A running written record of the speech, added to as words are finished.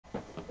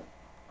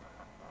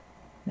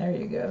There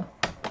you go.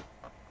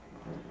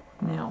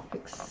 Now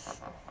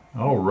fix.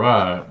 All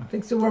right.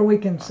 Fix it where we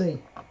can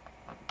see.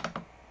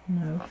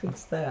 No,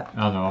 fix that.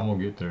 I know, I'm going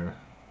to get there.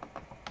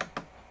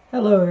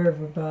 Hello,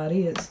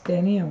 everybody. It's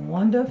Danny and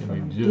Wanda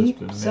from Deep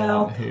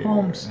South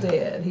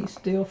Homestead. He's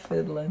still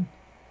fiddling.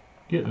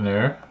 Getting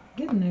there.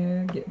 Getting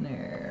there, getting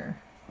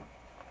there.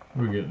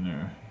 We're getting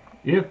there.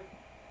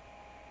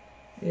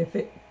 If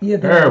it, yeah,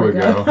 there we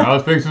go. I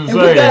was fixing to and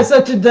say. We got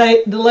such a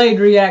delayed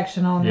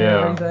reaction on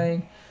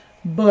everything.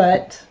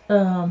 But,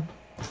 oh,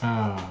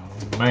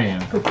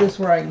 man. Put this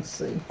where I can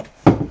see.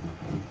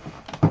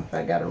 If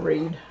I got to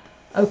read.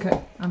 Okay,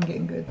 I'm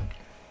getting good.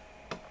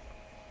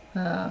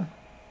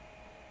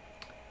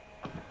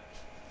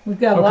 We've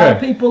got a lot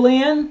of people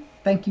in.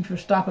 Thank you for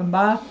stopping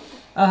by.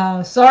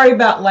 Sorry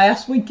about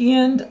last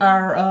weekend.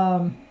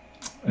 Our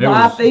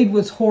live feed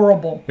was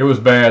horrible. It was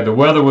bad. The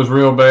weather was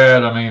real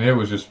bad. I mean, it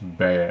was just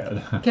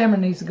bad. Camera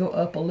needs to go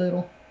up a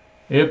little.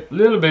 A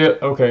little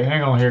bit. Okay,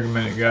 hang on here a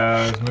minute,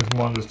 guys. Miss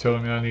Wanda's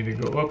telling me I need to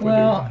go up.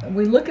 Well,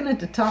 we're looking at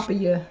the top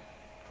of your,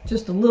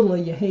 just a little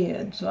of your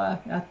head. So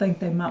I think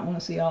they might want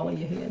to see all of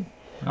your head.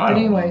 But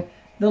anyway,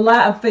 the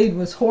live feed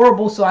was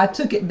horrible, so I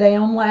took it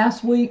down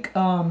last week.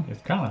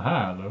 It's kind of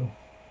high, though.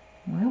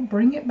 Well,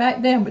 bring it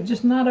back down, but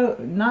just not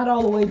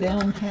all the way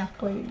down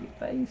halfway to your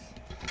face.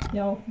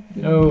 Y'all.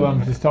 No,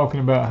 I'm just talking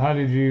about how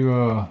did you...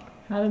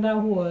 How did I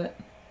what?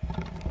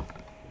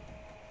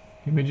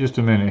 Give me just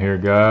a minute here,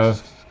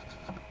 guys.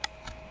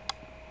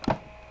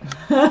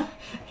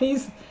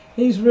 He's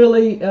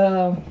really,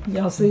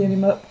 y'all seeing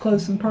him up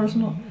close and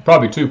personal?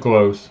 Probably too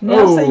close.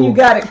 Now say you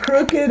got it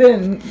crooked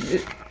and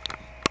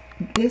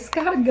it's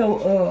got to go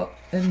up,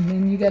 and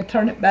then you got to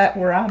turn it back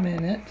where I'm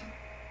in it.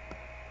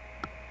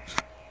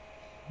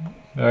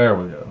 There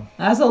we go.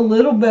 That's a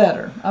little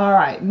better. All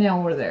right,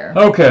 now we're there.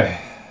 Okay.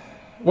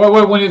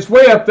 Well, when it's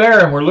way up there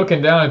and we're looking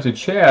down at the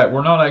chat,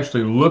 we're not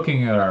actually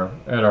looking at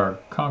our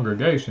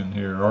congregation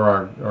here,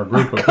 or our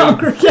group of people.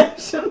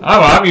 Congregation.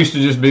 I'm used to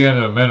just being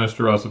a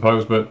minister, I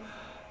suppose, but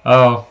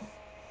I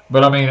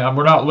mean,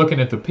 we're not looking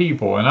at the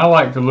people, and I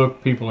like to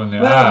look people in the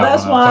eye. Well,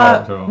 that's when I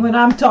talk to why them. when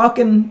I'm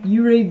talking,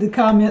 you read the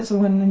comments,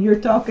 and when you're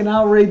talking,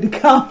 I'll read the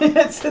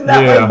comments, and that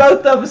way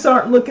both of us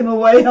aren't looking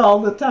away all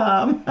the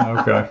time.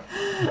 Okay.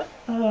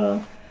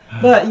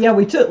 But yeah,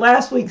 we took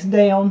last week's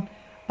down.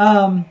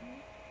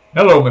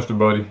 Hello, Mr.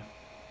 Buddy.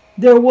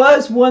 There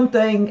was one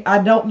thing,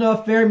 I don't know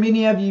if very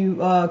many of you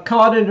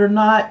caught it or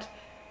not.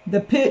 The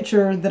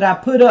picture that I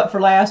put up for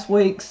last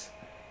week's,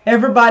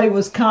 everybody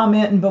was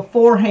commenting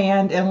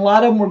beforehand, and a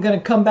lot of them were going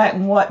to come back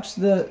and watch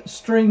the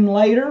stream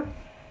later.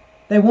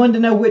 They wanted to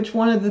know which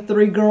one of the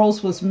three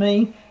girls was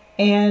me,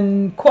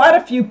 and quite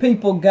a few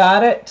people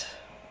got it,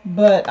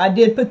 but I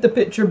did put the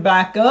picture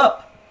back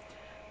up.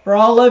 For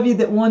all of you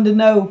that wanted to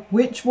know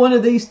which one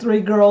of these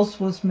three girls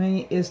was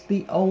me, is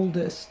the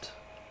oldest.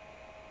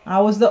 I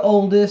was the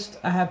oldest.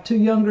 I have two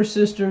younger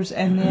sisters,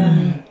 and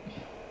then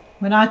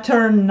when I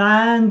turned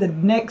 9, the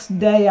next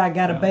day I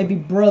got a baby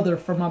brother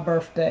for my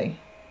birthday.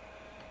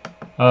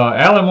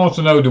 Alan wants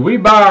to know, do we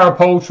buy our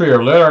poultry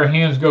or let our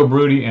hens go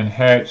broody and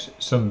hatch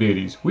some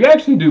biddies? We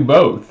actually do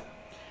both.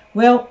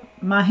 Well,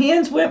 my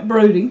hens went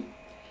broody,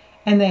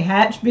 and they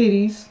hatched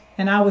biddies,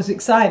 and I was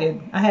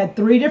excited. I had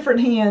 3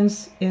 different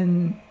hens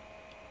in,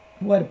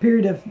 a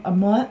period of a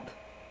month?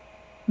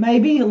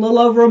 Maybe, a little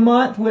over a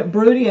month, went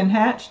broody and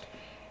hatched.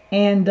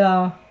 And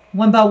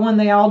one by one,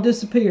 they all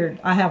disappeared.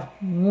 I have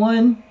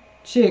 1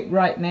 chick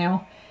right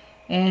now.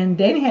 And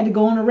Danny had to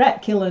go on a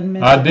rat killing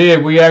mission. I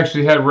did. We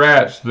actually had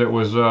rats that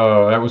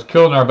was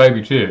killing our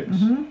baby chicks.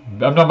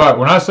 Mm-hmm. I'm talking about,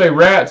 when I say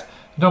rats,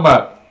 I'm talking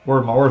about,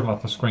 where's my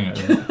screen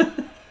at?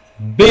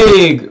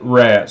 Big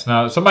rats.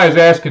 Now, somebody's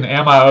asking,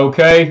 am I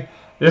okay?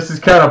 This is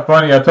kind of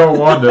funny. I told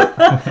Wanda.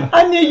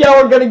 I knew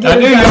y'all were going to get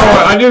it.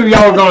 I knew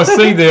y'all were going to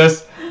see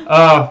this.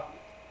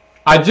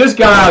 I just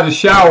got out of the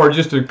shower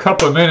just a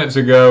couple of minutes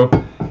ago,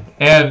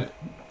 and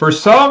for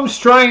some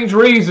strange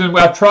reason,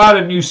 I tried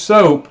a new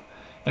soap,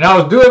 and I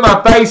was doing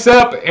my face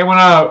up, and when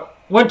I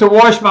went to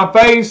wash my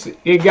face,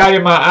 it got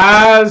in my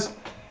eyes,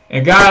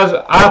 and guys,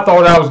 I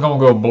thought I was going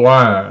to go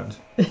blind.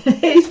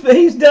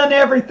 He's done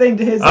everything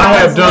to his eyes. I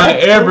have done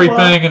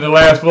everything in the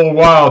last little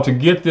while to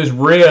get this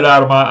red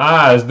out of my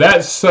eyes.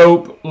 That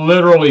soap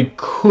literally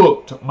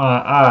cooked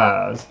my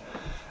eyes.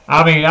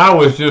 I mean, I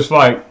was just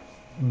like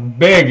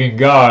begging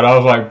God. I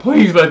was like,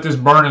 please let this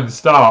burning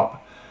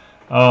stop.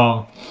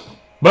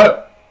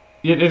 But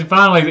it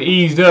finally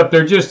eased up.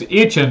 They're just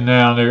itching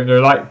now.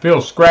 They're like feel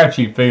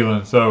scratchy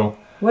feeling. So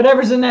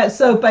whatever's in that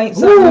soap ain't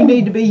something you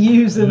need to be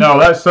using. No,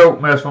 that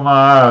soap messed with my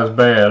eyes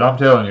bad. I'm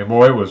telling you,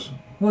 boy, it was.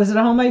 Was it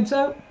a homemade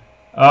soap?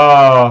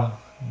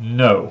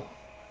 No.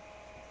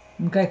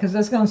 Okay, because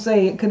that's going to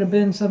say it could have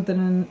been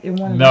something in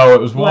one of No,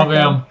 it was one of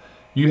them.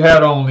 You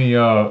had on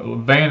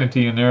the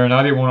vanity in there, and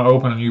I didn't want to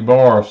open a new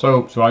bar of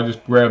soap, so I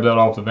just grabbed that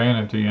off the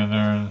vanity in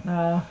there. And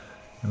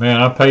man,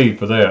 I paid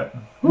for that.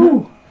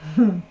 Whew.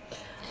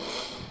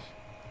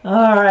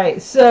 All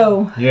right,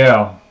 so.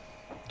 Yeah.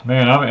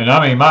 Man,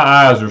 I mean, my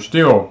eyes are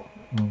still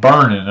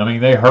burning. I mean,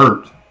 they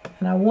hurt.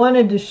 And I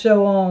wanted to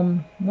show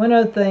them one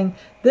other thing.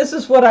 This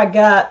is what I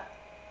got.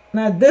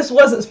 Now, this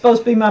wasn't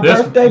supposed to be my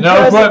birthday present.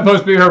 No, it wasn't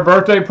supposed to be her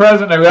birthday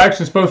present. They were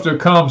actually supposed to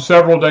come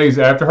several days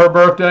after her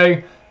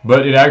birthday,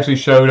 but it actually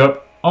showed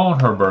up on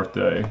her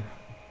birthday.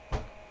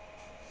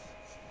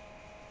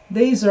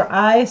 These are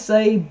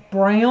ISA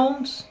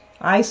browns.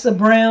 ISA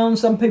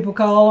browns, some people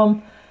call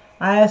them.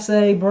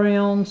 ISA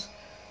browns.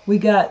 We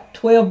got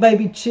 12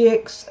 baby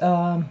chicks.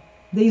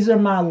 These are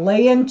my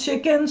laying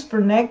chickens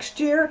for next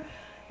year.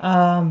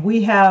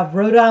 We have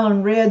Rhode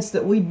Island Reds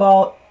that we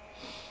bought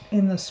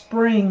in the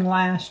spring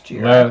last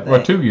year.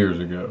 Well, 2 years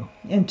ago.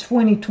 In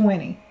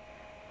 2020.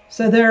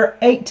 So they're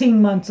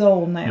 18 months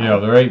old now. Yeah,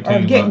 they're 18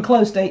 Or getting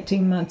close to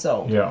 18 months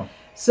old. Yeah.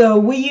 So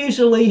we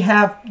usually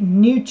have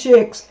new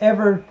chicks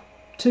every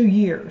 2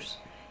 years.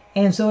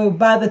 And so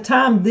by the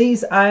time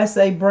these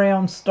ISA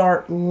browns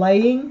start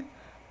laying,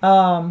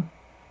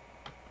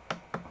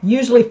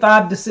 usually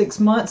 5 to 6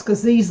 months,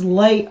 because these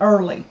lay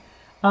early,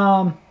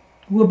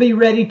 we'll be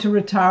ready to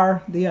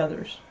retire the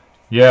others.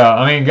 Yeah,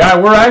 I mean, guy,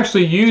 we're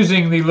actually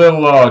using the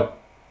little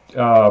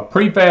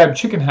prefab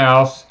chicken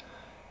house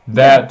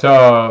that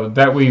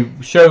that we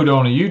showed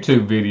on a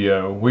YouTube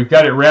video. We've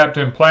got it wrapped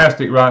in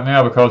plastic right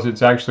now because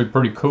it's actually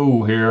pretty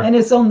cool here. And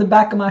it's on the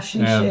back of my she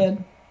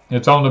shed.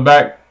 It's on the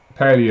back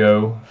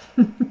patio.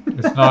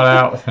 It's not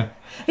out.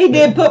 He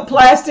did put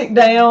plastic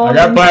down. I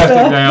got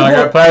plastic down. I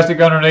got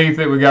plastic underneath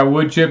it. We got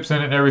wood chips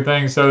in it and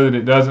everything so that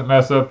it doesn't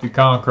mess up the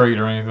concrete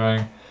or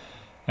anything.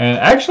 And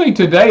actually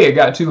today it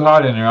got too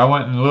hot in there. I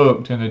went and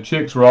looked and the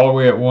chicks were all the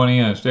way at one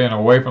end, staying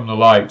away from the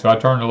light. So I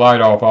turned the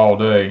light off all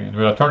day.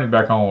 But I turned it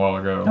back on a while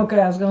ago.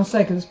 Okay, I was going to say,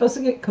 because it's supposed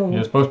to get cool. Yeah,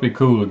 it's supposed to be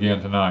cool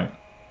again tonight.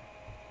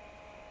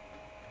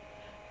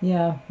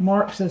 Yeah,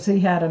 Mark says he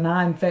had an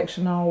eye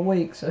infection all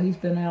week, so he's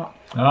been out.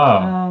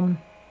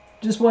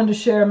 Just wanted to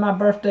share my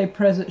birthday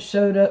present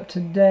showed up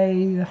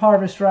today. The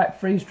Harvest Right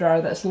freeze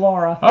dryer. That's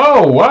Laura.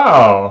 Oh,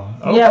 wow.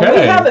 Okay. Yeah,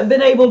 we haven't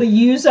been able to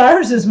use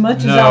ours as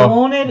much as I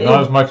wanted.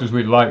 Not as much as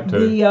we'd like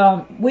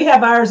to. We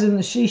have ours in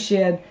the she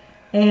shed,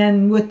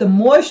 and with the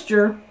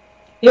moisture,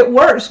 it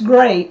works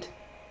great.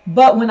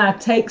 But when I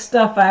take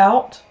stuff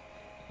out,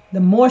 the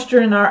moisture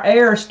in our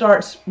air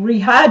starts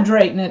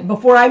rehydrating it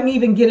before I can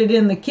even get it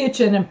in the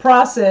kitchen and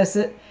process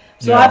it.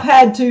 So I've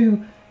had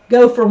to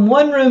go from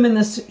one room in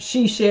the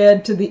she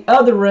shed to the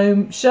other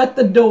room, shut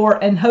the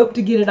door, and hope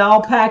to get it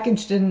all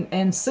packaged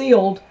and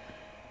sealed,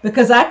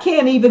 because I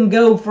can't even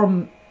go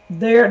from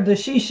there, the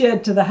she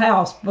shed, to the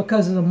house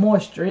because of the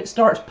moisture. It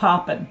starts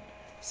popping.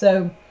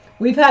 So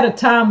we've had a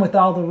time with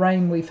all the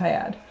rain we've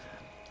had.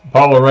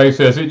 Paula Ray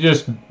says, it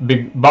just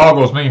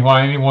boggles me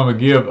why anyone would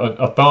give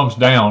a thumbs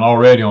down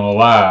already on a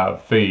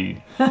live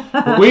feed.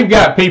 But we've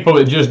got people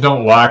that just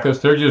don't like us.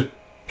 They're just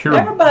pure.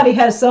 Everybody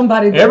has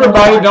somebody that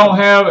everybody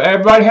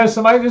has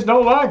somebody that just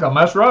don't like them.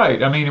 That's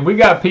right. I mean, we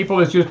got people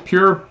that's just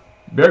pure,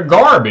 they're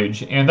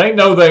garbage, and they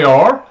know they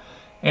are,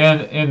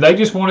 and they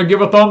just want to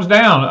give a thumbs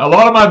down. A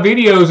lot of my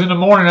videos in the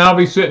morning, I'll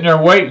be sitting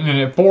there waiting, and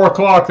at 4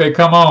 o'clock they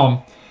come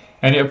on,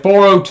 and at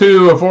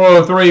 4:02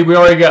 or 4:03 we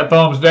already got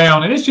thumbs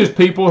down, and it's just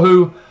people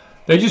who,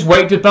 they just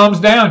wait to thumbs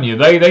down you.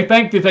 They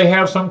think that they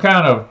have some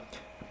kind of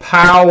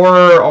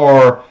power,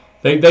 or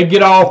they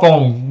get off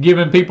on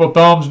giving people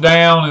thumbs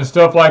down and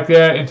stuff like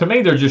that. And to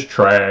me, they're just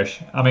trash.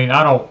 I mean,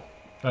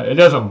 it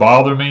doesn't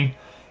bother me.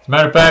 As a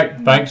matter of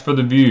fact, thanks for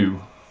the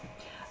view.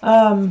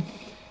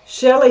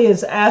 Shelly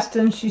is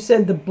Aston. She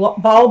said the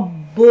Ball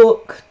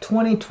Book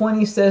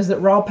 2020 says that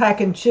raw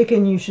packing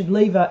chicken, you should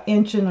leave 1.25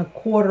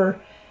 inches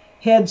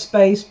head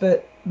space,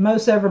 but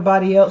most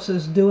everybody else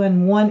is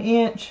doing 1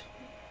 inch.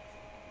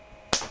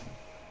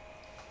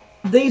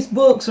 These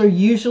books are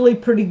usually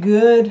pretty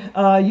good.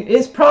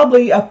 It's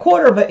probably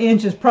 1/4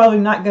 inch is probably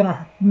not going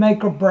to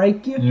make or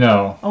break you.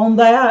 No. On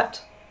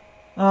that.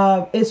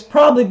 It's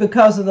probably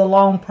because of the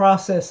long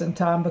processing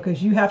time,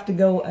 because you have to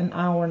go 1.5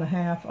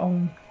 hours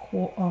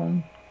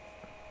on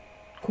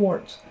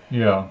quartz.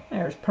 Yeah.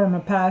 There's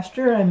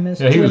Permapasture and Miss.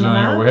 Yeah, he was on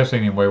here. We have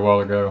seen him way a while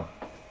ago.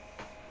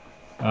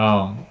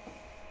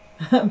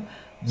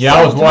 Yeah,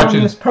 I was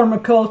watching. This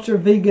permaculture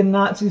vegan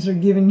Nazis are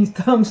giving you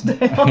thumbs down.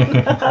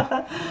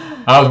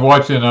 I was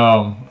watching.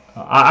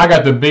 I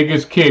got the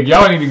biggest kick.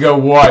 Y'all need to go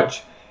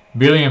watch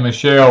Billy and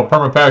Michelle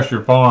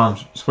Permapasture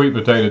Farms sweet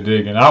potato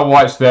digging. I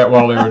watched that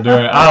while they were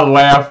doing it. I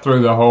laughed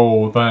through the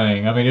whole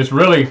thing. I mean, it's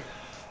really.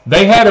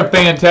 They had a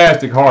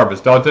fantastic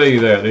harvest. I'll tell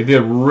you that. They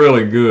did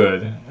really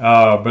good.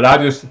 But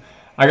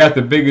I got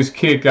the biggest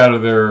kick out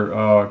of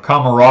their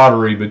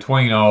camaraderie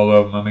between all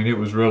of them. I mean, it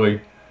was really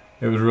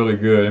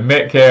good. And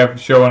Metcalf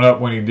showing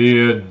up when he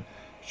did, and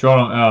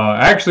showing them,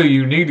 actually,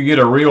 you need to get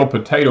a real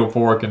potato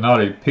fork and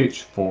not a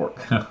pitchfork.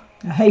 A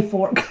hay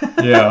fork.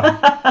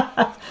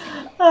 Yeah.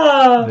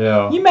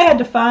 Yeah. You may have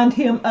to find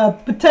him a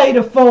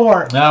potato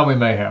fork. Now we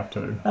may have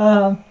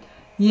to.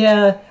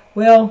 Yeah.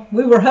 Well,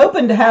 we were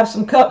hoping to have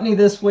some company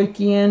this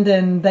weekend,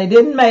 and they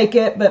didn't make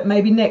it, but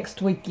maybe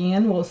next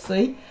weekend. We'll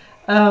see.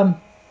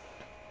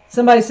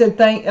 Somebody said,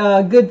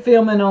 good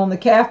filming on the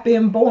calf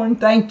being born.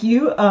 Thank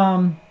you.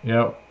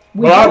 Yep.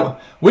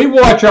 We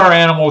watch our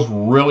animals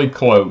really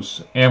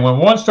close, and when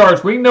one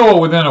starts, we know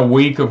within a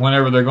week of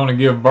whenever they're going to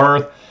give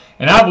birth.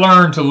 And I've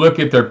learned to look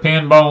at their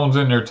pin bones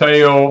in their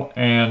tail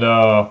and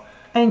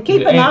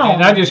keep an eye on them.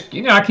 And I just,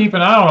 I keep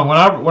an eye on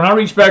them. When I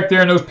reach back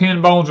there and those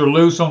pin bones are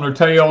loose on their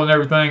tail and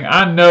everything,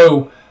 I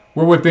know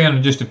we're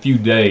within just a few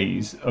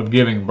days of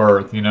giving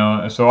birth.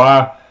 So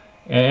I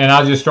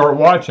just start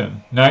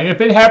watching. Now, if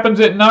it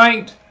happens at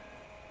night,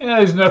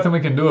 there's nothing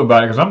we can do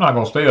about it because I'm not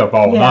going to stay up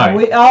all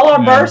night. All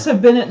our births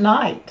have been at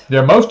night.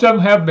 Yeah, most of them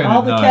have been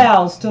all at night.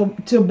 All the cows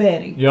till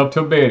Betty. Yep,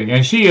 till Betty.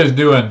 And she is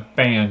doing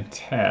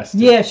fantastic.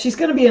 Yeah, she's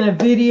going to be in a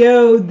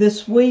video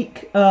this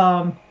week,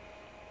 the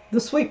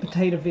sweet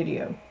potato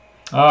video.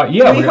 We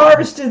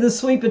harvested the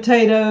sweet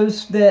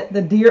potatoes that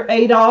the deer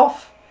ate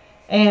off.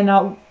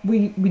 And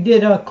we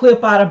did a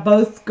clip out of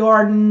both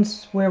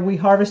gardens where we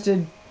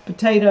harvested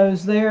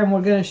potatoes there. And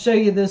we're going to show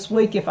you this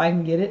week if I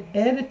can get it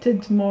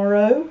edited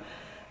tomorrow.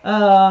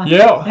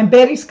 And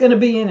Betty's going to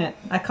be in it.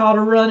 I caught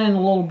her running a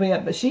little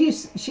bit, but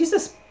she's a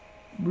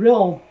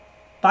real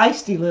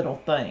feisty little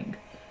thing.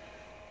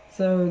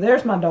 So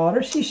there's my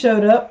daughter. She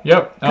showed up.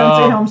 Yep.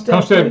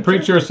 Homestead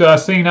Preacher said, I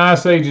seen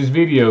Ice Age's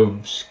video.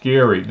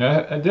 Scary.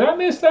 Did I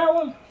miss that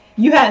one?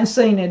 You hadn't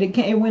seen it.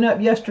 It went up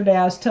yesterday.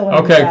 I was telling you.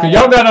 Okay, because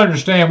y'all got to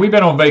understand, we've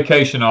been on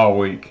vacation all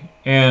week.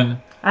 And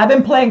I've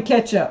been playing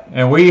catch up.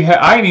 And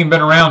I ain't even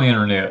been around the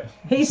internet.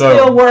 He's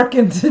still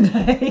working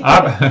today.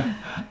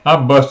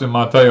 I'm busting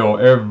my tail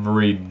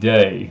every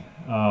day.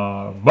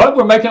 But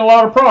we're making a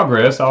lot of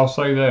progress, I'll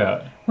say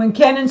that. When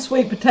canning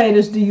sweet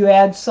potatoes, do you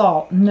add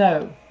salt?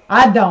 No,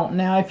 I don't.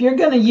 Now, if you're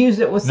going to use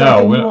it with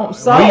something you want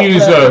salt. We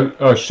use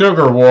a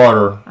sugar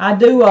water. I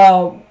do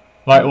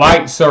like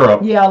light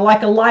syrup. Yeah,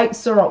 like a light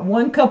syrup.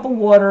 1 cup of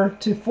water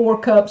to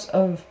 4 cups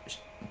of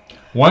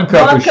 1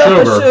 cup of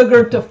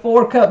sugar to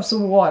 4 cups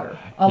of water.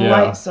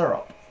 Light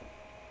syrup.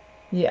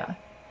 Yeah.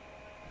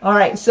 All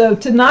right, so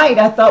tonight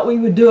I thought we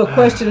would do a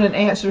question and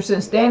answer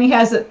since Danny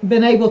hasn't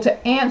been able to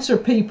answer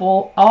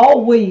people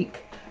all week.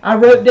 I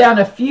wrote down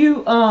a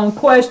few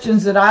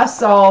questions that I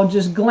saw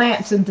just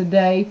glancing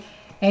today,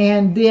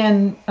 and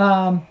then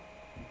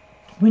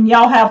when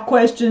y'all have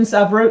questions,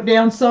 I've wrote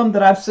down some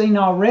that I've seen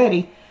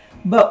already,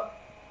 but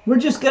we're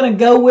just going to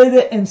go with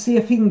it and see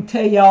if he can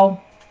tell y'all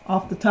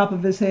off the top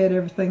of his head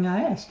everything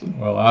I asked him.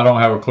 Well, I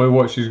don't have a clue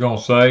what she's going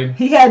to say.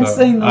 He hadn't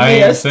seen the list. I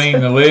ain't seen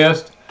the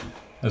list.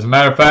 As a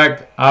matter of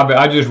fact,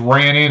 I just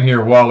ran in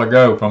here a while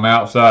ago from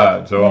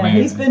outside. So I mean,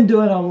 he's been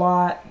doing a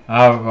lot.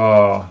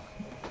 I've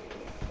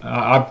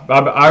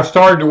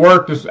started to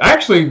work this.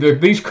 Actually,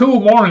 these cool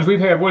mornings we've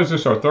had. What is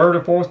this? Our 3rd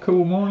or 4th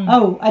cool morning?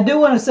 Oh, I do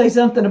want to say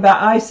something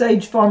about Ice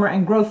Age Farmer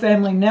and Grow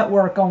Family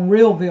Network on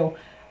Realville.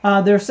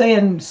 They're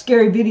saying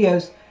scary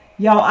videos.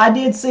 Y'all, I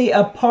did see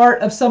a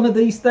part of some of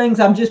these things.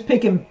 I'm just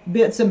picking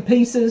bits and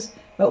pieces.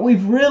 But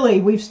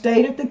we've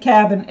stayed at the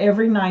cabin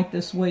every night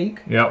this week.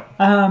 Yep.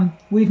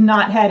 We've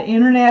not had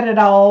internet at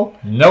all.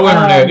 No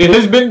internet. It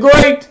has been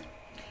great.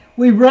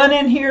 We run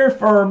in here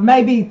for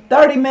maybe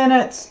 30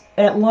 minutes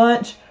at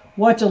lunch,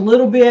 watch a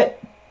little bit.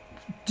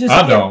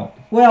 Don't.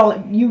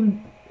 Well, you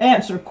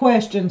answer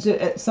questions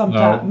at some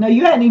time. No,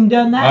 you hadn't even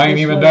done that. I ain't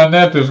even done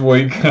that this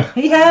week.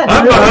 He had.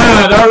 I'm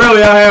behind.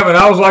 I haven't.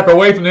 I was like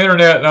away from the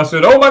internet, and I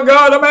said, "Oh my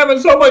God, I'm having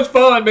so much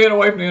fun being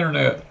away from the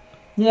internet."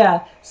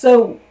 Yeah.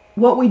 So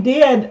what we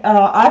did,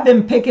 I've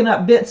been picking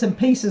up bits and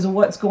pieces of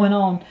what's going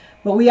on,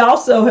 but we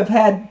also have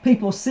had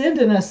people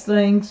sending us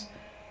things.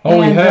 Oh,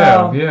 we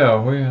have,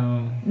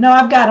 yeah. No,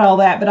 I've got all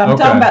that, but I'm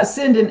talking about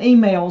sending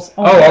emails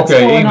on what's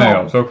going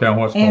on. Okay, on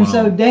what's going on. And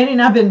so Danny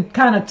and I've been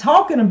kind of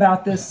talking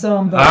about this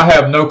some. But I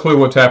have no clue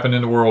what's happened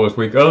in the world this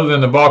week, other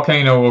than the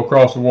volcano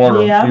across the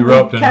water erupting more.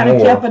 Yeah, kind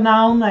of kept an eye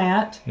on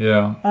that.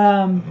 Yeah.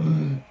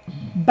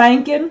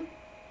 Banking.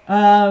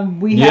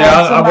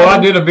 I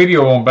did a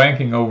video on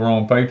banking over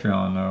on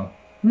Patreon, though.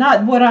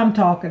 Not what I'm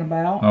talking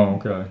about. Oh,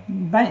 okay.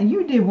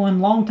 You did one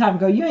long time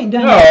ago. You ain't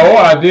done that. No,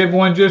 I did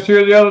one just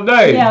here the other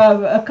day.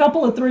 Yeah, a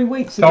couple of 3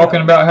 weeks ago.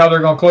 Talking about how they're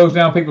going to close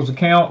down people's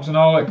accounts and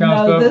all that kind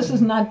of stuff? No, this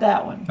is not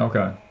that one.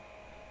 Okay.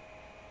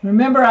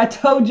 Remember I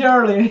told you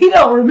earlier, he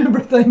don't remember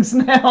things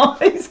now.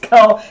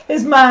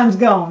 His mind's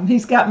gone.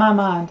 He's got my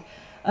mind.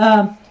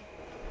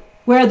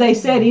 Where they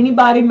said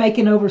anybody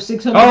making over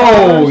 $600.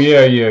 Oh,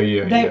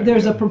 yeah.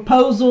 There's a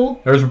proposal.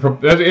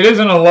 It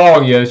isn't a law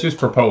yet. It's just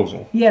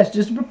proposal. Yes,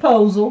 just a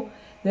proposal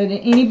that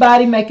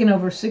anybody making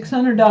over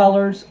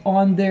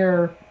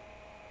 $600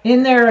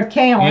 in their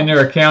account. In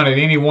their account at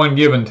any one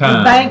given time.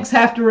 The banks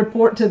have to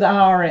report to the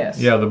IRS.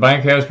 Yeah, the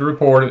bank has to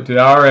report it to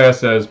the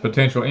IRS as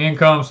potential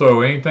income.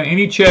 So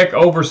any check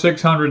over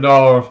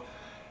 $600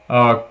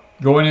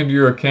 going into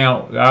your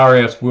account, the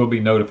IRS will be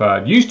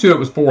notified. Used to it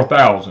was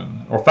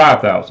 $4,000 or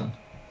 $5,000,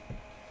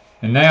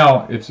 and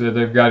now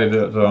they've got it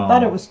at. I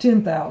thought it was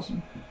 $10,000.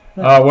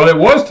 Well, it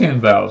was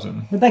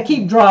 $10,000. But they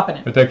keep dropping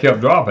it. But they kept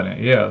dropping it.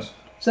 Yes.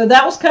 So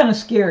that was kind of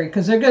scary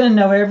because they're going to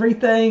know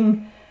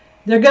everything.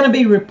 They're going to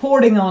be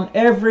reporting on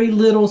every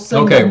little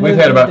single. Okay, we've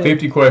had about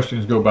 50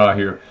 questions go by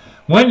here.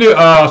 When do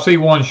see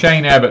one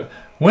Shane Abbott?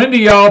 When do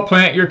y'all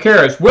plant your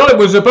carrots? Well, it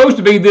was supposed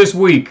to be this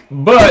week,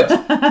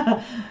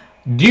 but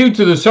due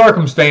to the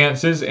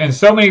circumstances and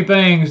so many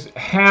things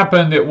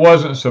happened that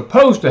wasn't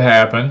supposed to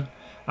happen,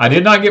 I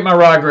did not get my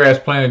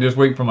ryegrass planted this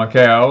week for my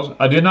cows.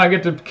 I did not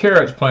get the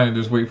carrots planted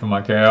this week for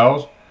my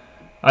cows.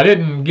 I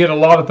didn't get a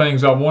lot of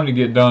things I wanted to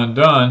get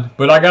done,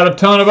 but I got a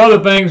ton of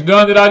other things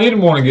done that I didn't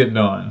want to get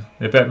done,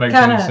 if that makes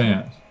any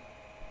sense.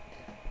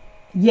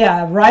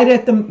 Yeah, right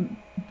at the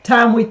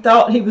time we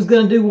thought he was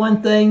going to do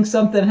one thing,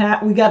 something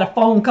happened. We got a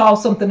phone call,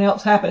 something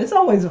else happened. It's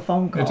always a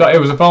phone call. It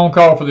was a phone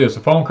call for this,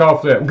 a phone call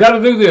for that. We got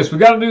to do this, we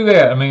got to do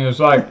that. I mean, it's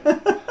like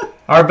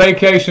our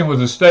vacation was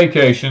a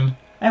staycation.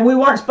 And we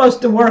weren't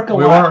supposed to work a lot.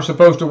 We weren't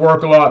supposed to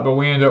work a lot, but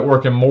we ended up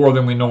working more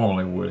than we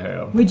normally would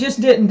have. We just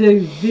didn't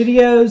do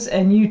videos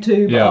and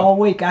YouTube all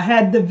week. I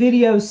had the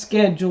videos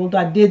scheduled.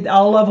 I did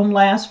all of them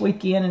last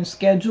weekend and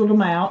scheduled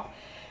them out.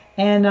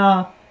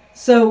 And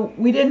so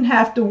we didn't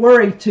have to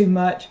worry too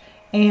much.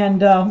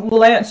 And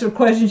we'll answer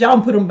questions. Y'all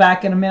can put them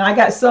back in a minute. I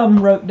got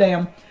some wrote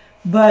down.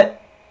 But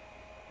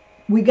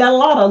we got a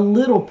lot of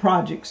little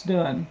projects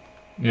done.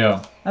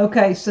 Yeah.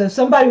 Okay, so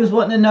somebody was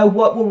wanting to know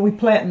what were we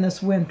planting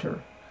this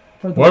winter.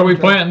 What are we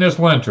planting this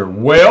winter?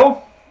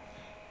 Well,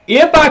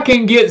 if I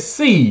can get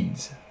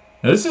seeds.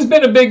 Now, this has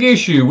been a big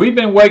issue. We've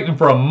been waiting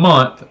for a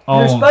month on...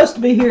 They're supposed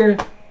to be here,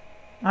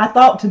 I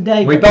thought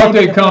today. We thought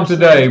they'd come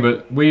today,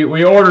 but we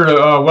ordered...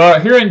 well,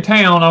 here in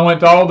town, I went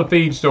to all the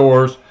feed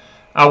stores.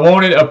 I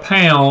wanted a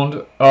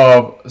pound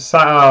of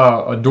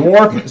a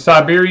dwarf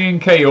Siberian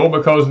kale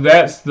because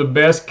that's the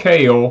best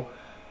kale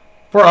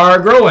for our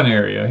growing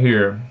area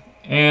here.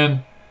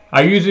 And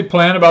I usually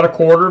plant about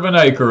 1/4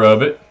 acre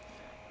of it.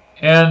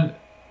 And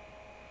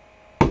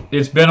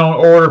it's been on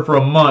order for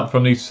a month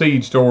from these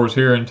seed stores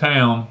here in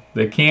town.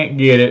 They can't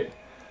get it.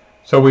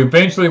 So we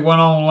eventually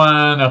went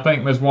online. I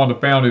think Ms. Wanda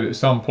found it at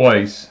some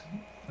place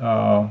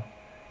and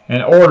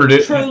ordered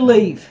it. True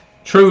Leaf.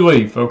 True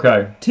Leaf,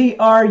 okay.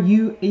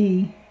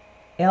 TRUELEAF,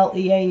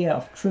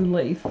 True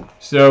Leaf.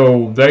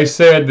 So they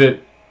said that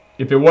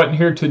if it wasn't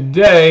here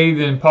today,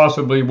 then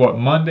possibly, what,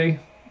 Monday?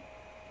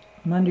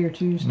 Monday or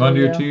Tuesday.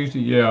 Monday or Tuesday,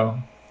 yeah.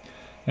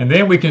 And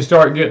then we can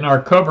start getting our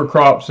cover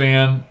crops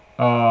in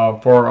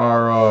for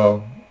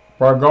our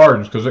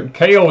gardens, because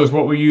kale is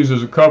what we use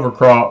as a cover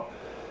crop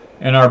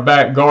in our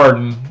back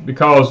garden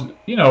because,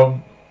 you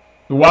know,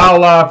 the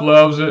wildlife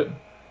loves it.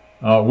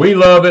 We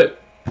love it.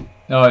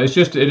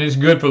 It is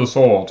good for the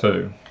soil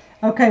too.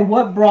 Okay,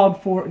 what broad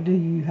fork do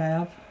you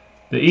have?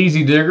 The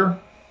Easy Digger.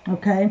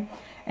 Okay,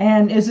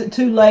 and is it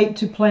too late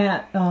to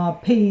plant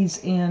peas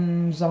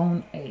in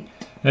Zone 8?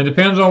 It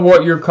depends on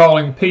what you're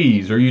calling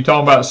peas. Are you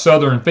talking about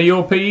southern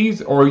field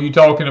peas, or are you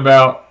talking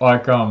about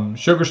like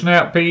sugar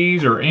snap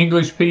peas or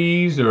English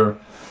peas? Or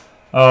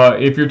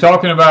if you're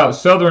talking about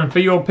southern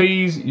field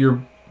peas,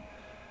 you're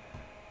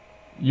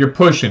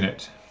pushing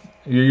it.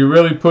 You're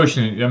really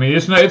pushing it. I mean,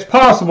 it's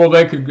possible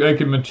they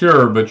could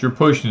mature, but you're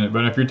pushing it.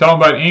 But if you're talking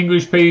about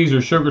English peas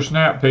or sugar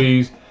snap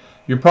peas,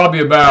 you're probably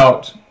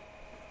about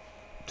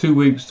 2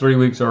 weeks, 3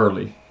 weeks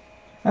early.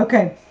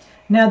 Okay.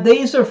 Now,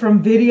 these are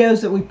from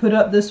videos that we put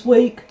up this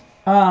week.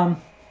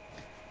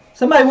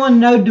 Somebody wanted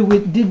to know,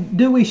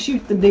 do we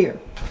shoot the deer?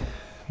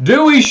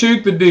 Do we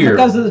shoot the deer?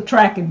 Because of the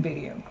tracking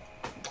video.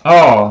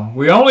 Oh,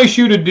 we only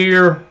shoot a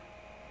deer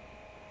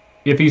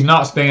if he's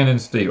not standing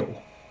still.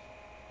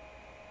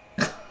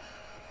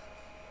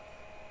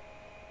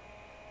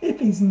 If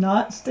he's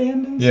not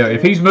standing still? Yeah,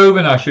 if he's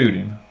moving, I shoot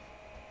him.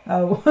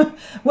 Oh,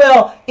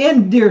 well,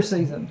 in deer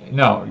season.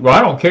 No, well,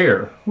 I don't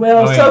care.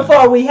 Well, so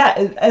far we have,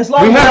 as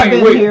long as I've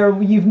been here,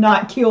 you've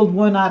not killed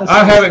one out of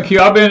season. I haven't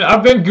killed.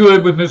 I've been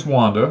good with Miss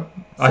Wanda.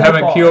 I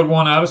haven't far. killed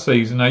one out of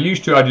season. I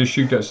used to. I just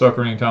shoot that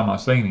sucker anytime I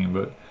seen him.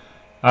 But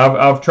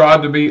I've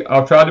tried to be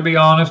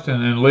honest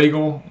and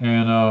legal.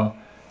 And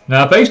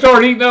now if they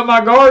start eating up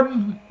my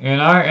garden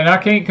and I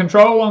can't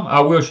control them,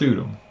 I will shoot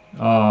them.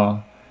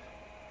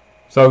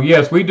 So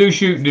yes, we do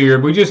shoot deer.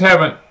 We just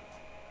haven't.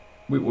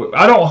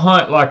 I don't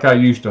hunt like I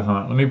used to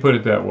hunt. Let me put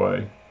it that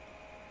way.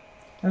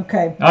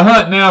 Okay. I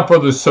hunt now for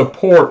the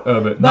support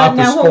of it, not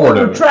the sport of it. But now when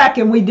we were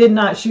tracking, we did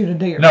not shoot a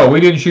deer. No, we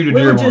didn't shoot a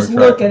deer. We were just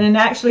looking, and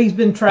actually he's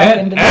been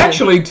tracking today.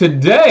 Actually,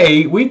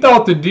 today, we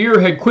thought the deer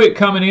had quit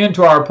coming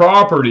into our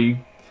property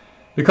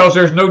because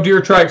there's no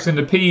deer tracks in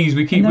the peas.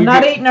 They're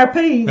not eating our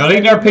peas. Not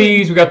eating our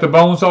peas. We got the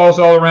bone saws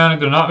all around it.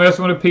 They're not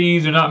messing with the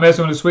peas. They're not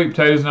messing with the sweet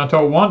potatoes. And I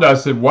told Wanda, I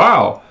said,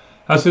 wow.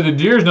 I said, the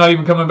deer's not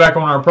even coming back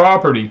on our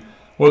property.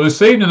 Well,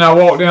 this evening I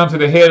walked down to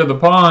the head of the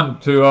pond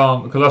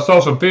because I saw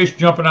some fish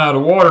jumping out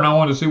of the water and I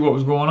wanted to see what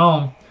was going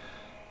on.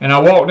 And I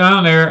walked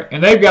down there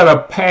and they've got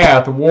a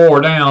path wore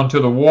down to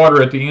the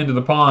water at the end of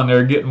the pond.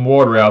 They're getting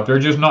water out. They're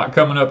just not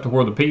coming up to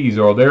where the peas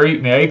are. They're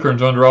eating the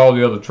acorns under all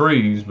the other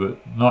trees, but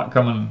not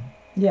coming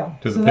to the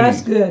peas. So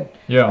that's good.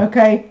 Yeah.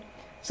 Okay.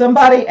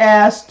 Somebody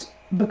asked,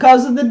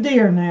 because of the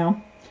deer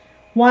now,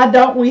 why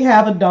don't we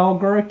have a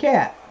dog or a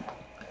cat?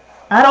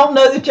 I don't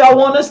know that y'all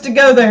want us to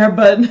go there,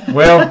 but...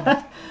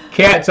 Well...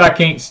 Cats I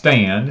can't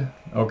stand.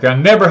 Okay, I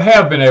never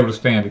have been able to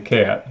stand a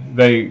cat.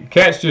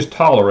 Cats just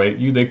tolerate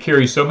you. They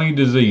carry so many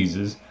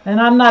diseases.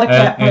 And I'm not a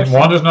cat person. And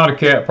Wanda's not a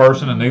cat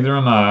person, and neither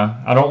am I.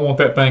 I don't want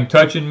that thing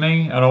touching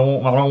me. I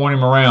don't want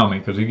him around me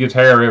because he gets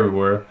hair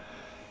everywhere.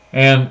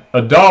 And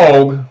a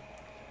dog,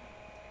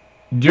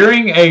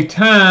 during a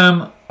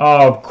time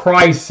of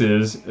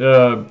crisis,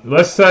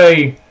 let's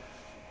say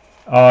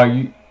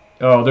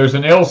there's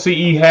an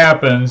LCE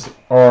happens,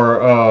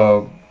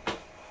 or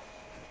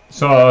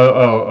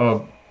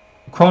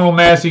coronal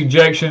mass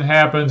ejection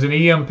happens, an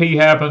EMP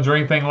happens, or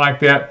anything like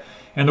that,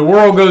 and the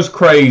world goes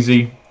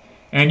crazy,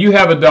 and you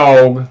have a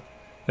dog,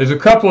 there's a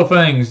couple of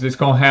things that's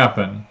going to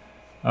happen.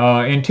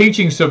 In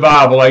teaching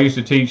survival, I used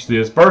to teach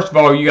this. First of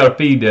all, you got to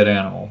feed that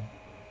animal.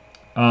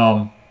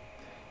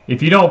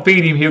 If you don't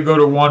feed him, he'll go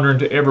to wandering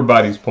to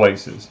everybody's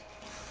places.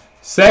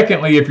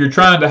 Secondly, if you're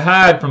trying to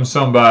hide from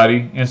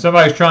somebody and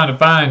somebody's trying to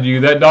find you,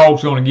 that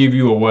dog's going to give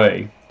you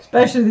away.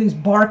 Especially these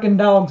barking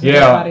dogs that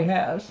everybody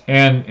has.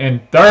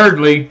 And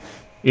thirdly,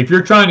 if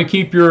you're trying to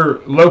keep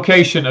your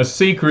location a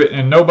secret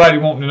and nobody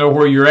wanting to know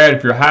where you're at,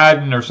 if you're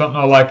hiding or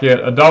something like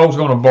that, a dog's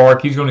going to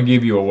bark. He's going to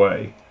give you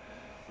away.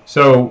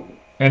 So,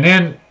 and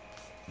then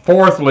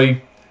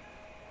fourthly,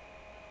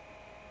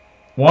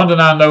 Wanda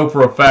and I know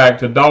for a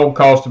fact a dog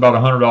costs about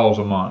 $100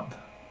 a month.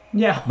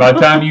 Yeah. By the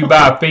time you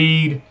buy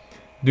feed,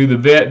 do the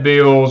vet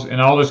bills, and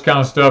all this kind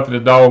of stuff that a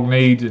dog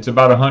needs, it's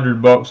about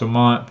 $100 a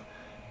month.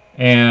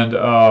 And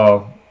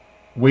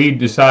we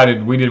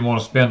decided we didn't want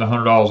to spend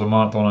 $100 a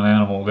month on an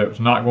animal that was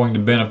not going to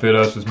benefit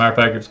us. As a matter of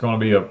fact, it's going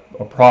to be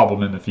a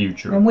problem in the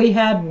future. And we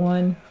had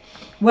one.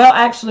 Well,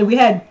 actually, we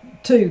had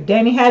two.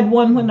 Danny had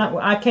one when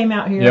I came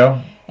out here.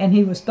 Yeah. And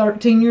he was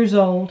 13 years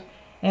old.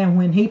 And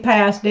when he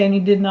passed, Danny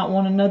did not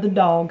want another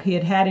dog. He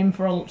had him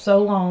for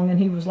so long, and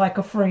he was like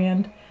a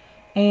friend.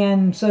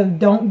 And so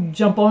don't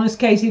jump on his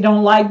case. He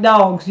don't like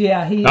dogs.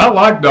 Yeah, I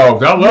like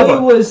dogs. I love it.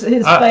 Lou was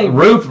his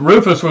favorite.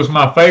 Rufus was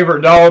my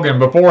favorite dog, and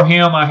before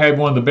him, I had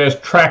one of the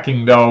best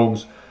tracking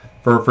dogs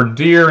for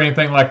deer,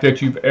 anything like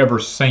that you've ever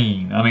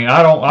seen. I mean,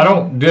 I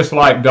don't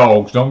dislike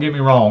dogs. Don't get me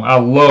wrong. I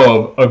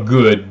love a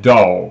good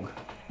dog.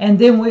 And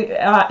then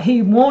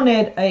he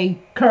wanted a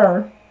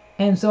cur.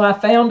 And so I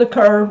found a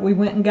cur. We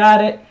went and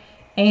got it,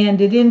 and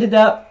it ended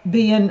up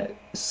being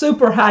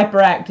super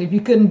hyperactive.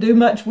 You couldn't do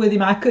much with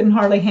him. I couldn't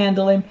hardly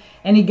handle him,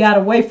 and he got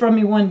away from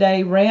me one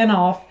day, ran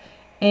off,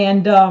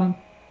 and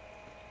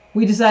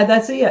we decided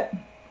that's it.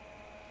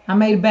 I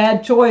made a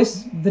bad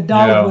choice. The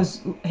dog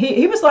was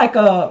he was like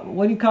a,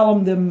 what do you call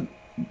them?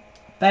 The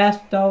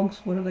fast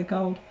dogs. What are they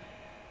called?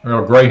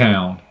 A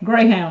greyhound.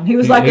 Greyhound. He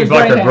was like a greyhound.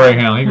 He was like a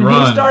greyhound. He could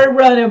run. He started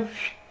running.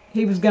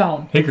 He was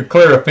gone. He could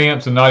clear a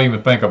fence and not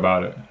even think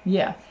about it.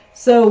 Yeah.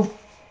 So,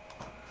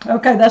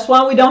 okay, that's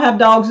why we don't have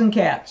dogs and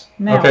cats.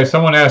 Now, okay,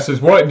 someone asks us,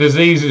 what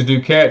diseases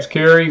do cats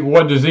carry?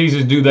 What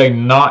diseases do they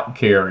not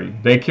carry?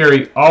 They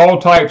carry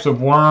all types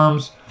of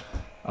worms.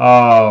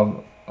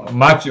 One of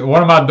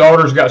my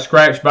daughters got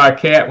scratched by a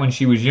cat when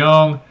she was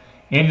young.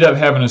 Ended up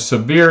having a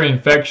severe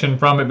infection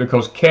from it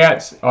because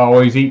cats are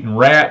always eating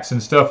rats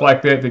and stuff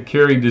like that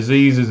carry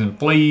diseases and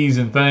fleas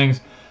and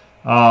things.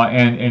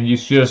 And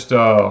it's just...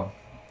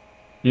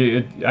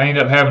 I ended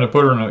up having to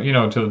put her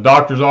in to the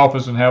doctor's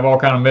office and have all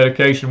kind of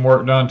medication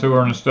work done to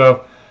her and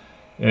stuff.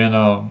 And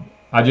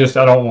I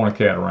don't want a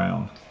cat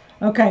around.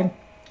 Okay.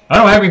 I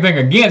don't have anything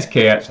against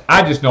cats.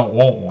 I just don't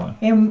want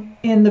one.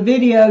 In the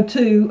video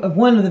too, of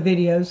one of the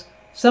videos,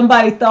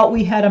 somebody thought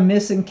we had a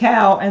missing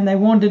cow, and they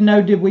wanted to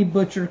know, did we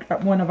butcher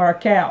one of our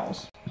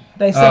cows?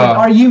 They said,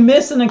 are you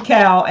missing a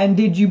cow, and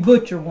did you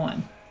butcher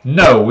one?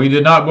 No, we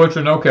did not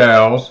butcher no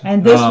cows.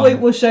 And this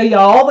week we'll show you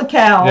all the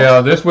cows. Yeah,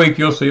 this week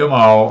you'll see them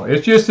all.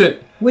 It's just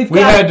that we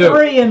got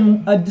three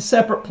in a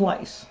separate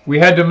place. We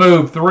had to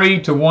move 3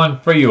 to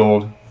one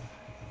field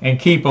and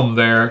keep them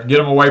there, get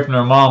them away from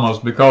their mamas,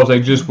 because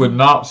they just would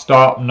not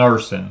stop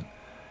nursing.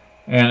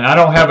 And I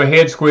don't have a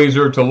head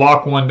squeezer to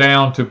lock one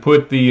down to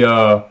put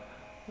the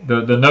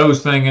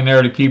nose thing in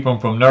there to keep them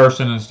from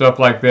nursing and stuff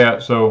like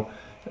that. So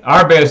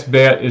our best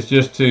bet is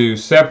just to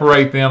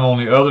separate them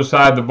on the other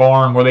side of the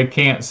barn where they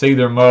can't see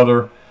their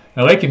mother.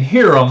 Now, they can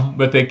hear them,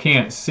 but they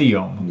can't see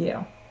them.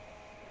 Yeah.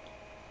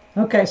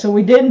 Okay, so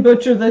we didn't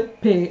butcher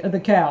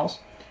the cows.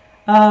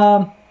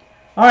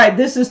 All right,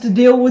 this is to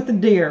deal with the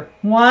deer.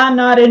 Why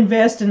not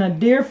invest in a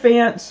deer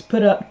fence,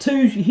 put up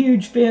 2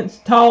 huge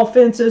tall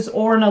fences,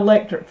 or an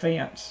electric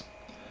fence?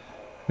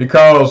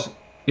 Because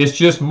it's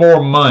just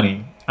more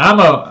money.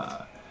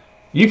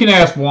 You can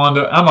ask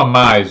Wanda, I'm a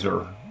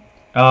miser.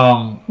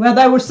 Well,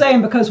 they were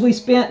saying because we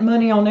spent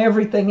money on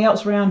everything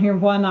else around here,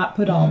 why not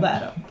put all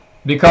that up?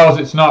 Because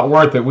it's not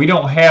worth it. We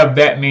don't have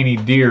that many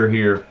deer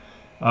here.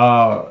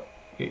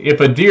 If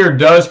a deer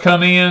does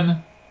come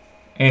in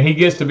and he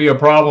gets to be a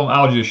problem,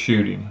 I'll just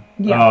shoot him.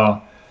 Yeah.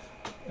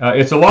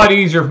 It's a lot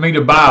easier for me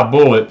to buy a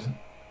bullet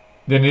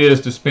than it is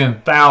to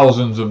spend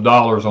thousands of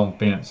dollars on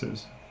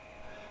fences.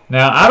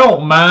 Now, I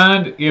don't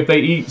mind if they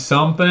eat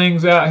some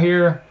things out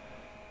here,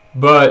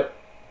 but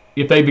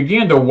if they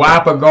begin to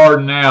wipe a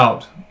garden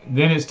out,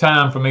 then it's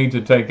time for me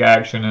to take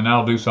action, and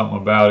I'll do something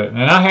about it.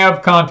 And I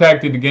have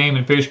contacted the Game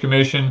and Fish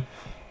Commission,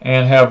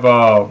 and have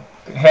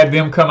had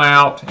them come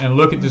out and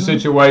look at the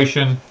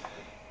situation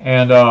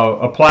and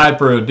applied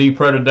for a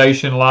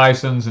depredation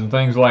license and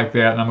things like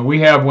that. I mean, we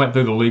have went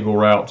through the legal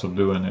routes of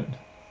doing it.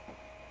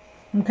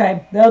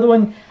 Okay. The other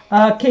one,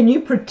 can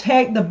you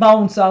protect the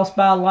bone sauce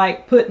by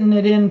like putting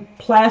it in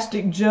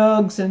plastic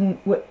jugs and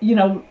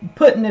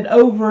putting it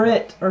over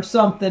it or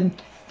something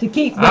to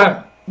keep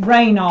the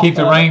rain off? Keep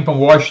the rain from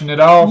washing it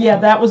off? Yeah,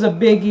 that was a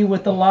biggie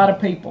with a lot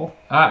of people.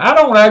 I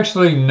don't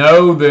actually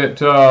know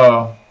that.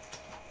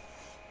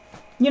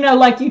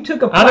 Like you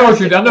took a I know what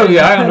you're. I know.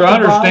 Yeah, I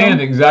understand bottom.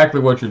 exactly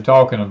what you're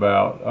talking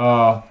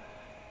about.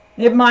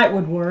 It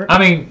would work. I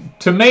mean,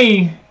 to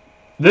me,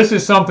 this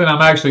is something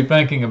I'm actually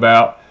thinking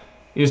about.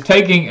 Is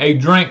taking a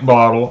drink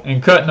bottle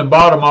and cutting the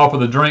bottom off of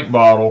the drink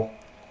bottle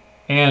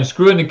and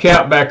screwing the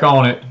cap back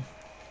on it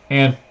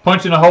and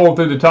punching a hole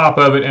through the top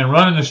of it and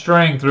running the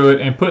string through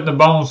it and putting the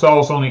bone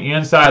sauce on the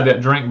inside of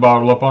that drink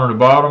bottle up under the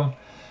bottom.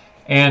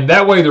 And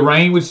that way the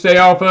rain would stay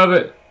off of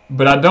it.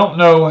 But I don't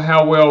know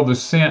how well the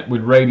scent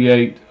would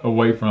radiate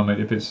away from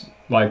it if it's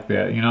like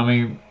that. You know what I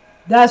mean?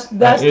 That's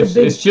the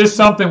big... It's just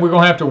something we're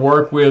going to have to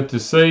work with to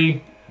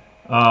see.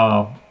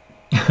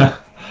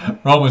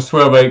 Romans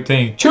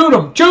 12:18. Shoot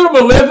 'em,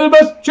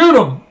 Elizabeth, shoot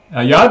 'em.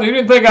 Y'all, you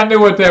didn't think I knew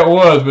what that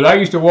was, but I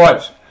used to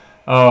watch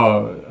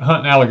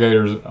hunting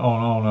alligators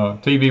on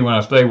TV when I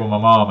stayed with my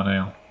mom and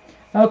them.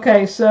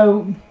 Okay,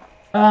 so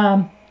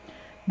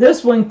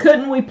this one,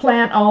 couldn't we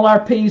plant all our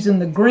peas in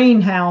the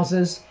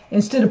greenhouses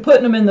instead of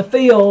putting them in the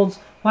fields?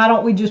 Why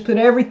don't we just put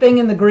everything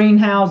in the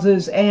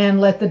greenhouses and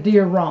let the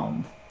deer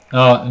roam?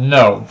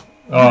 No.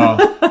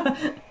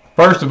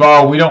 First of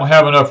all, we don't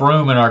have enough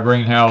room in our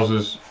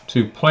greenhouses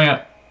to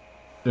plant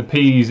the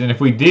peas, and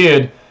if we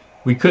did,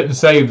 we couldn't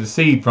save the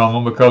seed from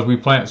them because we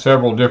plant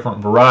several different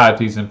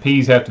varieties, and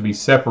peas have to be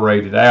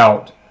separated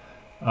out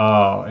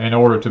in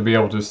order to be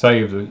able to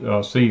save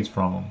the seeds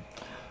from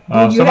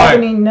them. Do you have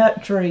any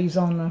nut trees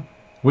on the...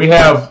 We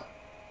have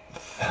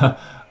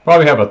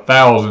probably have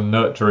 1,000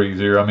 nut trees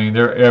here. I mean,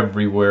 they're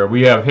everywhere.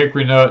 We have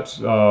hickory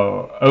nuts,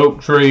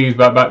 oak trees,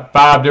 about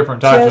 5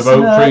 different types of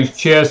oak trees,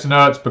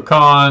 chestnuts,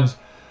 pecans,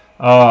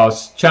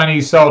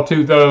 Chinese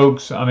sawtooth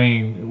oaks, I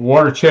mean,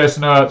 water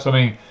chestnuts, I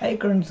mean,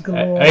 acorns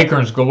galore.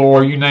 Acorns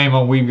galore, you name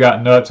them, we've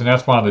got nuts, and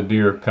that's why the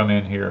deer come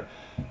in here.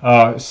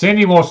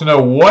 Cindy wants to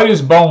know, what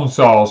is bone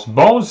sauce?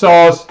 Bone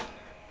sauce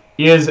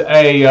is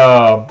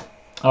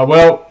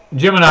well,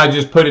 Jim and I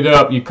just put it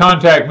up. You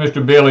contact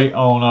Mr. Billy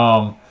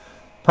on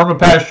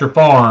Permapasture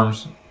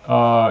Farms,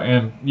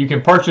 and you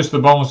can purchase the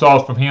bone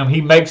sauce from him.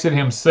 He makes it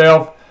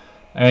himself,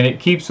 and it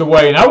keeps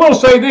away. And I will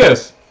say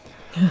this.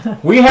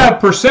 We have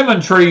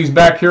persimmon trees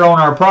back here on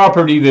our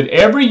property that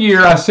every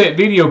year I set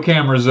video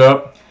cameras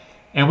up,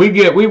 and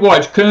we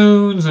watch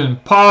coons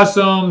and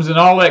possums and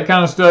all that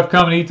kind of stuff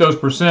come and eat those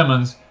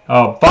persimmons,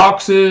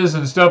 foxes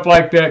and stuff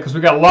like that, because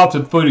we got lots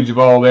of footage of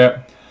all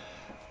that.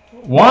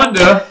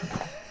 Wanda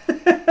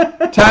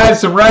tied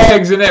some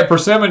rags in that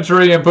persimmon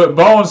tree and put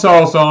bone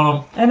sauce on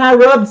them. And I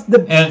rubbed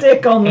the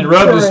stick on the tree. And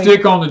rubbed the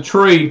stick on the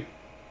tree.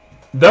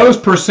 Those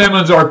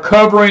persimmons are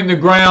covering the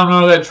ground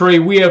under that tree.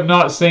 We have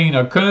not seen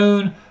a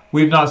coon.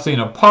 We've not seen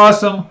a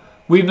possum.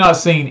 We've not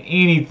seen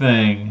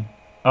anything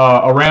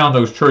around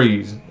those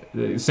trees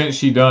since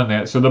she done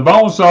that. So the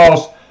bone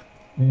sauce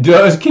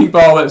does keep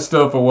all that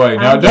stuff away.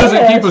 Now, it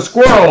doesn't keep a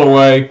squirrel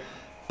away,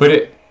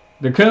 but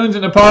the coons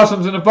and the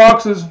possums and the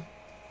foxes,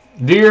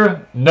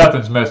 deer,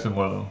 nothing's messing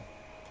with them.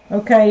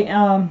 Okay,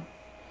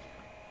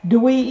 do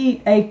we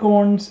eat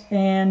acorns,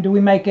 and do we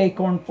make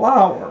acorn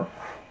flour?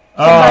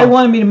 Somebody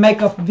wanted me to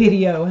make a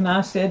video, and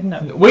I said no.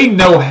 We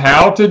know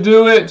how to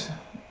do it.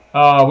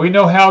 We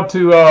know how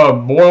to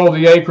boil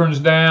the acorns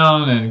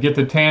down and get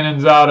the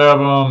tannins out of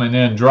them, and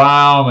then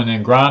dry them, and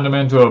then grind them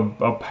into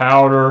a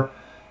powder.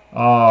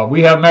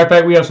 Matter of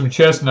fact, we have some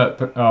chestnut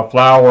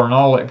flour and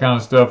all that kind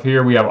of stuff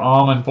here. We have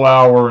almond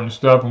flour and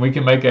stuff, and we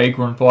can make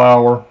acorn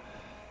flour.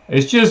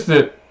 It's just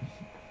that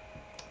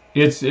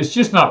it's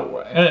just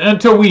not,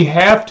 until we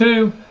have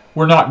to,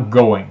 we're not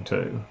going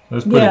to.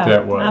 Let's put it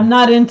that way. I'm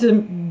not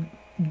into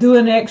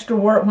doing extra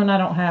work when I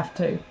don't have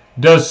to.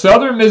 Does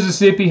southern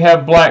Mississippi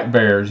have black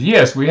bears?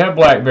 Yes, we have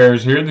black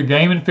bears here. The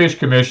Game and Fish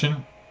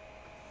Commission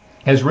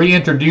has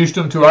reintroduced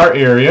them to our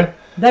area.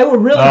 They were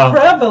really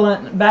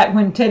prevalent back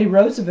when Teddy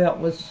Roosevelt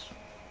was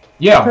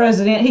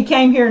president. He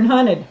came here and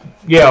hunted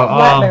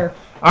black bear.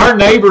 Our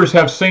neighbors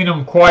have seen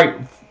them quite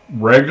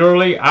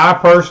regularly. I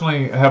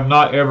personally have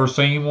not ever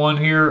seen one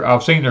here.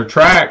 I've seen their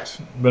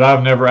tracks, but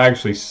I've never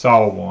actually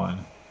saw one.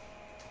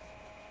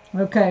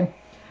 Okay.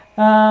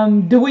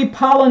 Do we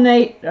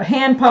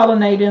hand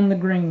pollinate in the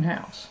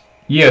greenhouse?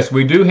 Yes,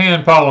 we do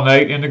hand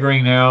pollinate in the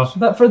greenhouse.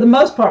 But for the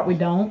most part, we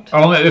don't.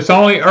 It's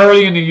only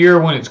early in the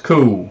year when it's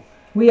cool.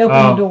 We open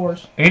the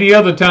doors. Any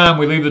other time,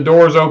 we leave the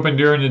doors open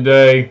during the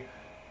day,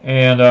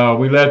 and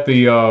we let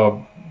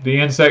the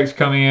insects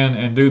come in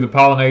and do the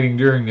pollinating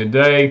during the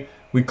day.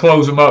 We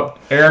close them up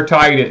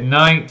airtight at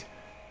night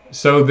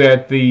so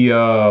that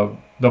the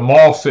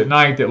moths at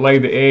night that lay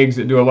the eggs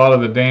that do a lot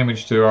of the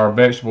damage to our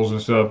vegetables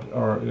and stuff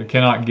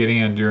cannot get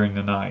in during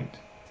the night.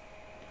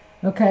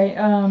 Okay.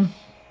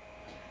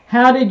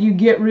 How did you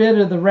get rid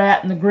of the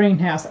rat in the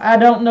greenhouse? I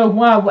don't know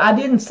why. I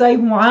didn't say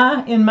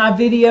why in my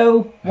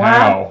video. Why?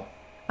 How?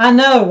 I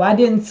know I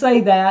didn't say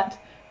that,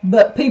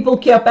 but people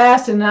kept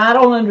asking, and I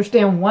don't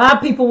understand why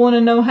people want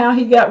to know how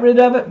he got rid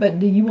of it. But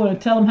do you want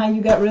to tell them how you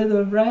got rid of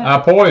the rat? I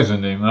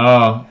poisoned him.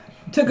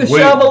 Took a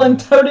shovel and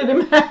toted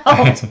him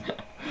out.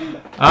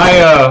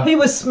 He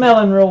was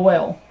smelling real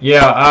well.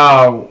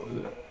 Yeah.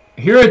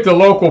 Here at the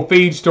local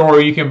feed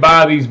store, you can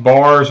buy these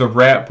bars of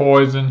rat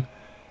poison.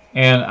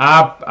 And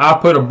I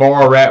put a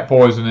bar of rat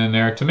poison in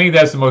there. To me,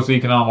 that's the most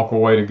economical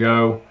way to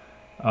go.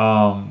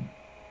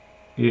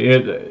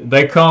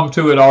 They come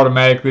to it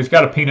automatically. It's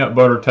got a peanut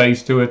butter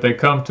taste to it. They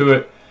come to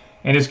it,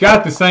 and it's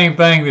got the same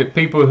thing that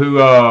people who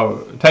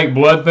take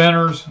blood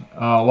thinners,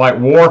 like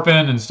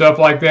warfarin and stuff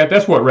like that.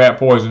 That's what rat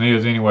poison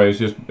is anyway. It's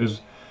just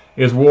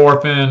is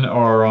warfarin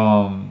or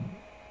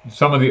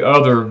some of the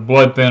other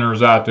blood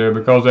thinners out there,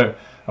 because a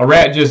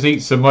rat just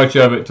eats so much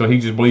of it till he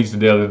just bleeds to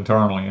death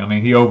internally. I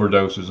mean, he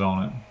overdoses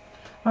on it.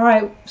 All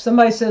right,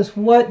 somebody says,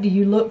 what do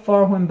you look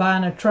for when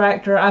buying a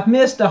tractor? I've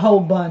missed a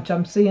whole bunch.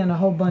 I'm seeing a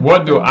whole bunch.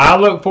 What do I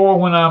look for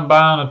when I'm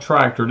buying a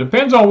tractor?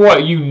 Depends on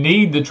what you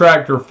need the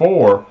tractor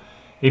for.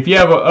 If you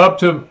have up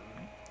to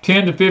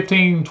 10 to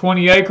 15,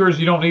 20 acres,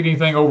 you don't need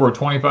anything over a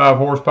 25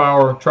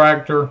 horsepower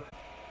tractor.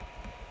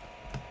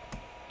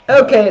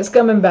 Okay, it's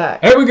coming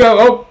back. There we go.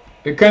 Oh,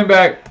 it came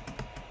back.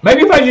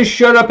 Maybe if I just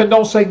shut up and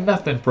don't say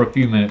nothing for a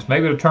few minutes,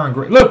 maybe it'll turn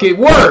green. Look, it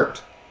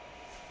worked.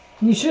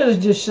 You should have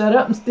just shut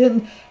up and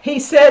didn't. He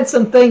said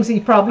some things he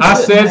probably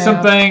shouldn't have. I said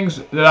some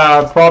things that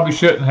I probably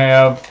shouldn't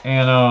have,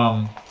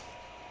 and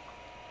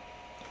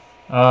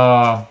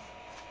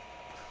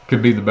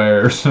could be the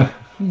bears.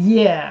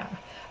 Yeah.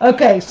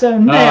 Okay, so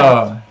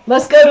now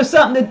let's go to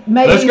something that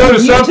maybe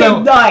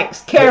YouTube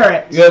likes.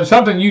 Carrots. Yeah,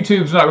 something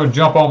YouTube's not going to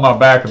jump on my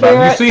back about.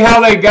 Carrots. You see how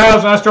they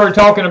guys, when I started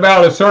talking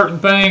about a certain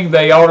thing,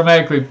 they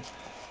automatically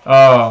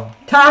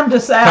timed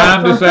us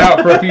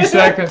out for a few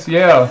seconds.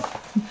 Yeah.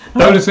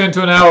 Throw this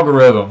into an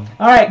algorithm.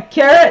 All right,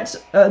 carrots.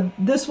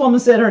 This woman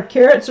said her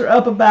carrots are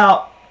up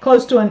about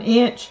close to an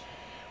inch.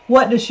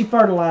 What does she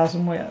fertilize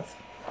them with?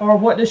 Or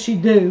what does she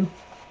do?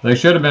 They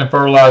should have been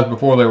fertilized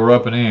before they were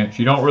up an inch.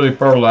 You don't really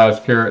fertilize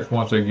carrots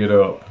once they get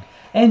up.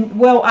 And,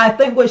 well, I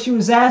think what she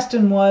was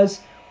asking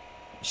was,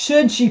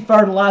 should she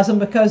fertilize them,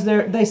 because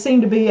they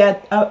seem to be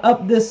at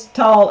up this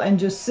tall and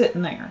just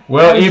sitting there.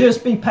 Well,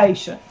 just be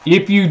patient.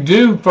 If you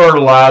do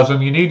fertilize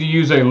them, you need to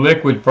use a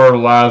liquid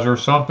fertilizer,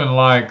 something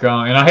like,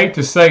 and I hate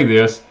to say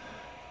this,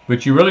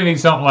 but you really need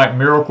something like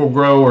Miracle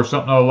Grow or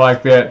something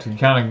like that to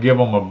kind of give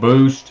them a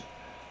boost.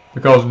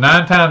 Because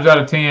 9 times out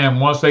of 10,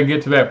 once they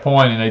get to that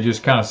point and they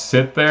just kind of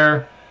sit there,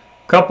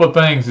 a couple of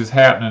things is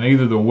happening.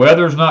 Either the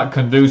weather's not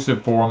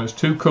conducive for them, it's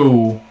too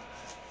cool,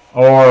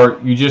 or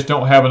you just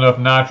don't have enough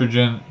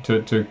nitrogen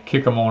to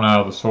kick them on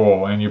out of the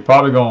soil. And you're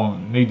probably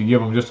going to need to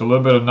give them just a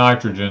little bit of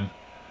nitrogen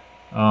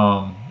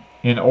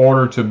in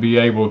order to be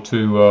able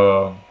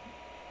to,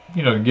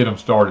 to get them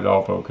started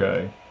off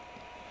okay.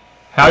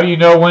 How do you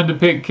know when to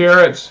pick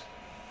carrots?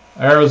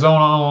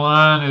 Arizona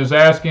Online is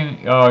asking.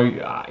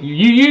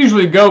 You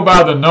usually go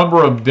by the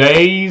number of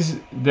days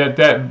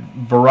that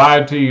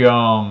variety,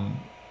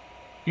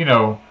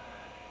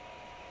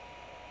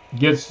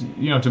 gets,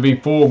 to be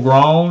full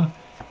grown.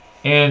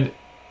 And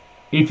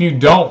if you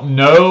don't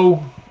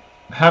know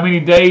how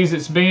many days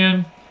it's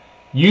been,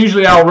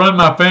 usually I'll run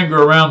my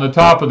finger around the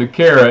top of the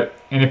carrot,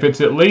 and if it's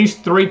at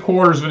least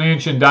 3/4 of an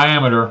inch in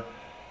diameter,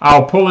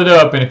 I'll pull it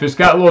up, and if it's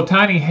got little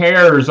tiny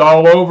hairs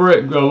all over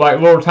it, like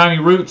little tiny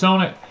roots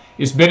on it,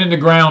 it's been in the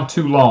ground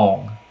too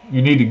long.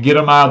 You need to get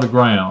them out of the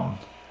ground.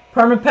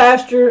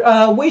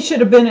 Permapasture, we should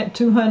have been at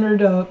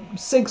 200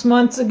 6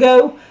 months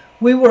ago.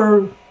 We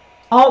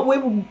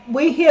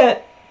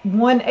hit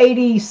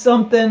 180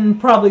 something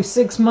probably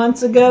 6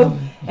 months ago,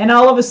 and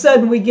all of a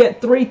sudden we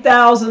get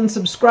 3,000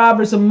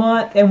 subscribers a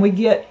month, and we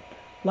get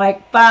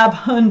like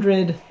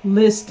 500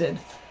 listed.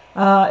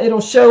 It'll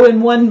show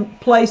in one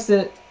place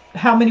that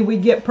how many we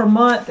get per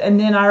month, and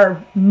then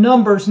our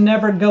numbers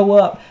never go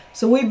up.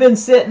 So we've been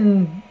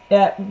sitting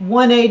at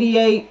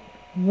 188,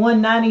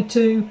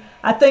 192.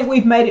 I think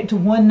we've made it to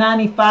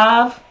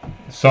 195.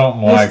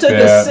 Something like that. It took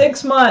us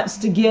 6 months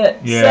to get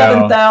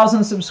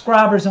 7,000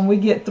 subscribers, and we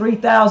get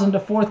 3,000 to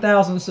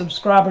 4,000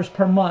 subscribers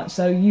per month.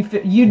 So you do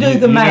the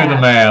math. You do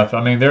the math.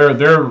 I mean, they're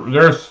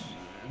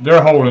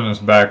holding us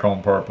back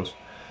on purpose.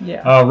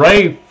 Yeah.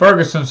 Ray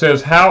Ferguson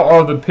says, "How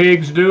are the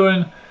pigs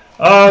doing?"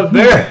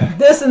 They're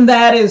this and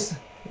that is.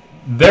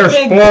 They're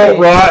spoiled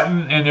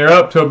rotten, and they're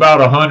up to about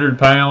 100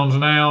 pounds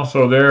now,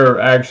 so they're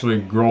actually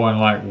growing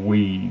like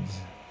weeds.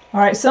 All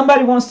right,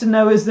 somebody wants to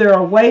know, is there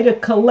a way to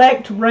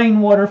collect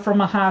rainwater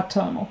from a high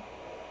tunnel?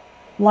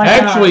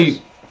 Actually,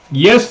 ours?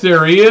 Yes,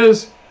 there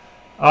is.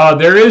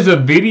 There is a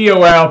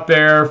video out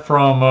there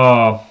from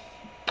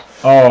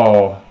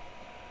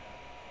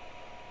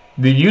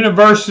the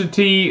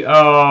University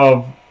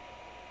of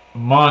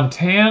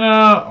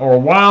Montana or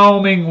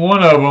Wyoming,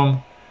 one of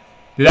them,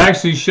 that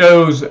actually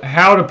shows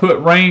how to put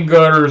rain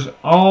gutters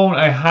on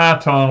a high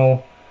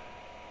tunnel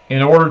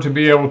in order to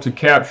be able to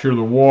capture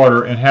the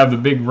water and have the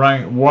big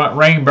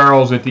rain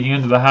barrels at the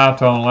end of the high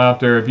tunnel out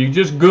there. If you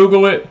just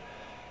Google it,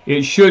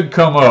 it should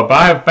come up.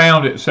 I have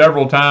found it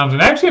several times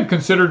and actually have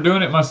considered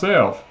doing it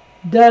myself.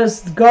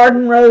 Does the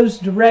garden rows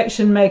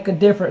direction make a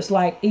difference,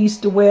 like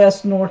east to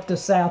west, north to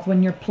south,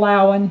 when you're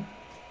plowing?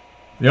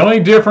 The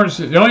only difference,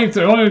 the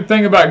only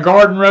thing about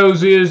garden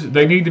rows is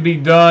they need to be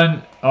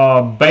done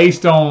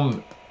based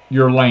on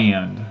your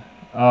land.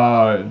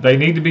 They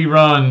need to be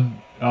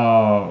run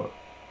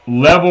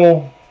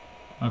level.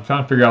 I'm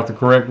trying to figure out the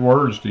correct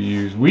words to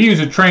use. We use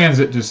a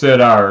transit to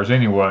set ours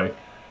anyway,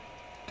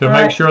 to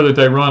make sure that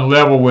they run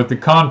level with the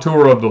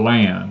contour of the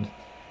land.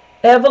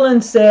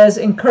 Evelyn says,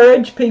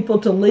 encourage people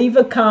to leave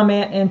a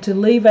comment and to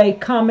leave a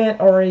comment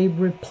or a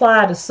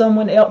reply to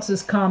someone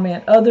else's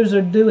comment. Others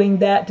are doing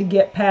that to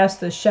get past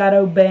the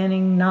shadow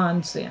banning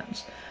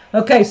nonsense.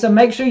 Okay, so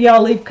make sure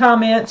y'all leave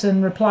comments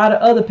and reply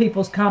to other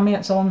people's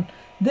comments on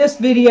this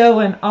video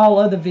and all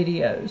other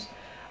videos.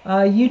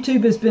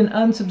 YouTube has been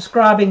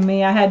unsubscribing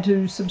me. I had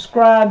to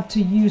subscribe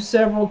to you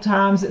several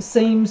times. It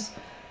seems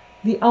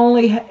it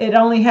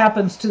only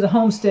happens to the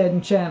homesteading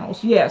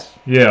channels. Yes.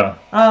 Yeah.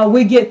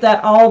 We get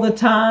that all the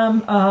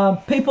time.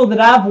 People that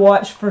I've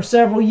watched for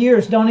several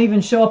years don't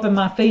even show up in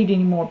my feed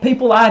anymore.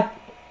 People I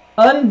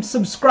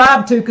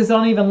unsubscribe to because I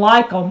don't even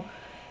like them,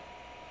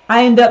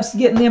 I end up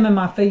getting them in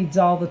my feeds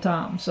all the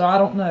time. So I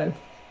don't know.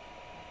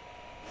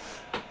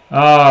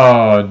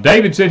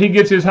 David said he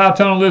gets his high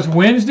tunnel list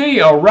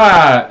Wednesday. All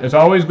right. It's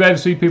always glad to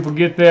see people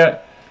get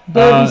that.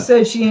 Debbie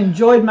says she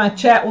enjoyed my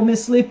chat with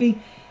Miss Slippy.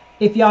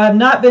 If y'all have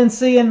not been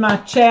seeing my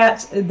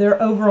chats,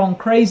 they're over on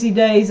Crazy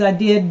Days. I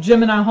did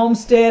Gemini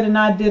Homestead and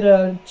I did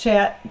a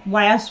chat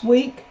last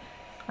week.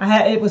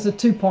 It was a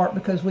two-part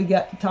because we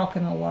got to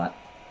talking a lot.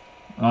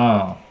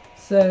 Oh.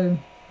 So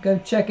go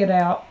check it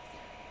out.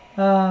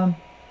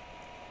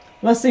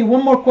 Let's see,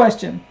 one more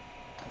question.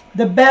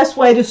 The best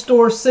way to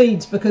store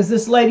seeds, because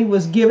this lady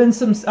was given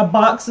a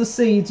box of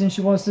seeds and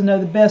she wants to know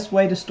the best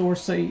way to store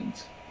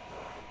seeds.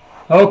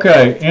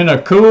 Okay, in a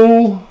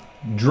cool,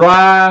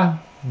 dry,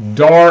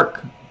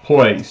 dark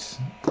place.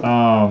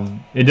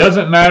 It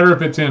doesn't matter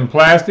if it's in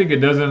plastic, it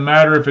doesn't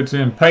matter if it's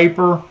in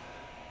paper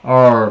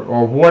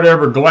or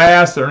whatever,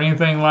 glass or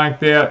anything like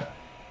that.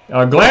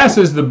 Glass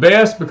is the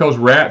best because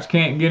rats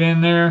can't get in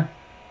there,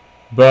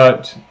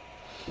 but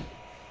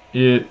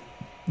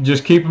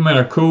just keep them in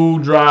a cool,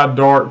 dry,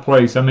 dark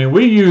place. I mean,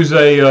 we use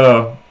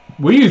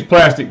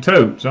plastic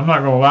totes, I'm not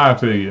going to lie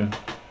to you,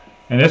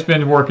 and it's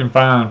been working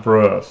fine for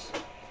us.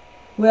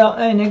 Well,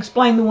 and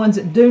explain the ones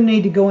that do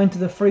need to go into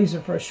the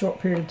freezer for a short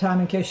period of time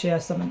in case she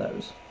has some of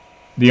those.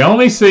 The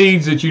only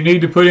seeds that you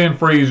need to put in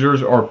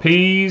freezers are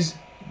peas,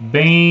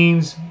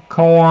 beans,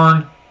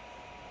 corn.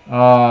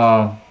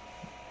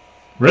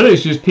 Really,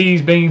 it's just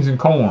peas, beans, and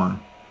corn.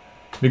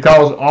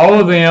 Because all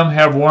of them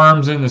have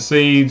worms in the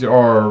seeds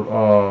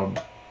or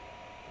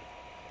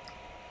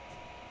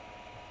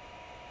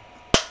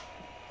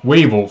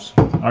weevils.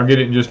 I'll get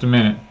it in just a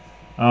minute.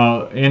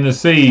 In the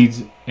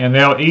seeds, and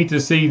they'll eat the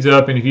seeds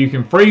up, and if you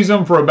can freeze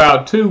them for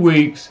about 2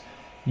 weeks,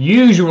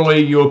 usually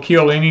you'll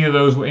kill any of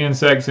those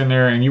insects in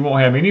there and you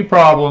won't have any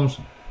problems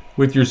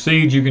with your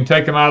seeds. You can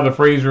take them out of the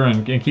freezer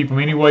and keep them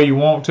any way you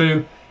want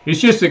to.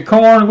 It's just that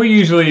corn, we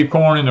usually leave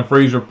corn in the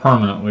freezer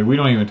permanently. We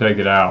don't even take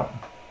it out.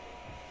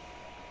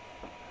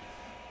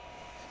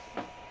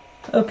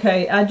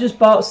 Okay, I just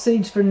bought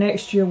seeds for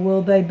next year.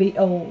 Will they be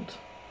old?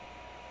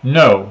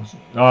 No.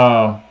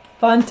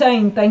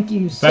 Fontaine, thank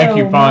you so much. Thank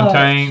you,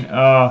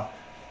 Fontaine.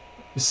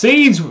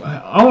 Seeds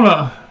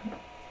on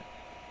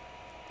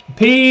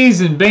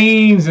peas and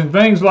beans and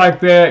things like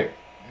that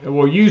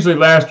will usually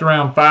last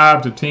around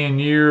 5 to 10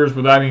 years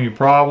without any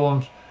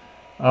problems.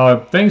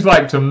 Things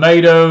like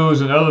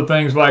tomatoes and other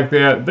things like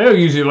that, they'll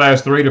usually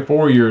last 3 to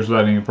 4 years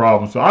without any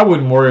problems. So I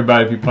wouldn't worry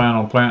about it if you plan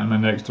on planting them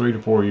in the next 3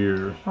 to 4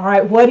 years. All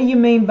right, what do you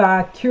mean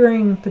by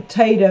curing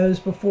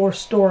potatoes before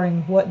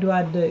storing? What do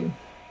I do?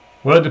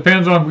 Well, it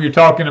depends on if you're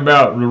talking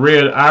about the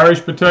red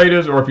Irish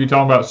potatoes or if you're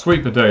talking about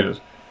sweet potatoes.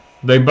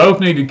 They both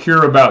need to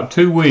cure about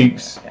 2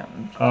 weeks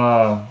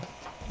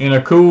in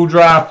a cool,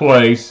 dry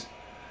place.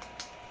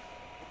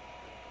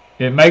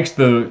 It makes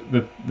the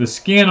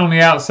skin on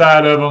the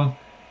outside of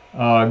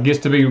them gets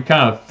to be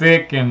kind of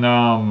thick and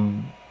a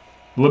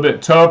little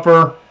bit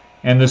tougher,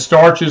 and the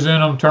starches in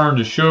them turn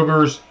to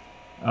sugars.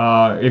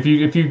 If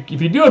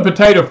you do a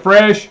potato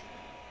fresh,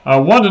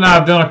 Wanda and I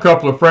have done a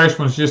couple of fresh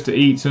ones just to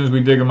eat as soon as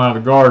we dig them out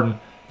of the garden.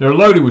 They're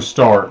loaded with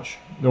starch.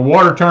 The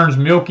water turns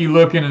milky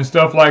looking and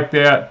stuff like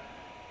that,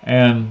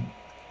 and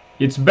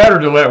it's better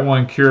to let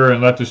one cure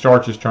and let the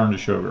starches turn to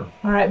sugar.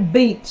 All right,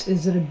 beets,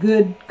 is it a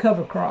good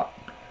cover crop?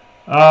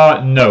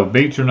 No,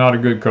 beets are not a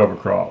good cover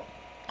crop.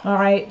 All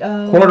right.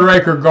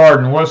 Quarter-acre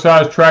garden, what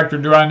size tractor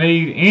do I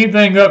need?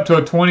 Anything up to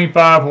a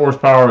 25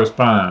 horsepower is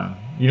fine.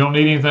 You don't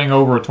need anything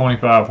over a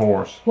 25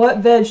 horse. What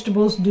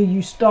vegetables do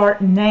you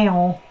start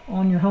now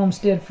on your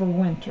homestead for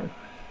winter?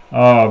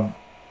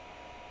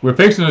 We're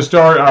fixing to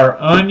start our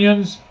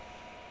onions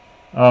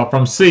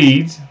from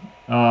seeds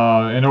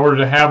in order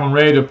to have them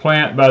ready to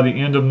plant by the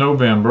end of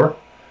November.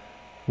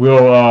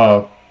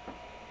 We'll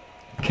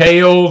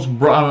kales,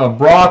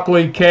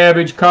 broccoli,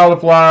 cabbage,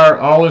 cauliflower,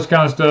 all this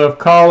kind of stuff,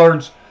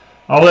 collards,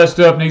 all that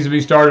stuff needs to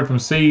be started from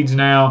seeds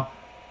now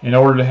in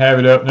order to have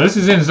it up. Now this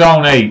is in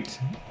zone 8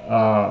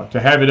 to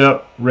have it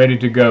up ready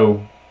to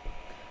go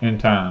in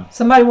time.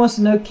 Somebody wants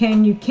to know,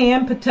 can you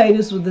can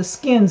potatoes with the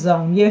skins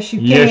on? Yes, you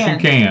can. Yes, you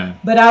can.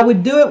 But I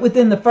would do it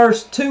within the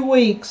first 2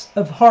 weeks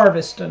of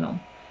harvesting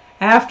them.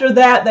 After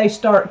that, they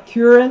start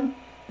curing.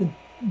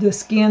 The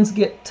skins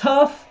get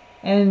tough,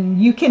 and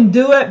you can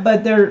do it,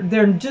 but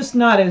they're just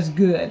not as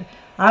good.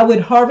 I would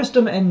harvest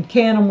them and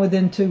can them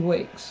within 2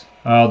 weeks.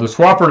 The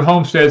Swafford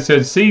Homestead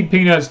said seed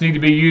peanuts need to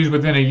be used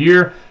within a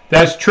year.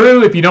 That's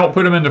true if you don't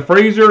put them in the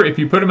freezer. If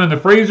you put them in the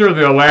freezer,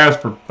 they'll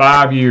last for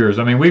 5 years.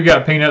 I mean, we've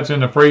got peanuts in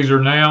the freezer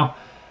now.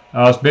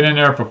 It's been in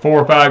there for 4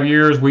 or 5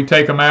 years. We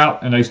take them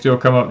out, and they still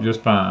come up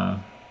just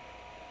fine.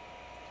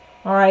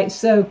 All right,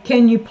 so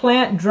can you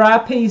plant dry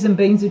peas and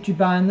beans that you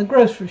buy in the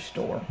grocery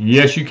store?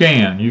 Yes, you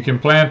can. You can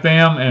plant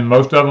them, and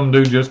most of them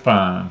do just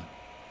fine.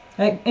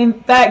 In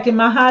fact, in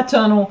my high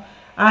tunnel,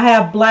 I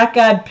have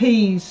black-eyed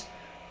peas.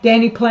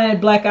 Danny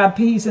planted black-eyed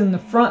peas in the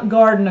front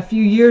garden a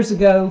few years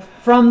ago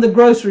from the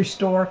grocery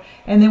store,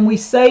 and then we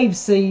saved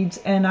seeds,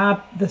 and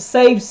the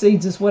saved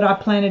seeds is what I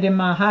planted in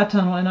my high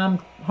tunnel, and I'm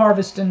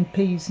harvesting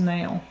peas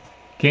now.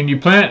 Can you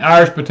plant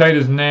Irish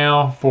potatoes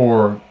now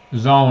for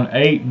Zone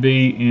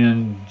 8B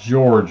in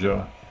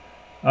Georgia?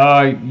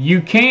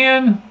 You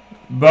can,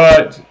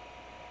 but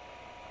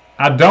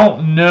I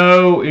don't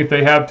know if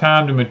they have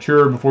time to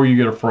mature before you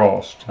get a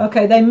frost.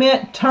 Okay, they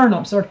meant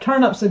turnips. Are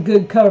turnips a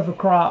good cover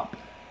crop?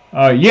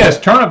 Yes,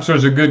 turnips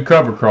is a good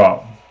cover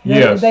crop.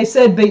 Yes. They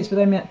said beets, but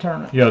they meant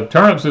turnips. Yeah,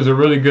 turnips is a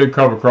really good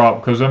cover crop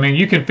because, I mean,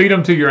 you can feed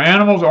them to your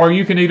animals or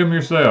you can eat them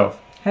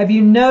yourself. Have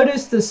you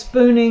noticed the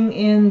spooning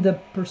in the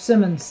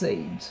persimmon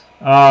seeds?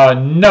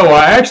 No,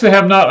 I actually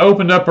have not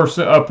opened up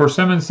a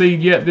persimmon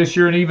seed yet this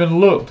year and even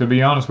looked, to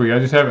be honest with you. I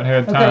just haven't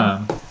had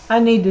time. Okay. I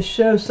need to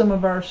show some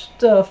of our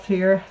stuff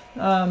here.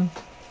 The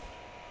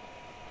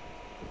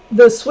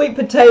sweet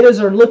potatoes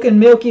are looking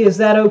milky. Is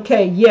that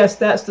okay? Yes,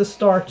 that's the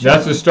starch.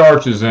 That's the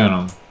starches in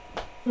them.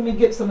 Let me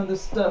get some of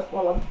this stuff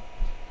while I'm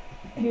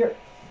here.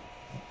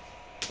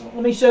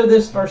 Let me show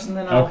this first and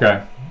then I'll...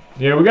 Okay.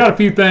 Yeah, we got a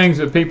few things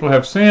that people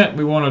have sent.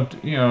 We want to,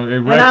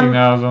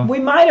 recognize them. We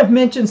might have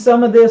mentioned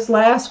some of this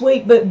last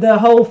week, but the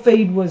whole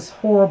feed was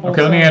horrible.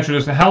 Okay, let me answer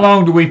this. How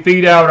long do we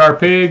feed out our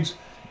pigs?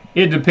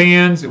 It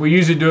depends. We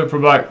usually do it for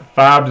like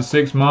 5 to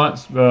 6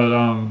 months,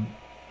 but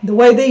the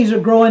way these are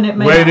growing, it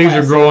may not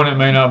it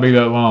may not be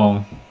that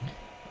long.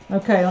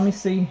 Okay, let me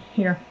see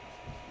here.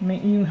 You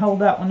can hold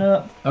that one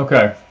up.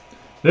 Okay.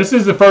 This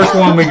is the first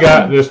one we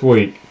got this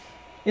week.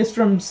 It's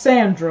from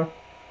Sandra.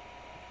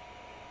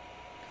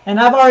 And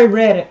I've already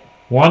read it.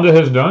 Wanda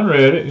has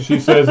read it, and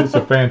she says it's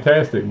a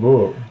fantastic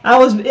book.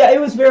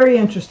 It was very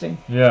interesting.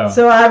 Yeah.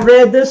 So I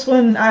read this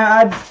one.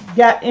 I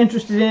got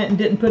interested in it and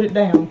didn't put it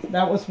down.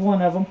 That was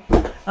one of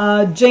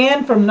them.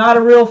 Jan from Not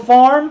a Real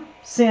Farm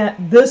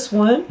sent this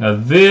one. Now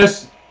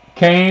this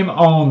came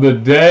on the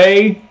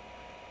day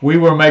we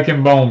were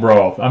making bone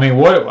broth. I mean,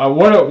 what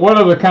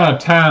other kind of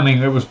timing?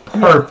 It was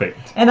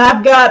perfect. And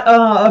I've got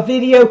a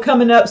video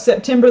coming up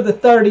September the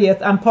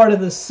 30th. I'm part of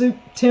the Soup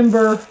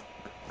Timber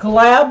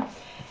collab,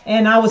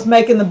 and I was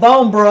making the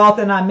bone broth,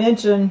 and I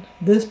mentioned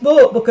this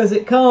book because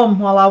it come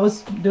while I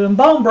was doing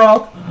bone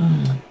broth.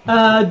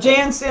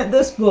 Jan sent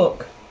this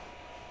book,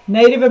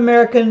 Native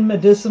American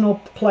Medicinal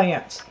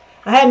Plants.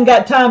 I hadn't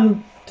got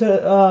time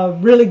to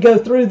really go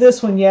through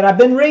this one yet. I've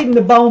been reading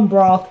the bone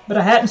broth, but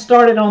I hadn't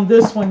started on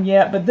this one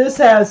yet. But this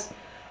has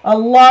a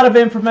lot of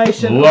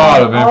information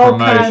on all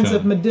kinds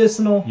of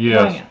medicinal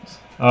plants.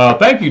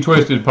 Thank you,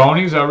 Twisted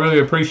Ponies. I really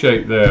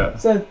appreciate that.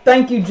 So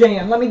thank you,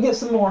 Jan. Let me get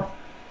some more.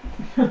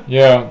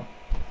 Yeah,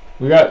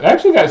 we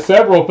actually got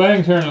several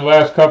things here in the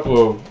last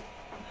couple of.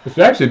 It's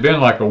actually been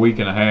like a week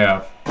and a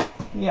half.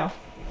 Yeah,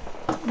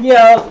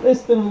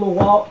 it's been a little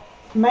while,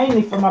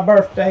 mainly for my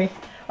birthday.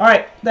 All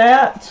right,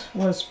 that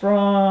was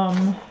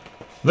from...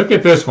 Look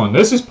at this one.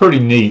 This is pretty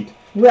neat.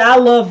 Well,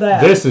 I love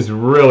that. This is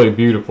really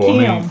beautiful.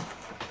 Kim.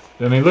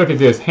 I mean, look at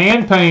this.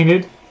 Hand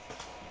painted.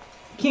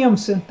 Kim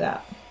sent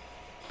that.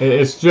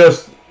 It's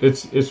just,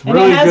 it's really good.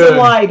 And it has a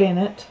light in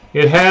it.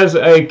 It has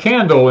a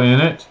candle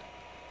in it.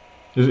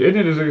 Is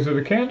it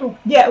a candle?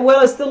 Yeah,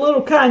 well, it's the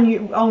little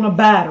kind on a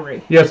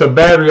battery. Yeah, it's a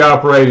battery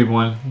operated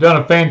one. Done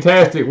a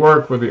fantastic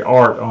work with the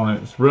art on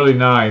it. It's really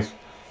nice.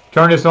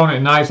 Turn this on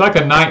at night. It's like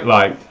a night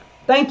light.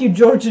 Thank you,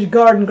 George's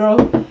Garden Girl.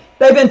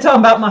 They've been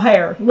talking about my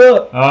hair.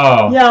 Look.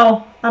 Oh.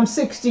 Y'all, I'm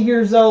 60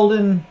 years old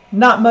and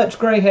not much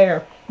gray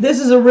hair. This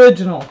is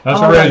original.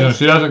 That's original.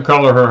 She doesn't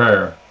color her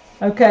hair.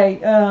 Okay.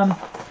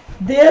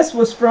 This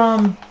was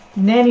from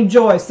Nanny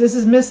Joyce. This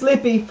is Miss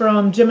Lippy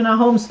from Gemini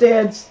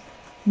Homestead's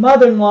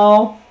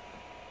mother-in-law.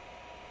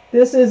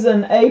 This is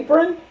an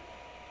apron,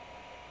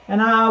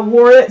 and I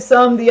wore it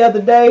some the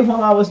other day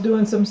while I was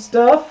doing some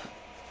stuff.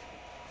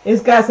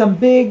 It's got some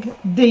big,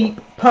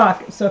 deep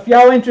pockets. So if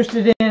y'all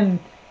interested in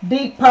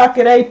deep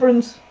pocket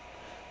aprons,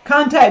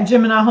 contact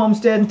Gemini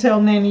Homestead and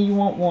tell Nanny you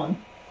want one.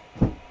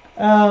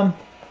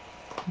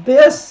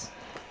 This,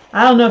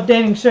 I don't know if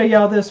Danny can show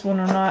y'all this one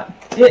or not.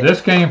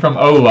 This came from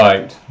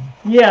Olight.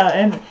 Yeah,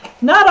 and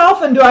not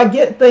often do I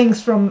get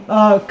things from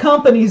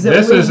companies that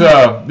this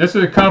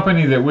is a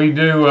company that we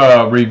do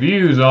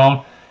reviews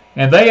on,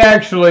 and they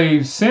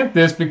actually sent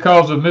this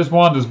because of Miss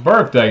Wanda's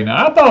birthday.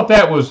 Now I thought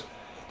that was,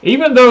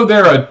 even though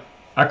they're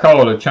I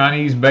call it a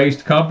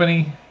Chinese-based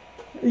company.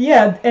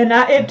 Yeah, and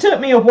it took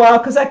me a while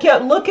because I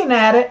kept looking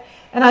at it,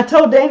 and I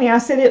told Danny, I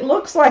said, it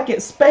looks like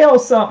it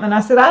spells something. I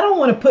said, I don't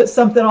want to put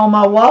something on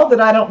my wall that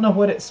I don't know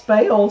what it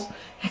spells.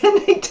 And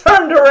he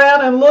turned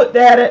around and looked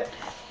at it,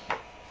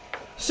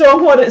 show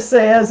them what it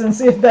says, and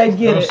see if they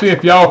get it. Let's see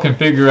if y'all can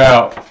figure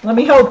out. Let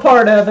me hold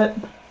part of it.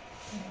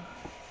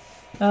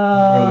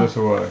 Throw this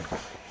away.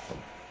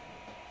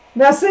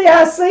 Now see,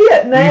 I see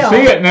it now. You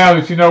see it now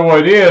that you know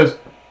what it is.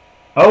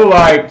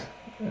 Olight.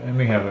 Let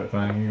me have that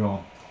thing. You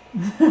on?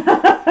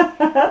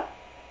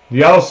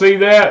 Y'all see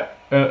that?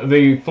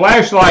 The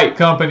flashlight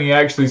company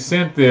actually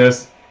sent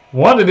this.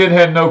 Wanda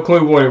had no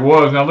clue what it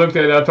was. And I looked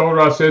at it. I told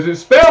her, I says, it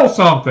spells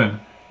something.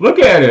 Look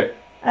at it.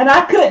 And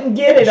I couldn't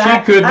get it. I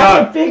could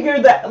figure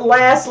that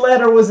last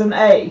letter was an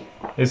A.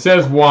 It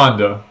says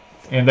Wanda,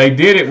 and they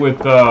did it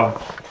with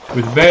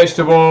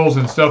vegetables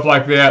and stuff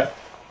like that.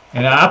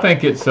 And I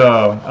think it's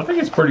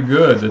pretty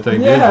good that they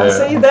did that.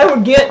 Yeah, see, they were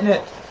getting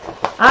it.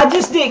 I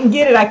just didn't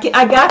get it.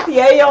 I got the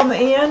A on the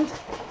end,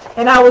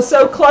 and I was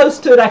so close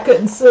to it I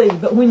couldn't see.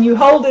 But when you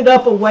hold it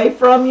up away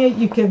from you,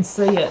 you can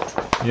see it.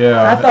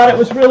 Yeah. I thought it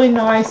was really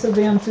nice of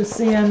them to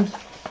send.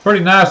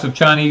 Pretty nice of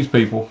Chinese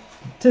people.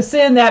 To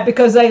send that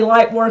because they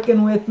like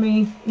working with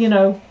me, you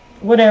know,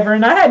 whatever.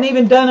 And I hadn't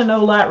even done an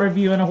Olight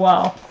review in a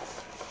while.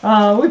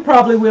 We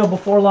probably will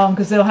before long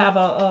because they'll have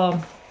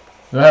a.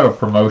 They'll have a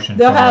promotion.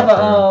 They'll have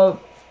a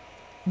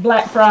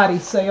Black Friday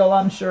sale,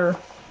 I'm sure.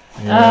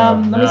 Yeah,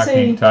 let me see.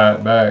 I can't tie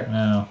it back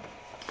now.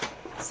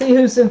 See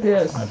who sent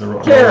this.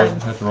 Karen.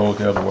 Have to roll it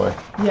the other way.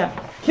 Yeah,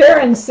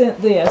 Karen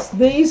sent this.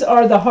 These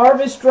are the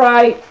Harvest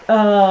Right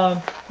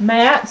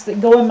mats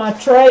that go in my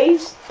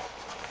trays.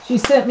 She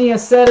sent me a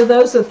set of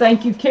those, so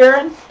thank you,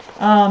 Karen.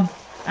 I'm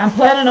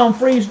planning on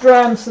freeze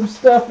drying some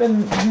stuff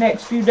in the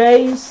next few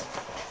days.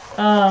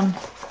 And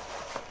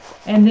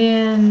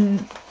then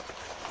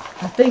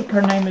I think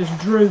her name is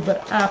Drew,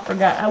 but I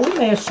forgot. We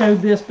may have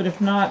showed this, but if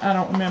not, I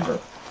don't remember.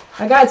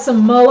 I got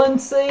some mullein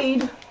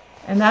seed,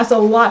 and that's a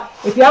lot.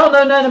 If y'all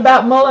know nothing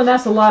about mullein,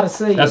 that's a lot of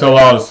seeds. That's a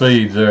lot of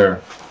seeds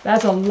there.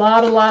 That's a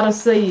lot of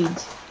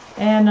seeds.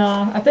 And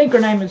I think her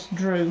name is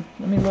Drew.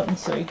 Let me look and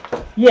see.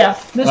 Yeah,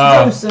 Miss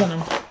Drew sent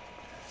them.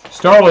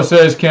 Starla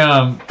says,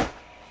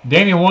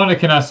 Danny and Wanda,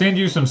 can I send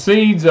you some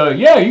seeds?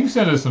 Yeah, you can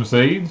send us some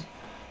seeds.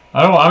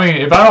 I mean,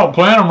 if I don't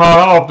plant them right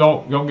off,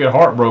 don't get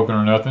heartbroken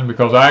or nothing,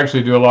 because I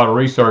actually do a lot of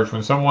research.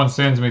 When someone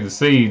sends me the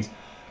seeds,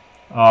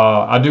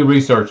 I do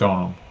research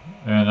on them,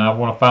 and I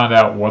want to find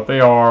out what they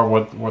are,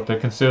 what they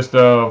consist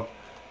of.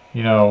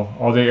 You know,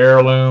 are they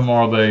heirloom?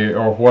 Or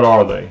what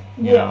are they?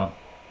 You know?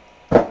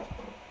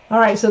 All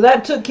right, so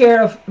that took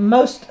care of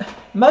most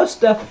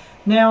stuff.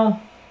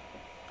 Now,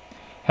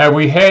 have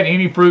we had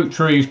any fruit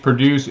trees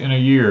produce in a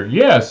year?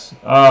 Yes.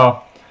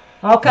 All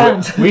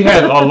kinds. We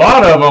had a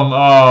lot of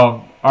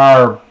them.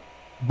 Our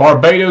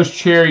Barbados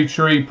cherry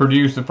tree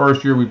produced the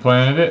first year we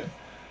planted it.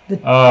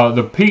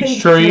 The peach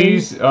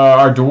trees,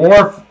 our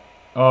dwarf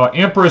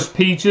Empress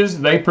peaches,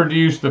 they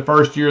produced the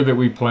first year that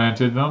we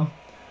planted them.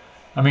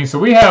 I mean, so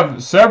we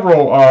have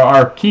several.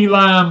 Our key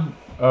lime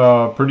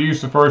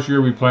produced the first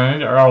year we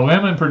planted it. Our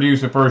lemon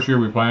produced the first year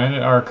we planted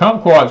it. Our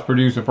kumquats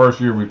produced the first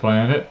year we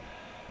planted it.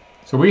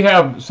 So we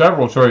have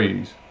several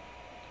trees.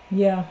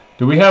 Yeah.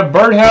 Do we have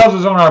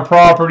birdhouses on our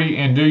property,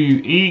 and do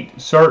you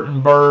eat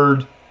certain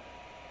bird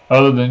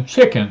other than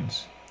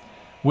chickens?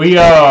 We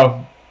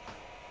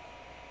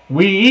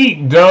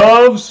eat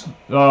doves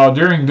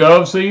during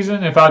dove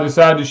season. If I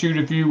decide to shoot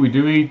a few, we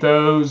do eat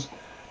those.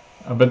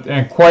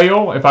 And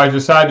quail, if I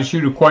decide to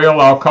shoot a quail,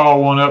 I'll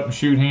call one up and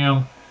shoot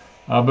him.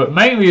 But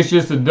mainly it's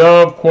just a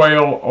dove,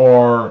 quail,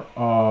 or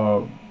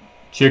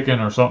chicken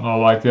or something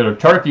like that. Or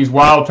turkeys,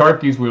 wild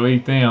turkeys, we'll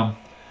eat them.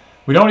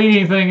 We don't eat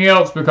anything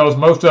else because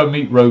most of them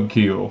eat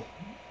roadkill.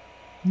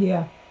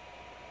 Yeah.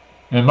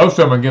 And most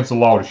of them are against the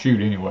law to shoot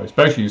anyway,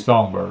 especially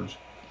songbirds.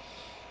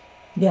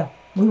 Yeah,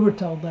 we were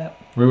told that.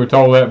 We were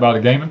told that by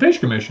the Game and Fish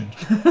Commission.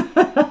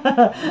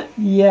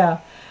 Yeah.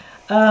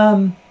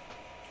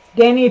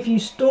 Danny, if you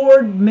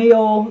stored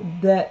meal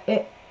that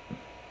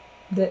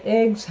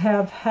eggs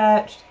have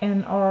hatched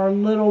and are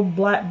little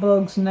black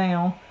bugs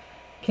now,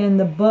 can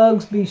the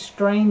bugs be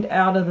strained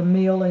out of the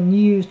meal and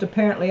used?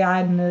 Apparently,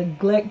 I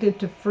neglected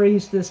to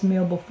freeze this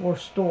meal before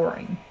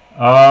storing.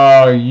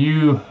 I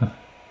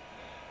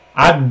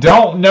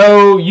don't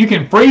know. You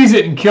can freeze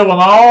it and kill them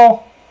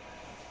all,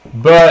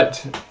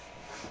 but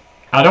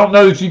I don't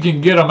know that you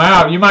can get them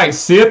out. You might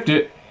sift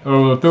it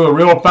through a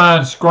real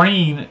fine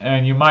screen,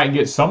 and you might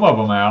get some of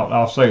them out.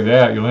 I'll say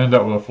that. You'll end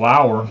up with a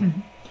flower.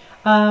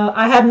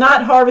 I have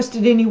not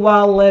harvested any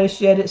wild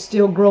lettuce yet. It's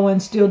still growing,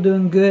 still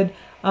doing good.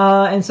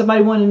 And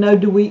somebody wanted to know,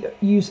 do we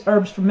use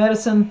herbs for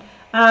medicine?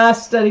 I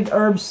studied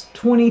herbs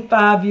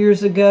 25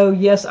 years ago.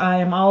 Yes, I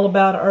am all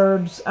about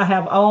herbs. I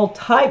have all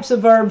types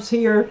of herbs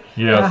here.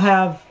 Yes. I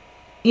have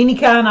any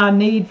kind I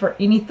need for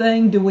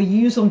anything. Do we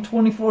use them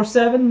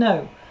 24/7?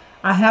 No.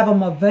 I have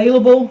them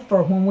available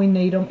for when we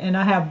need them, and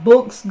I have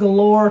books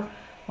galore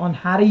on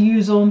how to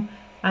use them.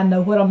 I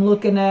know what I'm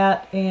looking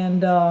at,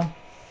 and I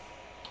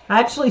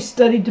actually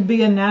studied to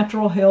be a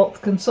natural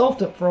health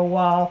consultant for a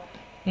while,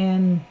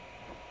 and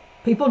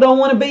people don't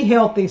want to be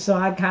healthy, so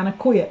I kind of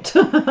quit.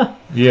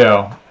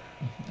 Yeah.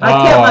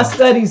 I kept my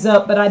studies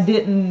up, but I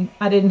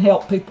didn't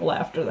help people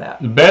after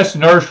that. The best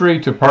nursery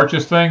to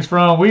purchase things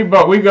from, we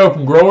go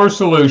from Grower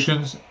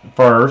Solutions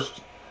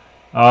first.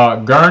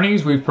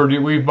 Gurney's, we've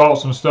bought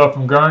some stuff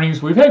from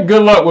Gurney's. We've had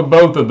good luck with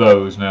both of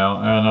those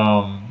now,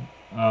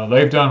 and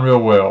they've done real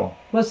well.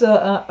 What's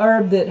a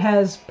herb that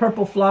has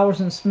purple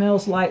flowers and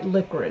smells like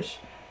licorice?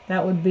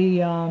 That would be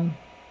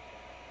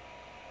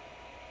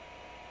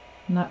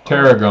not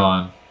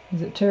tarragon.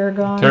 Is it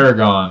tarragon?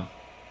 Tarragon.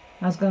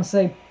 I was going to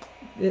say,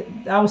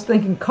 I was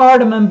thinking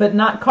cardamom, but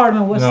not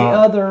cardamom. What's the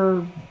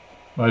other?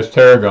 Well, it's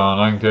tarragon,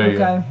 I can tell you.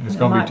 Okay. It's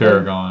going to be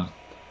tarragon.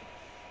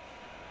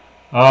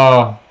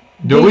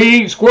 Do we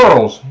eat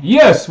squirrels?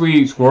 Yes, we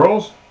eat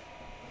squirrels.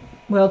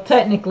 Well,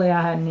 technically,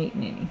 I hadn't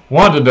eaten any.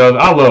 Wanda does.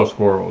 I love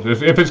squirrels.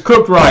 If it's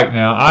cooked right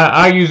now,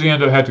 I usually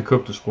end up having to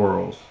cook the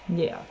squirrels.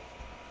 Yeah.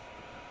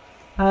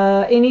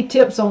 Any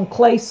tips on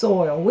clay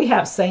soil? We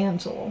have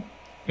sand soil.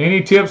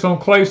 Any tips on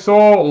clay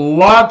soil?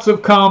 Lots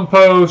of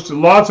compost,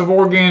 lots of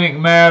organic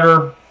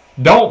matter.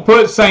 Don't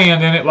put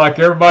sand in it like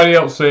everybody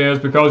else says,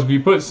 because if you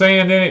put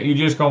sand in it, you're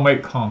just going to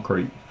make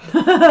concrete.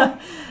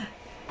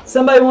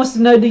 Somebody wants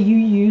to know, do you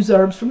use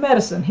herbs for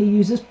medicine? He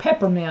uses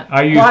peppermint.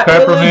 I use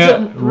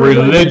peppermint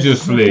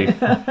religiously.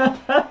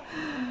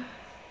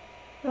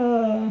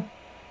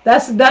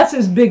 That's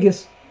his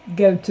biggest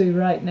go-to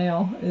right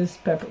now is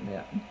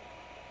peppermint.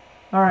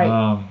 All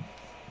right.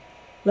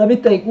 Let me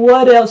think.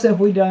 What else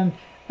have we done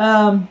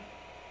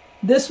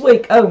this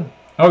week? Oh,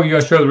 you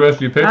got to show the rest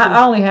of your pictures?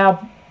 I only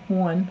have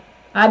one.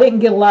 I didn't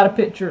get a lot of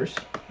pictures.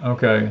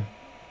 Okay.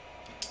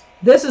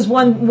 This is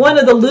one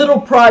of the little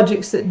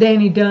projects that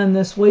Danny done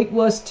this week,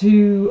 was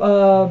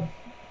to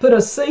put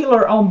a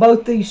sealer on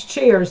both these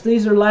chairs.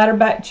 These are ladder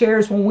back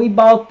chairs. When we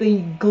bought the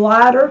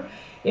glider,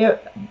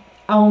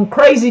 on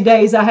Crazy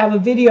Days, I have a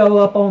video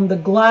up on the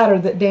glider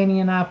that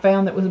Danny and I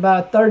found that was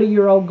about a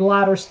 30-year-old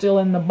glider still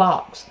in the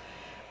box.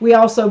 We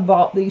also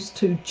bought these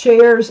two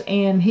chairs,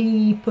 and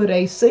he put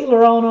a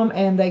sealer on them,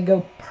 and they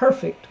go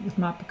perfect with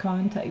my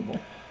pecan table.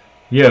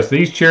 Yes,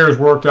 these chairs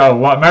worked out a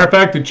lot. Matter of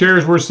fact, the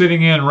chairs we're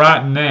sitting in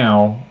right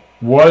now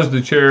was the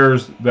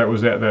chairs that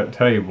was at that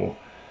table.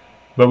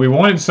 But we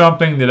wanted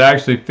something that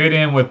actually fit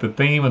in with the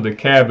theme of the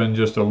cabin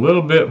just a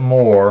little bit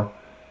more.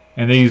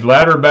 And these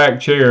ladder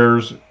back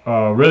chairs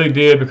really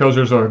did, because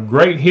there's a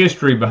great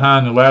history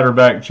behind the ladder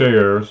back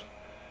chairs.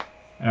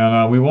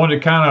 And we wanted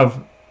to kind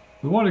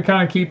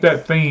of keep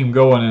that theme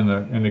going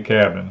in the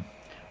cabin.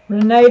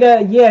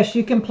 Renata, yes,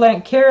 you can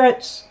plant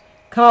carrots,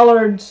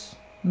 collards,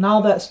 and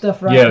all that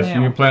stuff right now. Yes,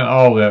 you can plant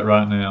all that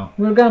right now.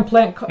 We're going to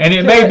plant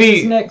and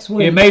carrots next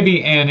week. It may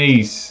be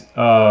anise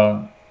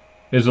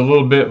is a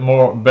little bit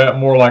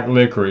more like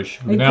licorice.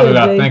 Now that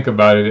I think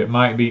about it, it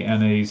might be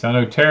anise. I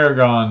know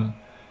tarragon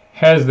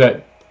has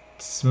that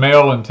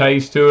smell and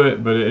taste to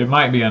it, but it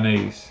might be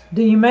anise.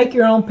 Do you make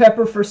your own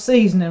pepper for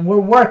seasoning? We're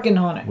working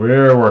on it.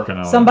 We're working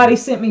on it. Somebody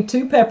sent me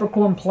 2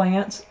 peppercorn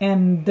plants,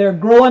 and they're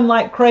growing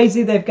like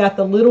crazy. They've got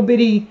the little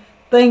bitty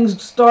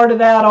things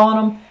started out on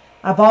them.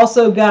 I've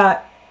also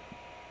got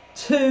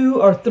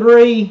 2 or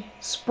 3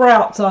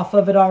 sprouts off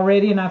of it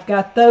already, and I've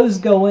got those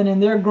going,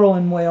 and they're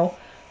growing well.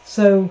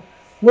 So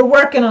we're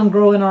working on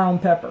growing our own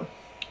pepper.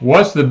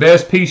 What's the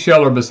best pea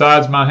sheller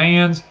besides my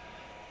hands?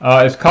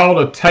 It's called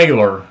a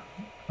Taylor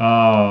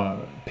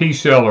pea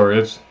sheller.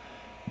 It's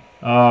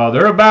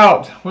they're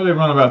about, they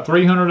run about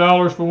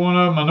 $300 for one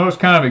of them. I know it's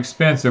kind of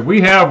expensive.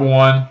 We have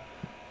one,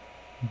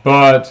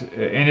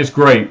 and it's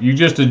great. You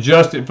just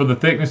adjust it for the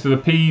thickness of the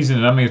peas,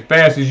 and I mean, as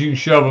fast as you can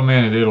shove them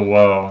in it,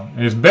 it'll.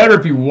 It's better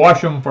if you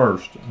wash them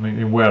first. I mean,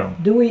 and wet them.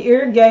 Do we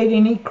irrigate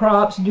any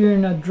crops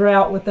during a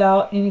drought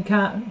without any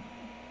kind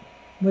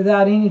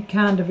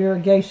of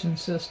irrigation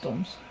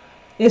systems?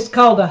 It's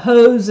called a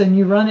hose, and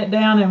you run it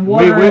down and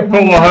water it. We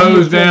pull a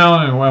hose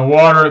down and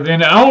water it,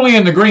 and only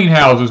in the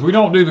greenhouses. We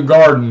don't do the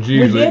gardens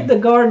usually. We did the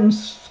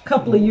gardens a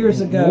couple of years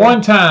ago. One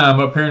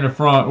time up here in the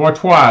front, or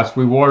twice,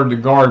 we watered the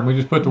garden. We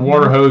just put the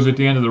water hose at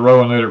the end of the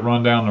row and let it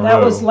run down the row.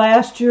 That was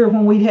last year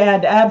when we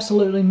had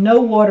absolutely no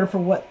water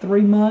for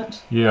 3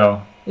 months?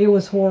 Yeah. It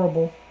was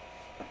horrible.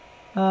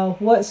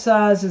 What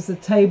size is the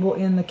table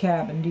in the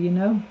cabin? Do you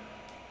know?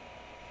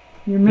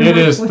 You remember? It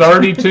is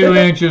 32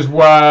 inches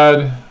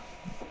wide.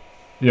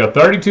 Yeah,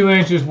 32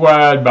 inches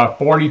wide by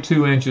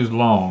 42 inches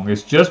long.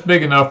 It's just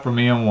big enough for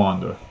me and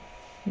Wanda.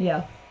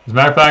 Yeah. As a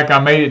matter of fact, I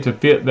made it to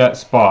fit that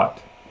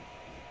spot.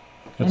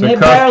 And it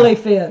barely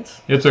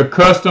fits. It's a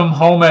custom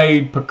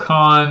homemade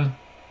pecan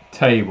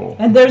table.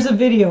 And there's a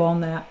video on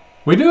that.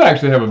 We do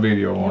actually have a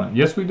video on it.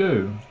 Yes, we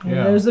do.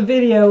 Yeah. There's a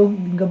video. You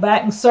can go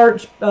back and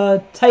search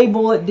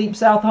table at Deep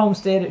South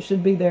Homestead. It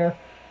should be there.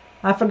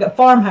 I forgot.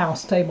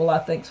 Farmhouse table, I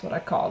think is what I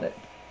called it.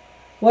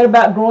 What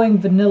about growing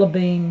vanilla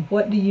bean?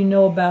 What do you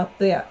know about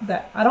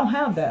that? I don't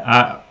have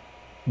that.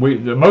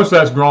 Most of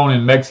that's grown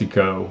in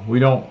Mexico. We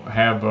don't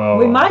have.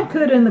 We might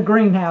could in the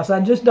greenhouse. I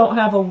just don't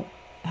have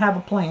a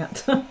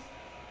plant.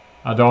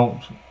 I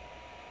don't.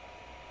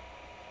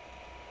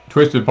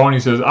 Twisted Pony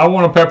says, I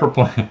want a pepper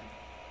plant.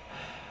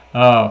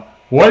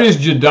 What is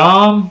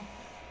jadam?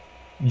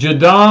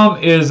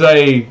 Jadam is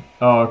a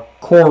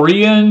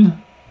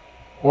Korean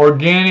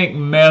organic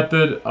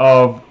method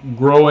of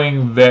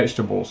growing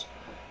vegetables.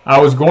 I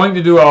was going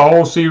to do a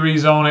whole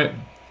series on it.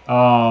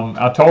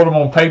 I told them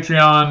on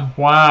Patreon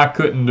why I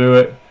couldn't do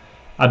it.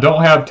 I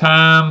don't have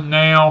time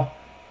now.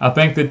 I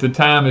think that the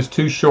time is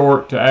too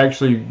short to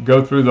actually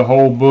go through the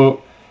whole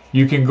book.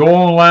 You can go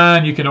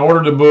online, you can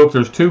order the book.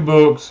 There's 2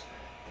 books.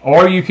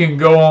 Or you can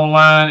go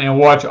online and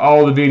watch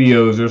all the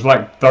videos. There's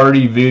like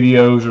 30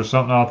 videos or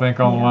something, I think,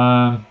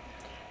 online.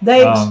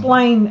 They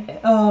explain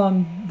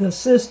the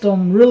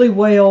system really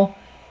well,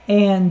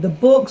 and the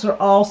books are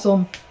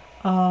awesome.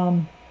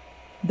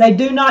 They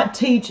do not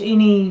teach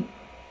any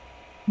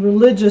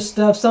religious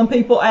stuff. Some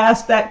people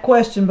asked that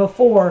question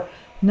before.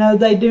 No,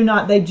 they do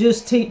not. They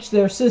just teach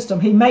their system.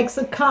 He makes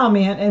a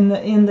comment in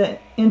the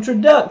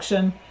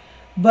introduction,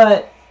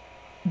 but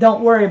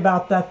don't worry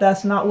about that.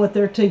 That's not what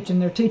they're teaching.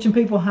 They're teaching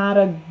people how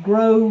to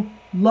grow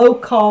low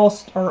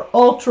cost or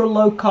ultra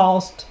low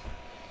cost,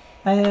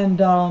 and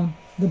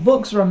the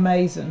books are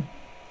amazing.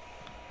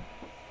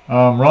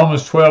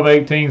 Romans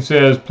 12:18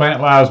 says, "Plant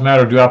lives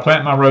matter. Do I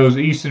plant my rows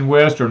east and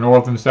west or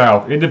north and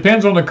south?" It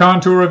depends on the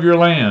contour of your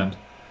land.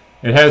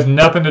 It has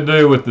nothing to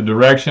do with the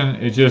direction.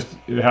 It's just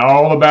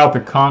all about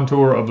the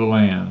contour of the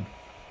land.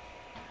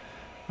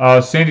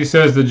 Cindy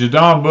says the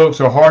Jadam books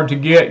are hard to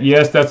get.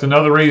 Yes, that's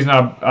another reason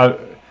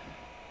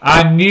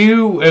I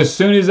knew as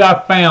soon as I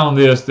found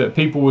this that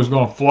people was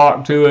going to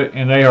flock to it,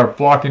 and they are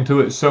flocking to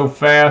it so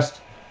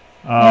fast.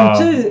 And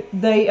two,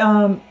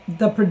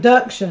 the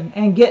production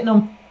and getting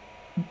them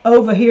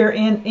over here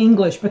in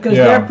English, because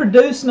they're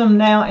producing them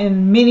now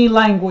in many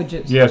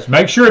languages. Yes,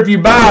 make sure if you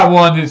buy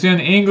one that's in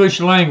English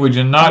language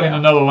and not in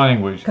another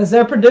language. Because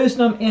they're producing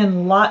them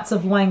in lots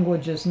of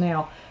languages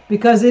now,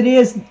 because it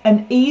is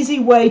an easy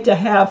way to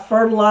have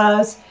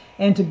fertilize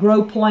and to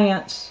grow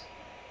plants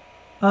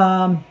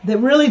that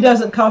really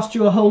doesn't cost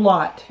you a whole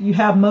lot. You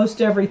have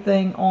most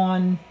everything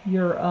on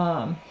your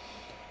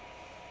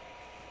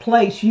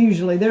place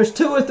usually. There's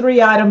 2 or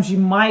 3 items you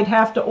might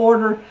have to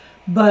order,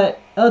 but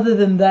other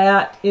than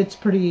that, it's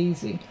pretty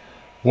easy.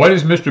 What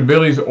is Mr.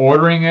 Billy's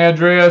ordering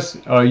address?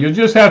 You'll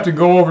just have to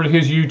go over to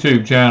his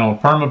YouTube channel,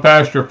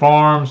 Permapasture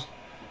Farms,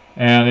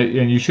 and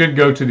you should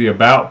go to the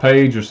About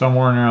page or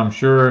somewhere in there, I'm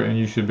sure, and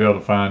you should be able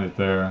to find it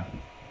there.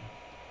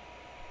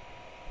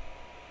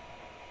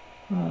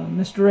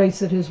 Mr. Ray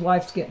said his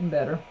wife's getting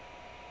better.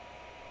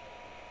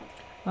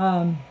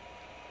 Now,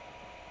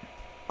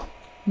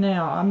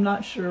 I'm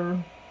not sure.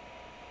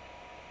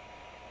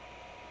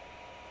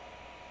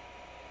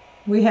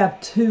 We have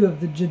 2 of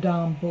the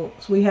Jadam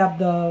books. We have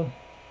the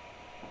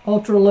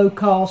ultra low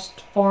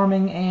cost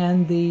farming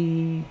and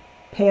the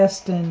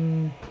pest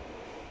and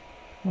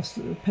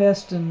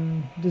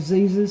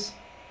diseases,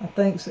 I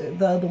think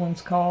the other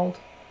one's called.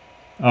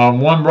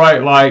 One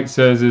Bright Light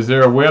says, is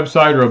there a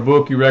website or a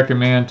book you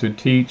recommend to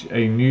teach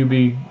a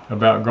newbie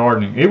about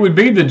gardening? It would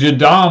be the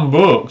Jadam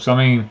books. I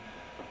mean,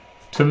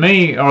 to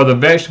me, or the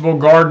Vegetable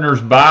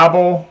Gardener's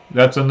Bible.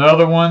 That's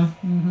another one.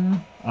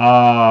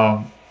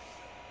 Mm-hmm.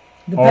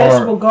 The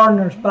Vegetable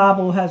Gardener's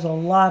Bible has a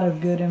lot of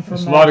good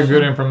information. There's a lot of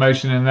good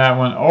information in that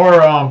one.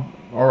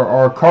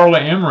 Or Carla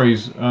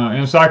Emery's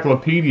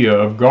Encyclopedia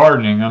of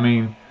Gardening. I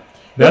mean,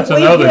 that's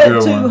another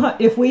good one.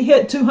 If we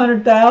hit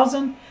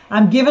 200,000,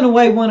 I'm giving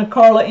away one of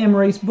Carla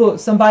Emery's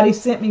books. Somebody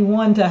sent me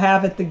one to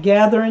have at the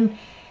gathering,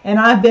 and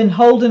I've been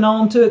holding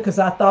on to it because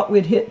I thought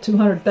we'd hit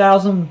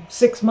 200,000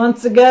 6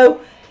 months ago,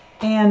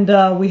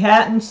 and we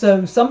hadn't.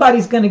 So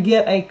somebody's going to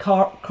get a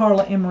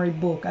Carla Emery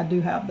book. I do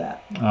have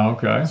that.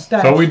 Okay.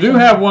 So we do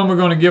have one we're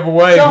going to give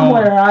away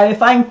somewhere,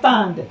 if I can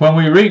find it. When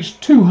we reach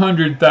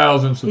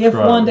 200,000 subscribers.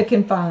 If Wanda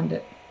can find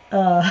it.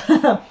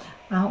 I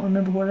don't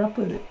remember where I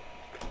put it.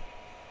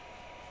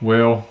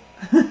 Well,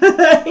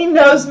 he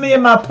knows me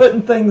and my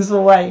putting things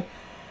away.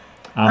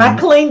 I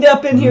cleaned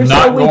up in here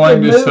so we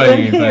could move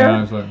in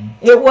here.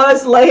 It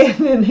was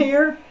laying in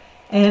here,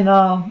 and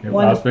I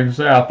was going to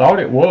say I thought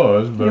it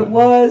was, but it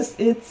was.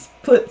 It's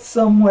put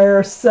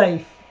somewhere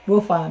safe.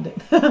 We'll find it.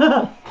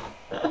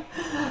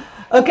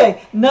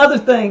 Okay, another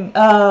thing.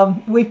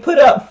 We put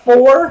up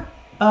 4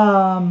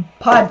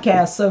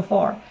 podcasts so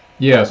far.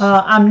 Yes.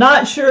 I'm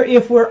not sure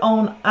if we're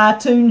on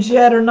iTunes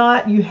yet or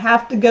not. You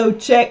have to go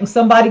check, and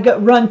somebody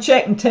run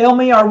check and tell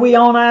me, are we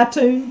on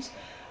iTunes?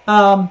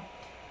 I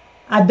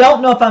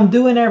don't know if I'm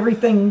doing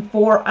everything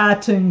for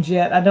iTunes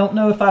yet. I don't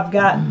know if I've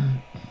got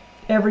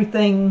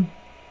everything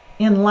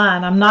in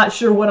line. I'm not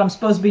sure what I'm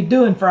supposed to be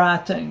doing for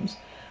iTunes.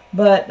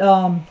 But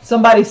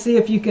somebody see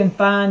if you can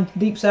find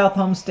Deep South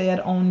Homestead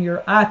on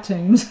your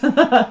iTunes.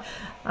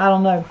 I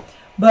don't know.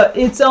 But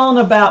it's on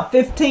about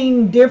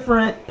 15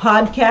 different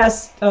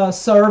podcast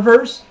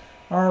servers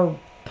or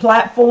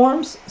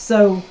platforms.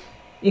 So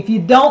if you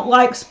don't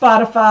like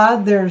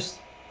Spotify, there's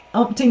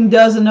umpteen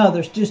dozen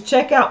others. Just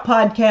check out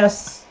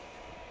podcast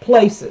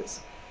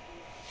places.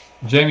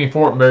 Jamie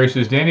Fortenberry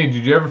says, Danny,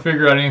 did you ever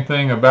figure out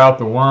anything about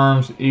the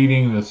worms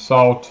eating the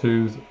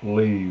sawtooth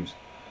leaves?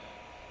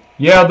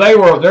 Yeah,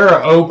 they're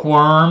an oak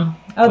worm.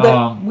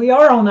 Oh, we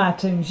are on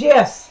iTunes,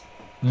 yes.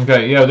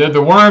 Okay, yeah,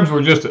 the worms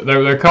were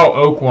they're called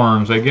oak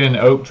worms. They get in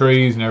oak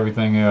trees and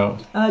everything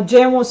else.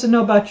 Jan wants to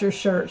know about your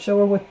shirt. Show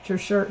her what your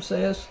shirt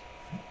says.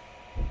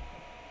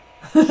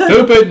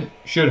 Stupid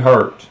should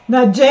hurt.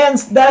 Now,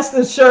 Jan's, that's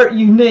the shirt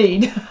you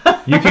need.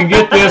 You can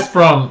get this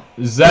from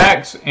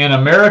Zach's An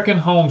American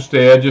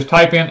Homestead. Just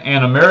type in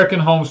An American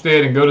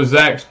Homestead and go to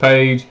Zach's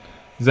page.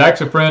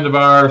 Zach's a friend of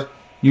ours.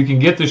 You can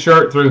get the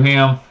shirt through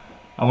him.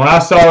 And when I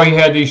saw he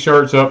had these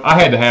shirts up, I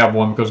had to have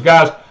one because,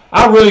 guys,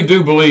 I really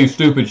do believe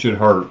stupid should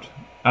hurt.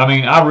 I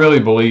mean, I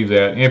really believe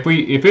that. If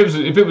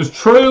it was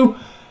true,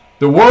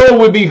 the world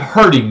would be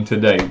hurting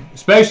today,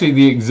 especially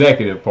the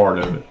executive part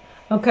of it.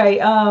 Okay,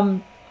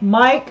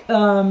 Mike,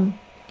 on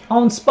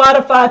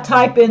Spotify,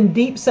 type in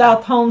Deep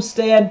South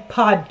Homestead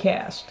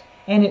podcast,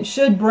 and it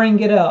should bring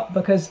it up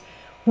because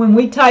when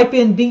we type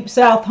in Deep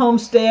South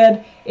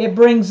Homestead, it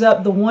brings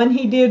up the one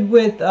he did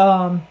with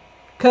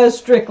Cuz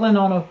Strickland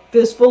on A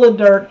Fistful of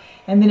Dirt,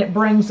 and then it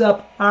brings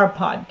up our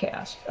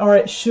podcast, or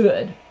it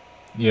should.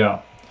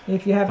 Yeah.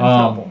 If you're having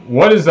trouble.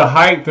 What is the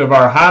height of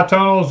our high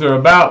tunnels? They're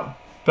about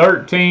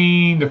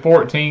 13 to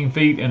 14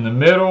 feet in the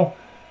middle,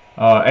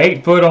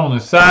 8 foot on the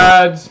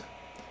sides,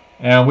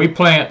 and we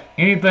plant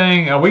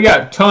anything. We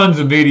got tons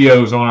of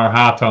videos on our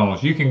high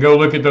tunnels. You can go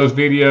look at those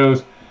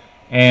videos,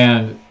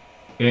 and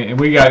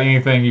we got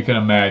anything you can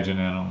imagine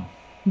in them.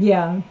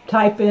 Yeah,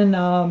 type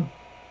in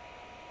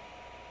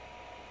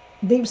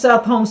Deep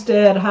South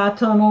Homestead high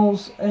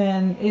tunnels,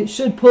 and it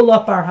should pull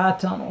up our high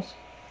tunnels.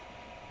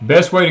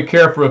 Best way to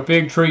care for a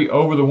fig tree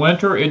over the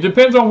winter? It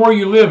depends on where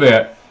you live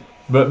at,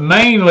 but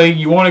mainly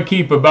you want to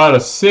keep about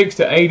a 6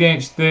 to 8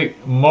 inch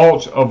thick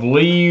mulch of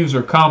leaves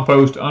or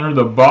compost under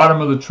the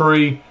bottom of the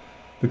tree,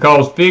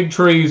 because fig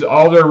trees,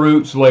 all their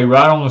roots lay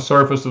right on the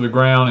surface of the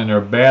ground and they're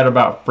bad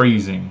about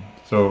freezing.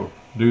 So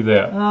do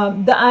that.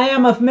 The I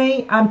Am of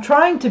Me, I'm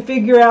trying to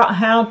figure out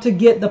how to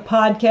get the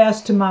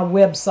podcast to my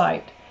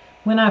website.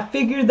 When I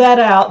figure that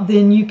out,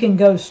 then you can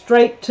go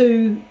straight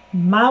to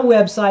my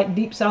website,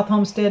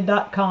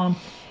 deepsouthhomestead.com,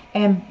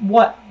 and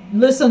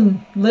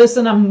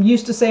listen, I'm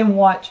used to saying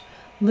watch,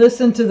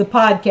 listen to the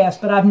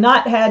podcast, but I've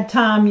not had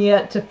time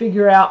yet to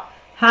figure out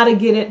how to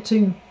get it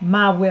to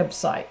my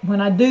website. When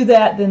I do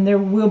that, then there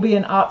will be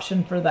an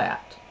option for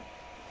that.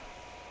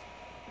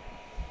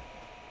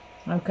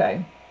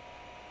 Okay.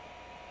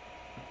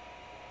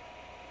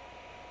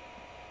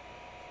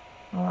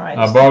 All right.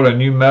 I bought a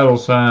new metal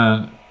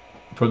sign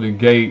for the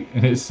gate,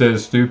 and it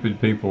says stupid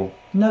people.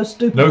 No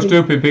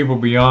stupid people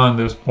beyond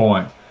this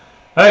point.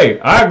 Hey,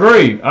 I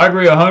agree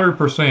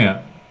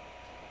 100%.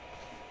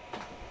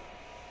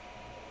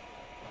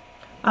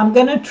 I'm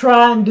going to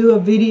try and do a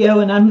video,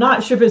 and I'm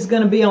not sure if it's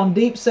going to be on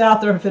Deep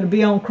South or if it'll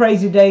be on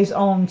Crazy Days,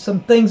 on some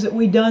things that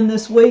we done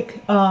this week.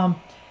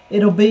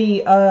 It'll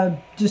be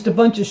just a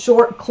bunch of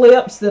short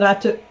clips that I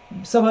took,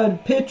 some of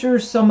it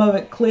pictures, some of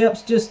it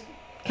clips, just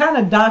kind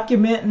of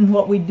documenting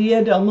what we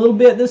did a little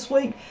bit this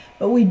week.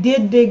 But we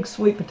did dig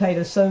sweet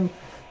potatoes, so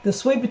the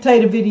sweet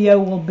potato video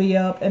will be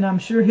up, and I'm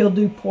sure he'll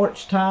do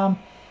porch time,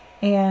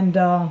 and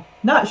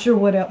not sure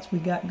what else we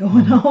got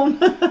going on.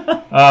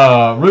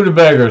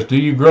 Rutabagas, do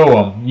you grow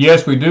them?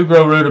 Yes, we do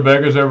grow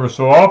rutabagas ever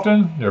so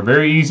often. They're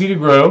very easy to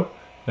grow.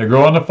 They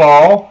grow in the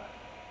fall.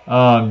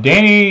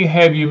 Danny,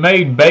 have you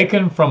made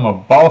bacon from a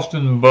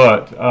Boston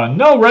butt?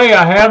 No, Ray,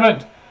 I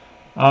haven't.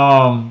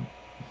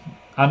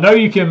 I know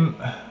you can.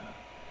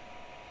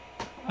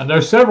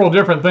 There's several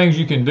different things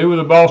you can do with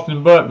a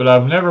Boston butt, but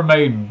I've never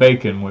made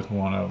bacon with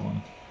one of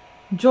them.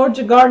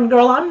 Georgia Garden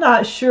Girl, I'm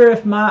not sure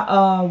if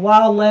my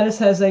wild lettuce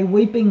has a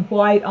weeping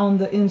white on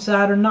the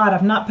inside or not.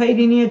 I've not paid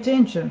any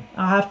attention.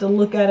 I'll have to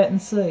look at it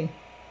and see.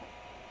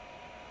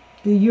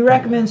 Do you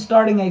recommend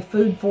starting a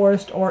food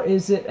forest, or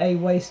is it a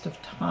waste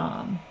of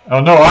time? Oh,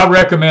 no, I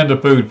recommend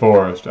a food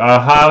forest. I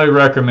highly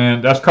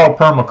recommend. That's called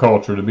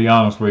permaculture, to be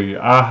honest with you.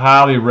 I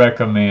highly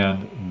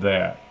recommend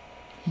that.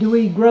 Do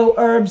we grow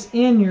herbs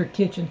in your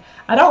kitchen?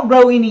 I don't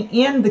grow any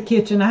in the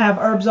kitchen. I have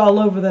herbs all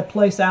over the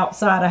place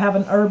outside. I have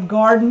an herb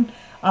garden.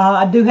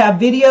 I do have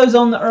videos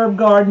on the herb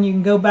garden. You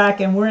can go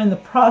back, and we're in the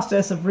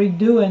process of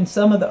redoing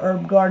some of the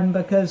herb garden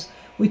because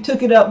we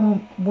took it up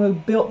when we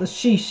built the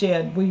she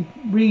shed. We're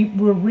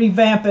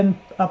revamping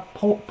a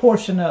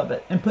portion of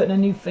it and putting a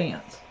new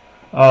fence.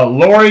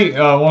 Lori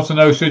wants to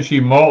know, should she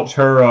mulch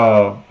her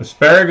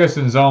asparagus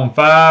in zone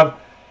 5?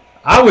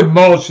 I would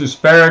mulch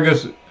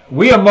asparagus.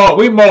 We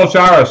mulch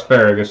our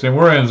asparagus, and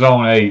we're in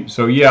zone 8.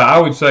 So yeah, I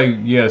would say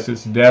yes.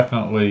 It's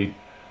definitely,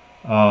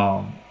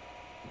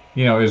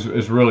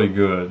 it's really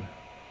good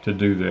to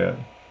do that.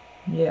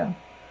 Yeah.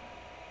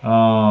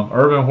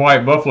 Urban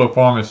White Buffalo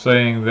Farm is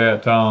saying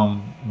that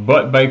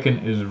butt bacon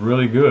is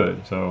really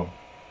good. So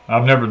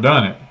I've never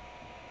done it.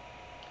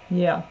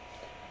 Yeah.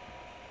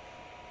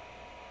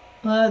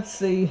 Let's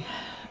see.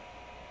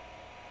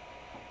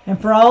 And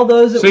for all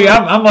those that see,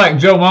 I'm like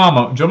Joe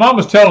Mama. Joe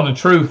Mama's telling the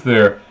truth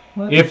there.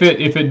 What? If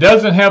it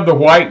doesn't have the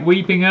white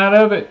weeping out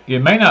of it, it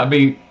may not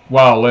be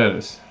wild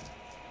lettuce.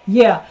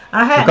 Yeah,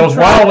 I hadn't because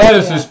wild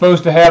lettuce is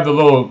supposed to have the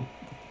little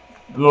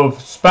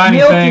spiny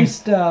milky things.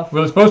 Stuff.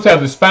 Well, it's supposed to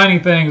have the spiny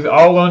things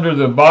all under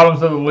the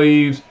bottoms of the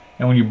leaves,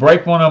 and when you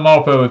break one of them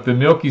off of it, the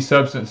milky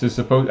substance is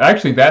supposed.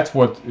 Actually, that's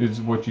what you're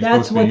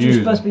supposed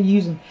to be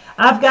using.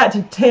 I've got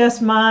to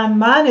test mine.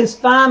 Mine is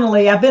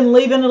finally. I've been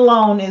leaving it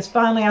alone. It's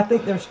finally. I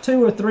think there's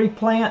 2 or 3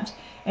 plants,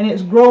 and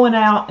it's growing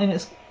out, and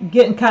it's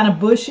getting kind of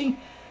bushy.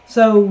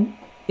 So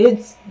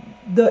it's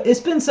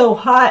been so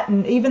hot,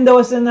 and even though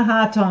it's in the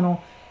high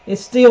tunnel, it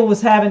still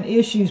was having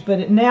issues.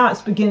 But now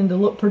it's beginning to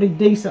look pretty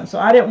decent. So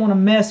I didn't want to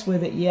mess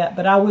with it yet,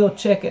 but I will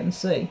check it and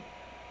see.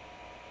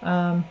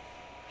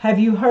 Have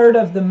you heard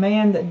of the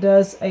man that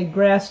does a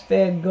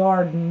grass-fed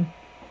garden?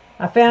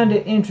 I found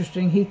it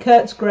interesting. He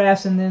cuts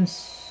grass and then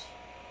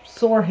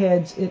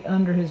soreheads it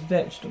under his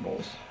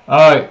vegetables.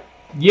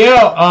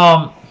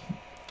 Yeah.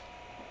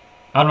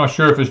 I'm not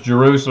sure if it's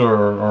Jerusalem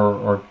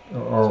or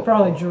it's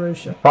probably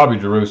Jerusalem. Probably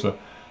Jerusalem.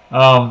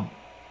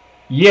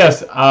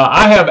 Yes,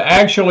 I have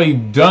actually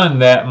done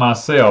that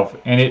myself,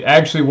 and it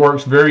actually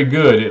works very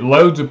good. It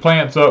loads the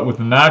plants up with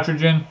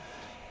nitrogen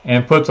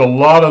and puts a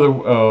lot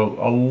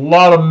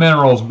of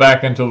minerals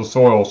back into the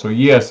soil. So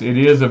yes, it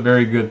is a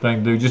very good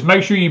thing to do. Just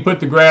make sure you put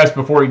the grass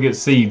before it gets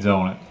seeds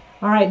on it.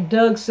 All right,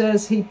 Doug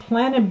says he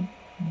planted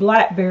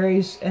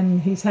blackberries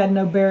and he's had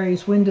no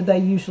berries. When do they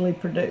usually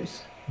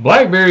produce?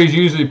 Blackberries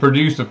usually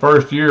produce the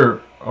first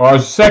year or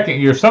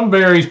second year. Some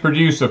berries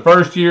produce the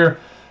first year.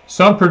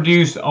 Some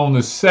produce on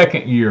the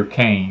second year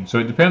cane. So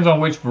it depends on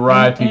which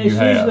variety you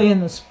have. It's usually in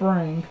the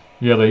spring.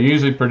 Yeah, they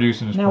usually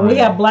produce in the spring. Now, we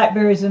have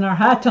blackberries in our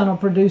high tunnel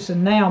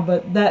producing now,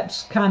 but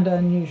that's kind of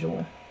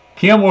unusual.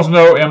 Kim wants to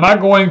know, am I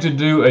going to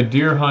do a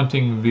deer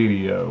hunting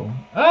video?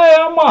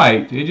 I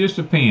might. It just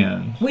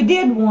depends. We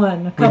did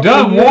one a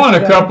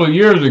couple of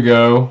years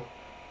ago.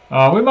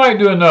 We might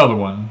do another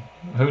one.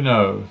 Who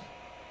knows?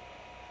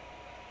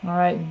 All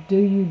right. Do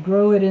you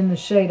grow it in the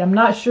shade? I'm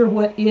not sure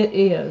what it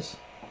is.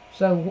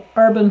 So,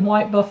 Urban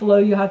White Buffalo,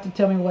 you have to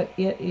tell me what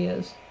it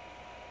is.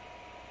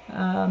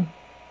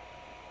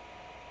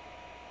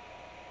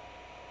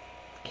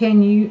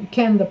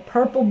 Can the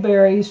purple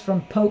berries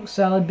from poke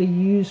salad be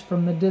used for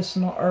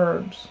medicinal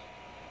herbs?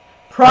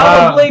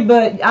 Probably,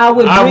 but I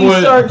would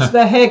research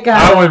the heck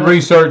out of it. I would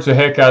research the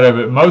heck out of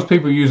it. Most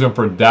people use them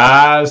for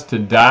dyes, to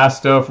dye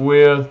stuff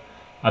with.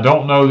 I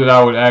don't know that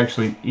I would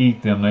actually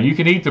eat them. Now, you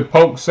can eat the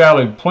poke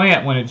salad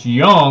plant when it's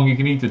young. You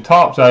can eat the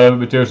top side of it,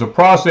 but there's a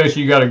process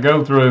you got to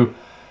go through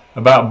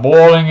about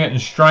boiling it and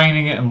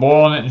straining it and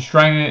boiling it and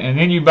straining it, and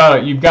then you've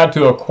got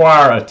to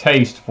acquire a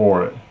taste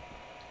for it.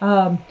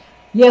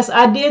 Yes,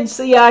 I did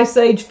see Ice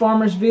Age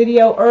Farmer's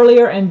video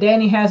earlier, and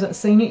Danny hasn't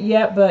seen it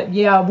yet, but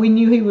yeah, we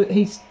knew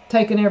he's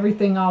taken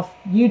everything off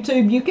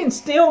YouTube. You can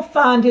still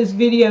find his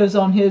videos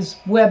on his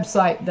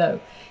website, though.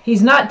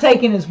 He's not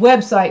taking his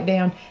website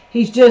down.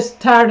 He's just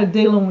tired of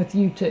dealing with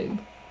YouTube.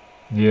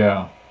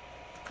 Yeah.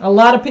 A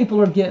lot of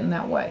people are getting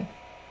that way.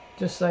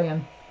 Just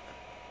saying.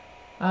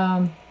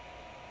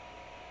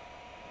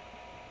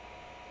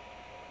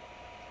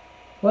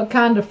 What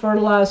kind of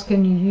fertilizer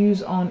can you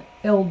use on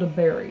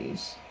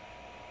elderberries?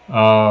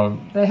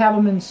 They have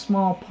them in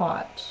small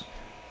pots.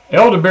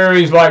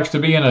 Elderberries likes to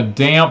be in a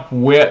damp,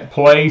 wet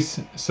place,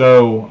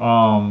 so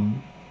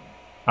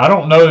I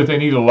don't know that they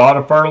need a lot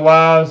of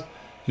fertilizer.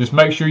 Just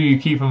make sure you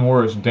keep them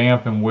where it's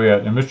damp and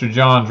wet. And Mr.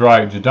 John's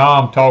right.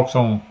 Jadam talks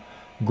on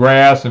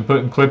grass and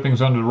putting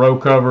clippings under the row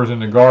covers in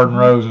the garden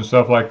rows and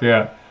stuff like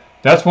that.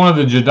 That's one of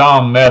the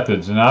Jadam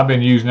methods, and I've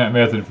been using that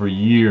method for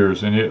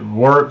years, and it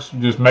works.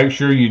 Just make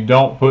sure you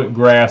don't put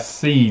grass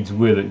seeds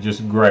with it,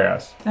 just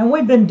grass. And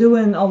we've been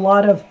doing a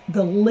lot of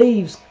the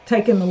leaves,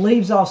 taking the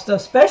leaves off stuff,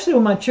 especially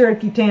with my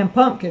Cherokee Tan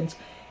pumpkins.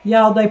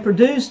 Yeah, they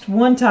produced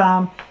one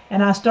time,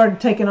 and I started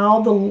taking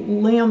all the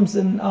limbs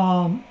and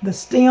the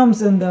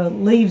stems and the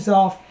leaves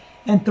off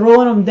and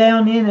throwing them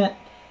down in it.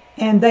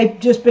 And they've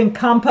just been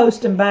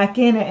composting back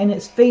in it, and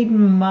it's feeding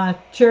my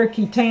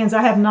Cherokee Tans.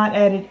 I have not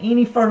added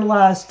any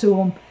fertilizer to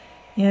them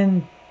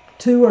in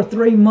 2 or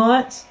 3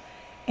 months,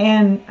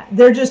 and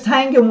they're just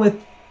hanging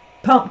with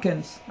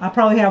pumpkins. I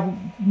probably have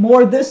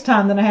more this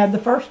time than I had the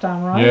first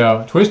time, right?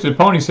 Yeah. Twisted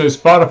Pony says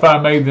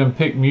Spotify made them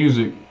pick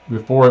music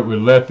before it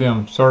would let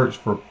them search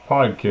for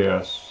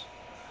podcasts.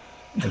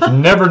 It's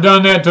never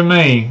done that to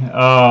me.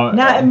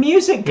 Now,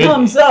 music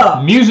comes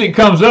up. Music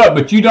comes up,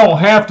 but you don't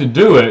have to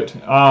do it.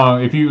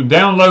 If you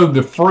download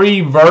the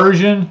free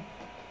version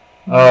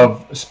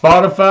of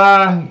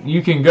Spotify,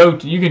 you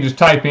can just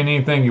type in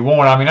anything you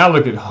want. I mean, I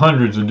look at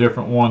hundreds of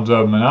different ones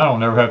of them,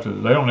 and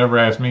they don't ever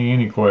ask me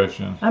any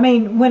questions. I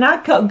mean, when I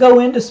go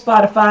into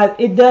Spotify,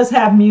 it does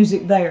have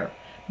music there.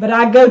 But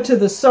I go to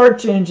the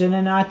search engine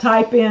and I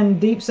type in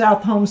Deep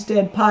South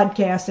Homestead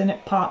podcast and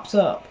it pops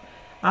up.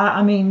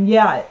 I mean,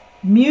 yeah,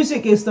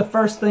 music is the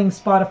first thing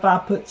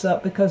Spotify puts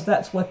up because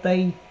that's what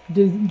they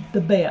do the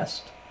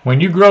best.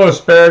 When you grow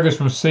asparagus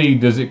from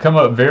seed, does it come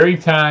up very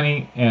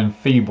tiny and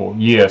feeble?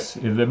 Yes.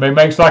 It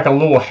makes like a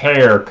little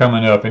hair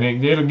coming up, and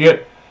it'll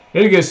get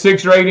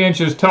 6 or 8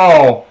 inches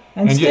tall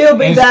and still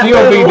be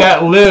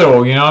that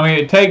little. You know, I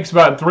mean, it takes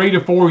about 3 to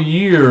 4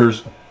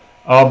 years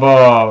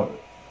of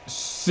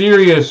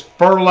serious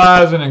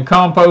fertilizing and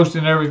composting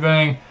and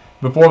everything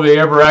before they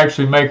ever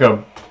actually make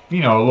a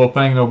little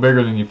thing no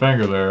bigger than your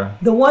finger there.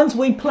 The ones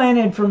we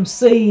planted from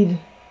seed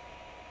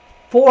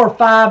 4 or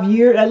 5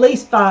 years, at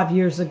least 5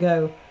 years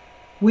ago,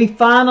 we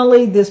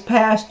finally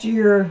last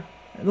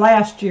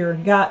year,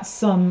 got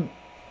some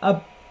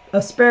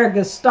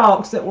asparagus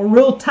stalks that were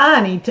real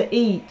tiny to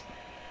eat.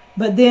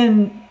 But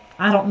then,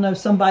 I don't know,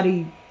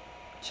 somebody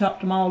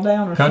chopped them all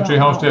down or Country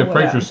something. Homestead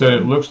Preacher said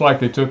it looks like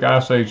they took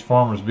Ice Age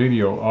Farmers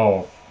video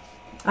off.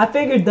 I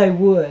figured they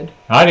would.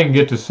 I didn't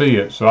get to see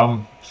it, so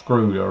I'm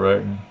screwed, I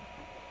reckon.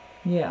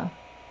 Yeah.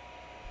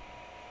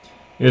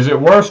 Is it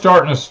worth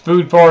starting a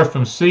food forest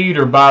from seed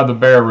or buy the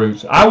bare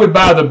roots? I would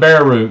buy the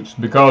bare roots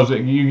because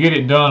you get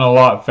it done a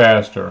lot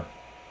faster.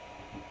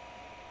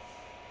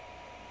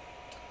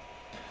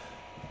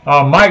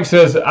 Mike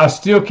says, I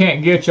still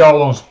can't get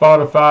y'all on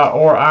Spotify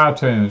or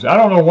iTunes. I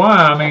don't know why.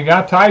 I mean,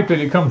 I type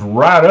it comes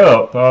right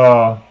up.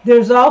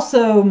 There's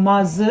also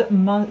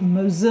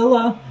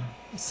Mozilla,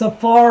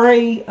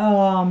 Safari.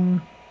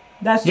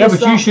 That's yeah,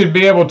 but you should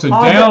be able to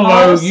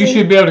download. You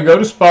should be able to go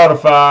to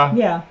Spotify.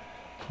 Yeah.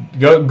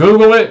 Go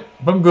Google it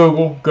from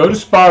Google. Go to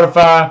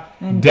Spotify.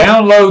 And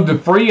download the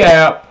free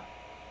app,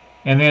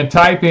 and then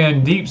type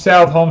in Deep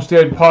South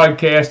Homestead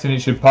Podcast, and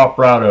it should pop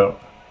right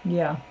up.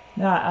 Yeah.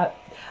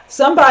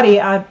 Somebody,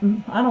 I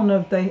don't know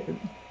if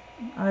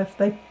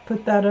they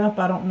put that up.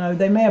 I don't know.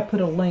 They may have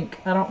put a link.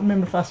 I don't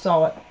remember if I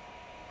saw it.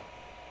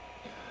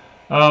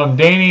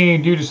 Danny,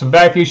 due to some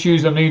back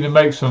issues, I'm needing to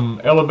make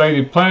some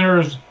elevated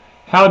planters.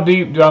 How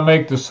deep do I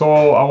make the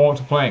soil? I want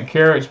to plant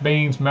carrots,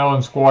 beans,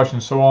 melon, squash,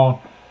 and so on.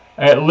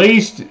 At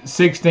least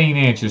 16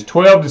 inches.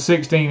 12 to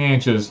 16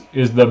 inches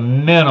is the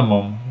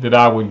minimum that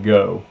I would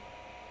go.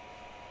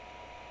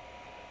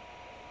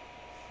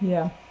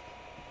 Yeah.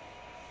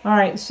 All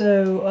right,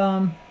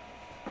 so...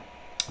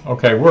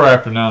 okay, we're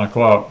after 9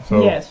 o'clock.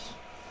 So. Yes.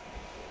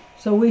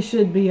 So we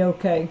should be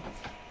okay.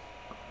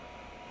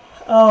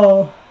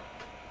 Oh...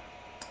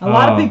 A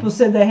lot of people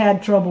said they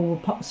had trouble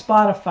with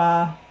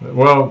Spotify.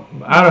 Well,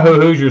 Idaho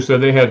Hoosier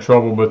said they had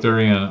trouble, but they're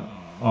in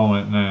on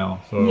it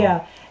now. So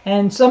yeah,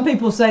 and some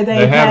people say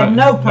they had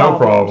no problems. No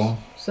problem.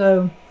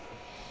 So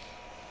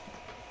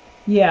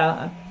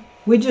yeah,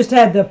 we just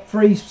had the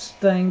free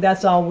thing.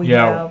 That's all we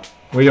have.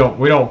 We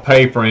don't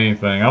pay for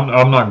anything.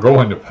 I'm not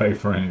going to pay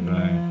for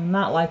anything.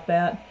 Not like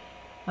that.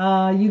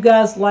 You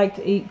guys like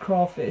to eat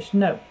crawfish?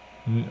 No.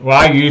 Well,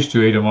 I used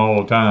to eat them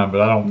all the time,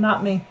 but I don't.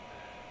 Not me.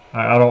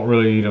 I don't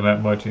really eat them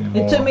that much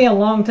anymore. It took me a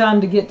long time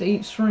to get to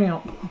eat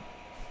shrimp.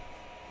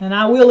 And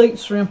I will eat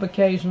shrimp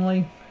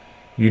occasionally.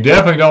 You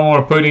definitely don't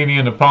want to put any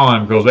in the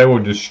pond because they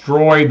will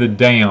destroy the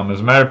dam.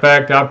 As a matter of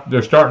fact,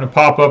 they're starting to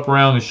pop up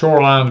around the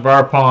shorelines of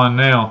our pond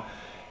now.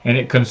 And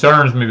it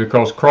concerns me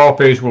because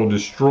crawfish will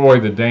destroy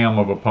the dam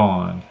of a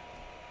pond.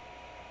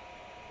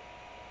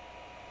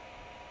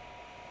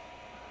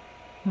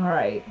 All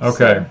right.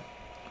 Okay.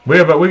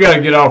 So. We got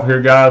to get off here,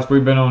 guys.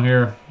 We've been on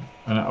here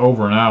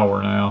over an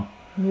hour now.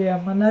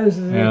 Yeah, my nose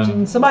is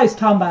itching. Somebody's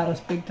talking about us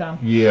big time.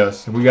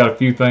 Yes, we got a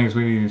few things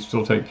we need to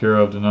still take care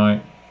of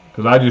tonight.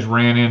 Because I just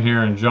ran in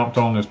here and jumped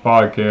on this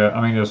podcast.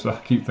 I mean, I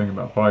keep thinking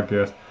about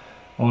podcast.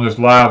 On this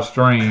live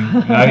stream.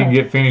 And I didn't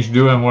get finished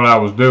doing what I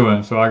was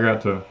doing. So I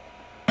got to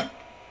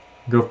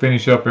go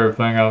finish up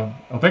everything.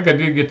 I think I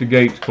did get the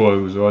gates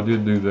closed. So I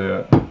did do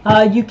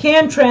that. You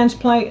can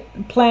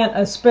plant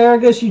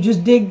asparagus. You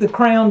just dig the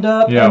crown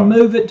up and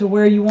move it to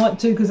where you want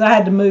to. Because I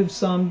had to move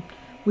some.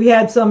 We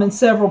had some in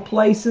several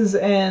places,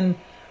 and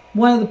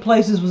one of the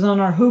places was on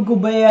our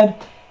hugel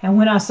bed, and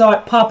when I saw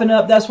it popping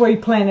up, that's where he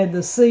planted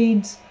the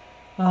seeds.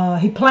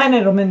 He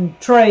planted them in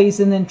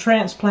trays and then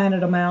transplanted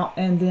them out,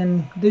 and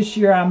then this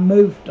year I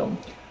moved them.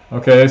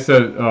 Okay, they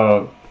said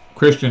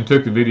Christian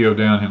took the video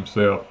down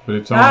himself, but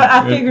it's on.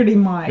 I figured he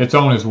might. It's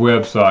on his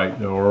website,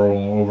 though, or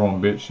over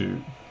on BitChute.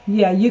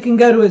 Yeah, you can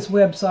go to his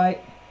website.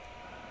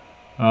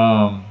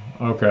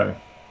 Okay.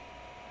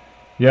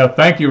 Yeah,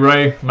 thank you,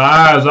 Ray. My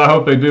eyes, I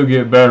hope they do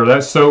get better.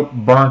 That soap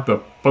burnt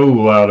the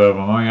fool out of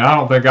them. I mean, I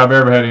don't think I've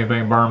ever had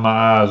anything burn my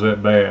eyes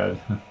that bad.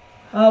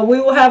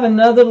 We will have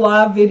another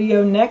live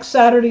video next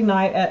Saturday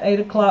night at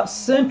 8 o'clock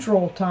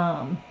Central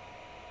Time.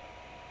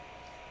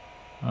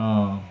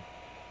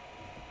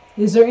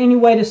 Is there any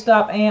way to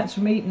stop ants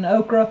from eating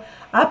okra?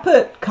 I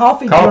put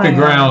coffee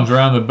grounds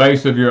around the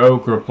base of your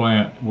okra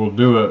plant will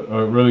do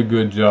a really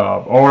good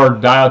job. Or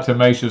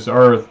diatomaceous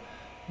earth,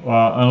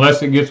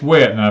 unless it gets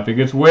wet. Now, if it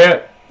gets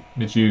wet,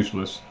 it's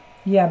useless.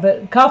 Yeah,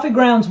 but coffee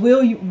grounds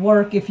will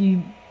work if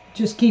you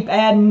just keep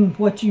adding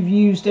what you've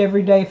used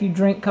every day if you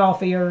drink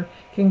coffee or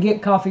can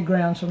get coffee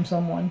grounds from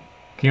someone.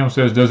 Kim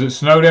says, does it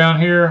snow down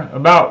here?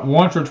 About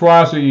once or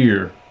twice a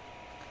year.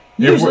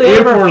 Usually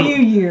every few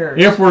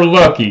years. If we're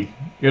lucky,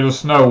 it'll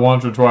snow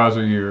once or twice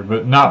a year,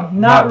 but not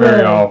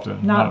very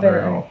often. Not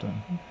very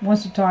often.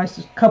 Once or twice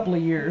a couple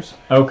of years.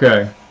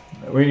 Okay.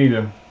 We need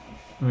to,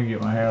 let me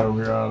get my hat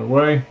over here out of the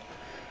way.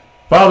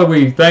 Father,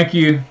 we thank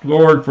you,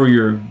 Lord, for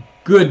your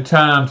good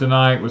time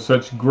tonight with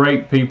such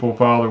great people,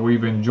 Father.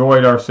 We've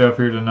enjoyed ourselves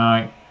here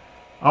tonight.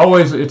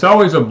 It's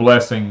always a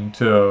blessing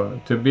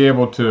to be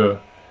able to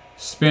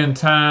spend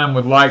time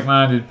with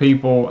like-minded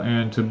people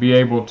and to be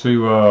able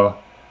to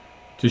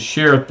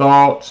share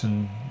thoughts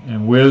and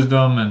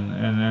wisdom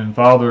and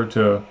Father,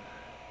 to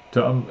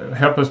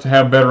help us to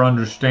have better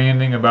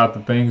understanding about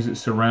the things that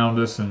surround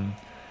us. And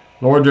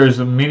Lord, there's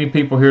many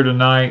people here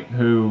tonight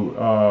who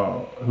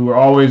are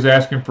always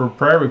asking for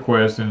prayer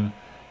requests, and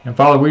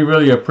Father, we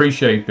really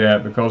appreciate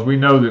that, because we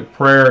know that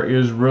prayer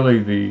is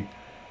really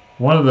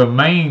one of the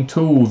main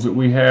tools that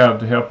we have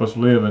to help us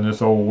live in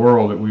this old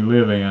world that we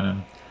live in.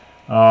 And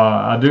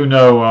I do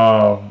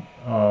know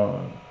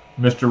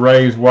Mr.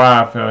 Ray's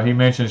wife, he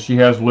mentions she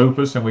has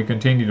lupus, and we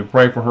continue to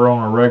pray for her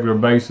on a regular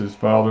basis,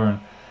 Father, and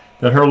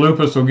that her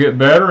lupus will get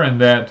better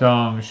and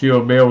that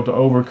she'll be able to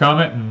overcome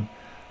it and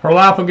her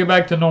life will get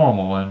back to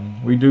normal.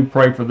 And we do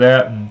pray for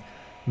that. And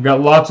we've got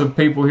lots of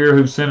people here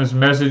who've sent us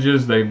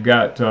messages. They've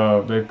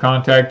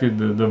contacted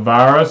the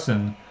virus,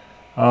 and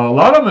a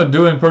lot of them are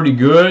doing pretty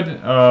good,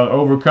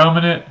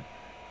 overcoming it.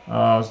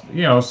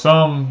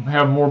 Some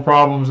have more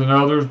problems than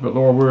others, but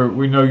Lord,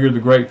 we know you're the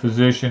great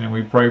physician, and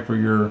we pray for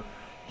your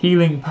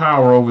healing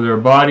power over their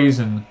bodies.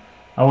 And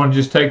I want to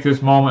just take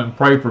this moment and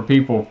pray for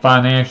people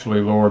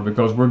financially, Lord,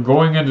 because we're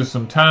going into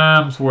some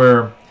times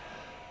where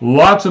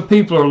lots of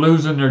people are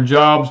losing their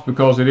jobs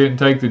because they didn't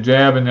take the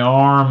jab in the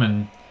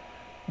arm,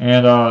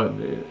 and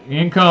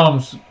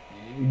income's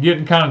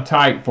getting kind of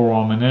tight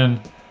for them. And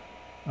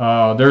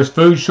then there's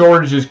food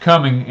shortages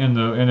coming in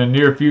the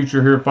near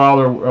future here,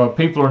 Father.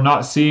 People are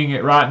not seeing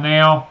it right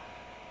now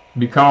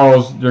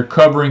because they're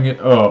covering it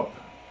up,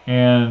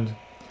 and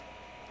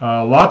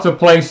lots of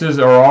places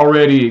are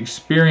already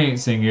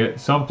experiencing it.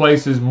 Some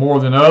places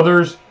more than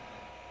others.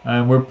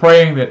 And we're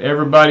praying that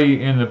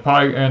everybody in the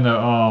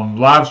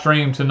live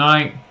stream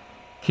tonight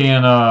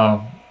can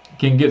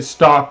get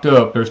stocked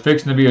up. There's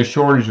fixing to be a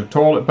shortage of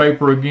toilet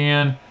paper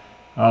again.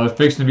 There's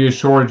fixing to be a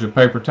shortage of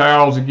paper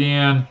towels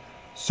again.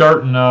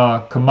 Certain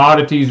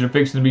commodities are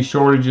fixing to be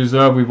shortages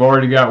of. We've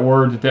already got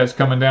word that that's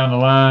coming down the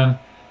line.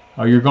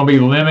 You're going to be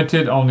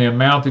limited on the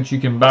amount that you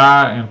can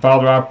buy. And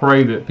Father, I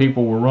pray that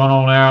people will run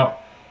on out.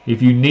 If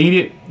you need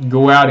it,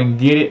 go out and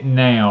get it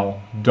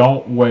now.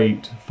 Don't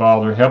wait,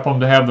 Father. Help them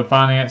to have the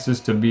finances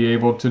to be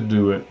able to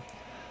do it.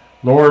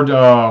 Lord,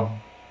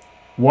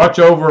 watch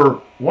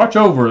over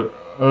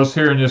us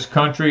here in this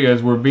country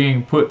as we're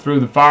being put through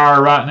the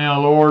fire right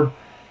now, Lord.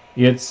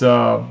 It's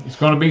going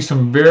to be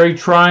some very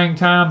trying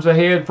times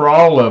ahead for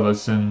all of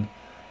us, and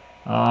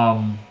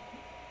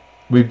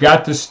we've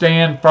got to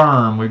stand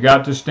firm. We've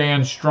got to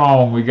stand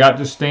strong. We've got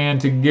to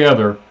stand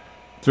together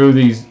through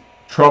these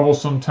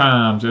troublesome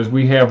times as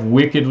we have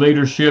wicked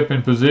leadership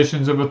in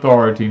positions of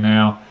authority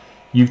now.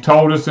 You've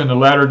told us in the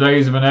latter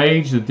days of an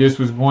age that this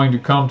was going to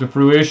come to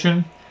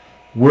fruition.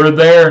 We're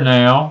there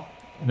now.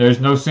 There's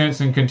no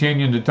sense in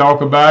continuing to talk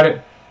about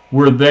it.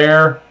 We're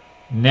there.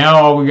 Now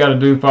all we got to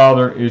do,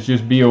 Father, is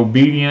just be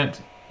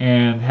obedient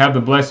and have the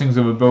blessings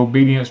of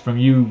obedience from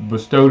you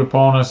bestowed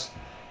upon us.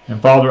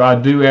 And Father, I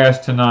do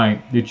ask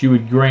tonight that you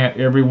would grant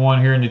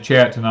everyone here in the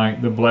chat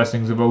tonight the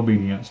blessings of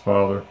obedience,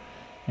 Father,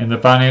 and the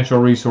financial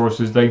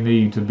resources they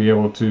need to be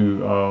able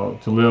to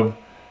live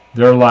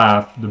their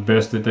life the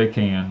best that they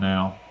can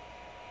now.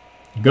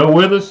 Go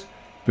with us.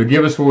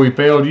 Forgive us where we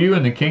failed you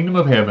in the kingdom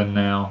of heaven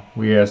now.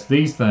 We ask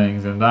these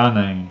things in thy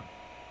name.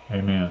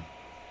 Amen.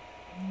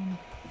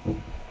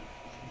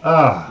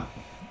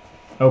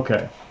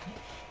 Okay.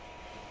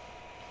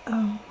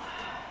 Oh.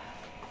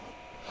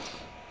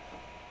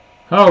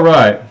 All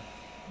right.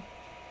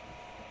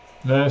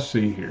 Let's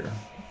see here.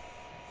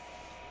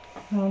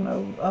 I don't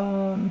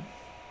know.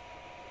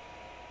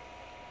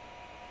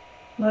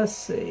 Let's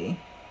see.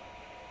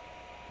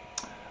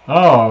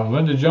 Oh,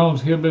 Linda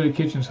Jones, Hillbilly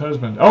Kitchen's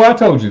husband. Oh, I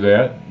told you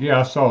that. Yeah,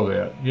 I saw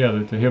that. Yeah,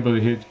 that the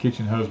Hillbilly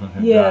Kitchen husband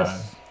had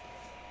died.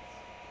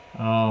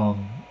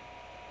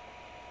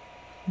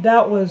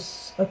 That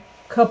was a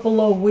couple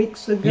of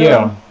weeks ago.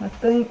 Yeah, I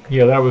think.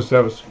 Yeah, that was.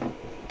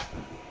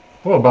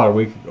 Well, about a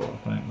week ago,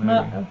 I think.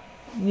 Maybe.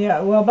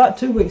 Yeah, well, about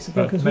 2 weeks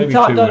ago, because we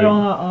talked about it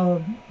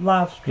on a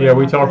live stream. Yeah,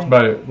 we talked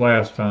about it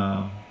last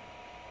time.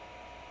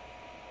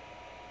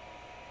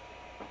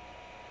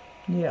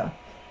 Yeah,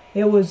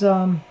 it was.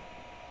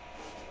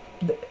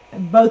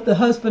 Both the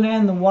husband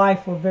and the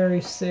wife were very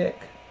sick.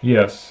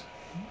 Yes.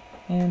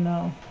 And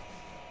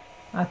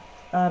I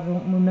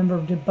don't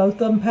remember. Did both of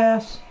them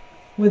pass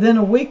within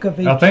a week of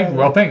each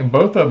other? I think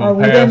both of them or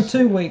passed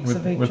within 2 weeks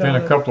of each other. Within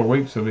a couple of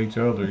weeks of each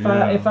other.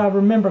 If I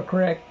remember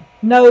correct.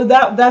 No,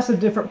 that's a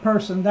different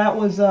person. That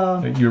was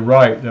You're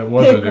right. That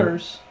was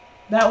Pickers.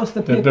 That was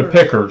the Pickers. The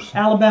Pickers.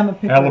 Alabama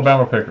Pickers.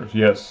 Alabama Pickers,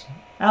 yes.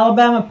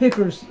 Alabama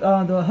Pickers.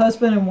 The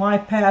husband and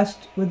wife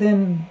passed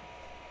within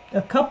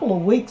a couple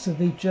of weeks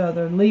of each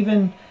other,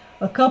 leaving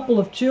a couple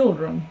of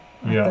children,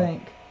 I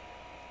think.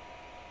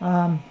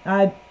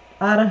 The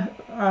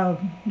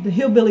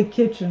Hillbilly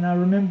Kitchen, I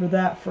remember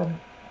that from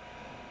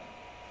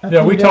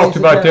we talked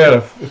about that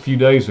a few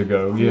days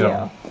ago.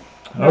 Yeah.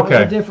 That was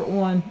a different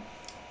one.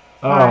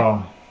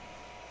 Right.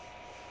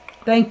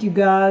 Thank you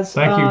guys.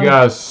 Thank you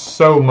guys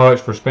so much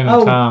for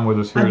spending time with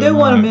us here tonight. I do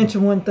want to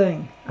mention one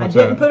thing. What's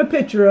I didn't put a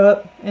picture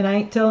up, and I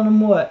ain't telling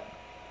them what.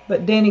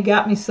 But Danny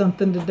got me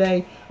something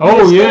today.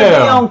 Oh, it's yeah.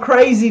 It'll be on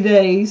Crazy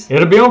Days.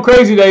 It'll be on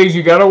Crazy Days.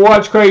 You got to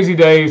watch Crazy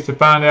Days to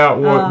find out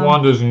what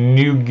Wanda's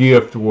new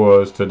gift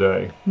was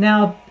today.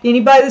 Now,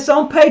 anybody that's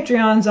on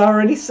Patreon's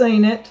already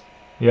seen it.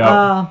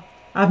 Yeah.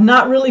 I've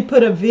not really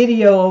put a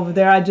video over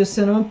there. I just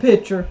sent them a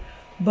picture.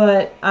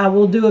 But I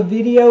will do a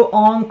video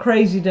on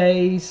Crazy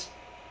Days,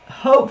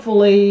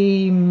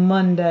 hopefully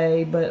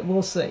Monday, but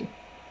we'll see.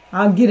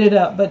 I'll get it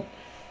up. But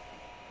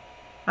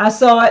I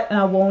saw it and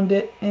I wanted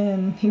it,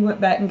 and he went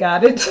back and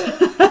got it.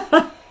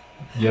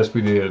 Yes,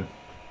 we did.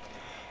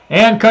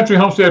 And Country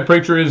Homestead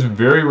Preacher is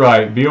very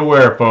right. Be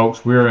aware,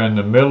 folks. We're in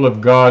the middle of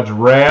God's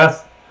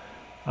wrath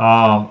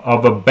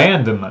of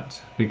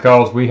abandonment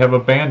because we have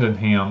abandoned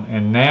Him.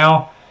 And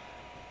now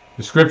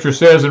the Scripture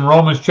says in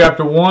Romans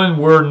chapter 1,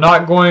 we're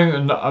not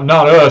going,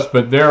 not us,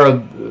 but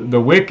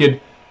the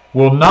wicked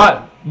will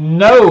not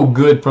know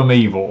good from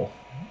evil.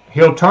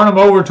 He'll turn them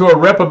over to a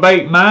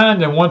reprobate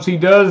mind, and once He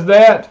does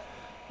that,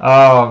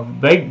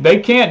 they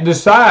can't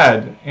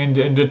decide and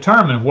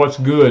determine what's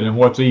good and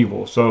what's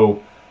evil.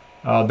 So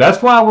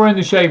that's why we're in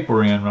the shape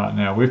we're in right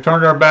now. We've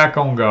turned our back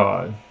on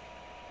God.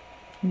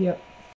 Yep.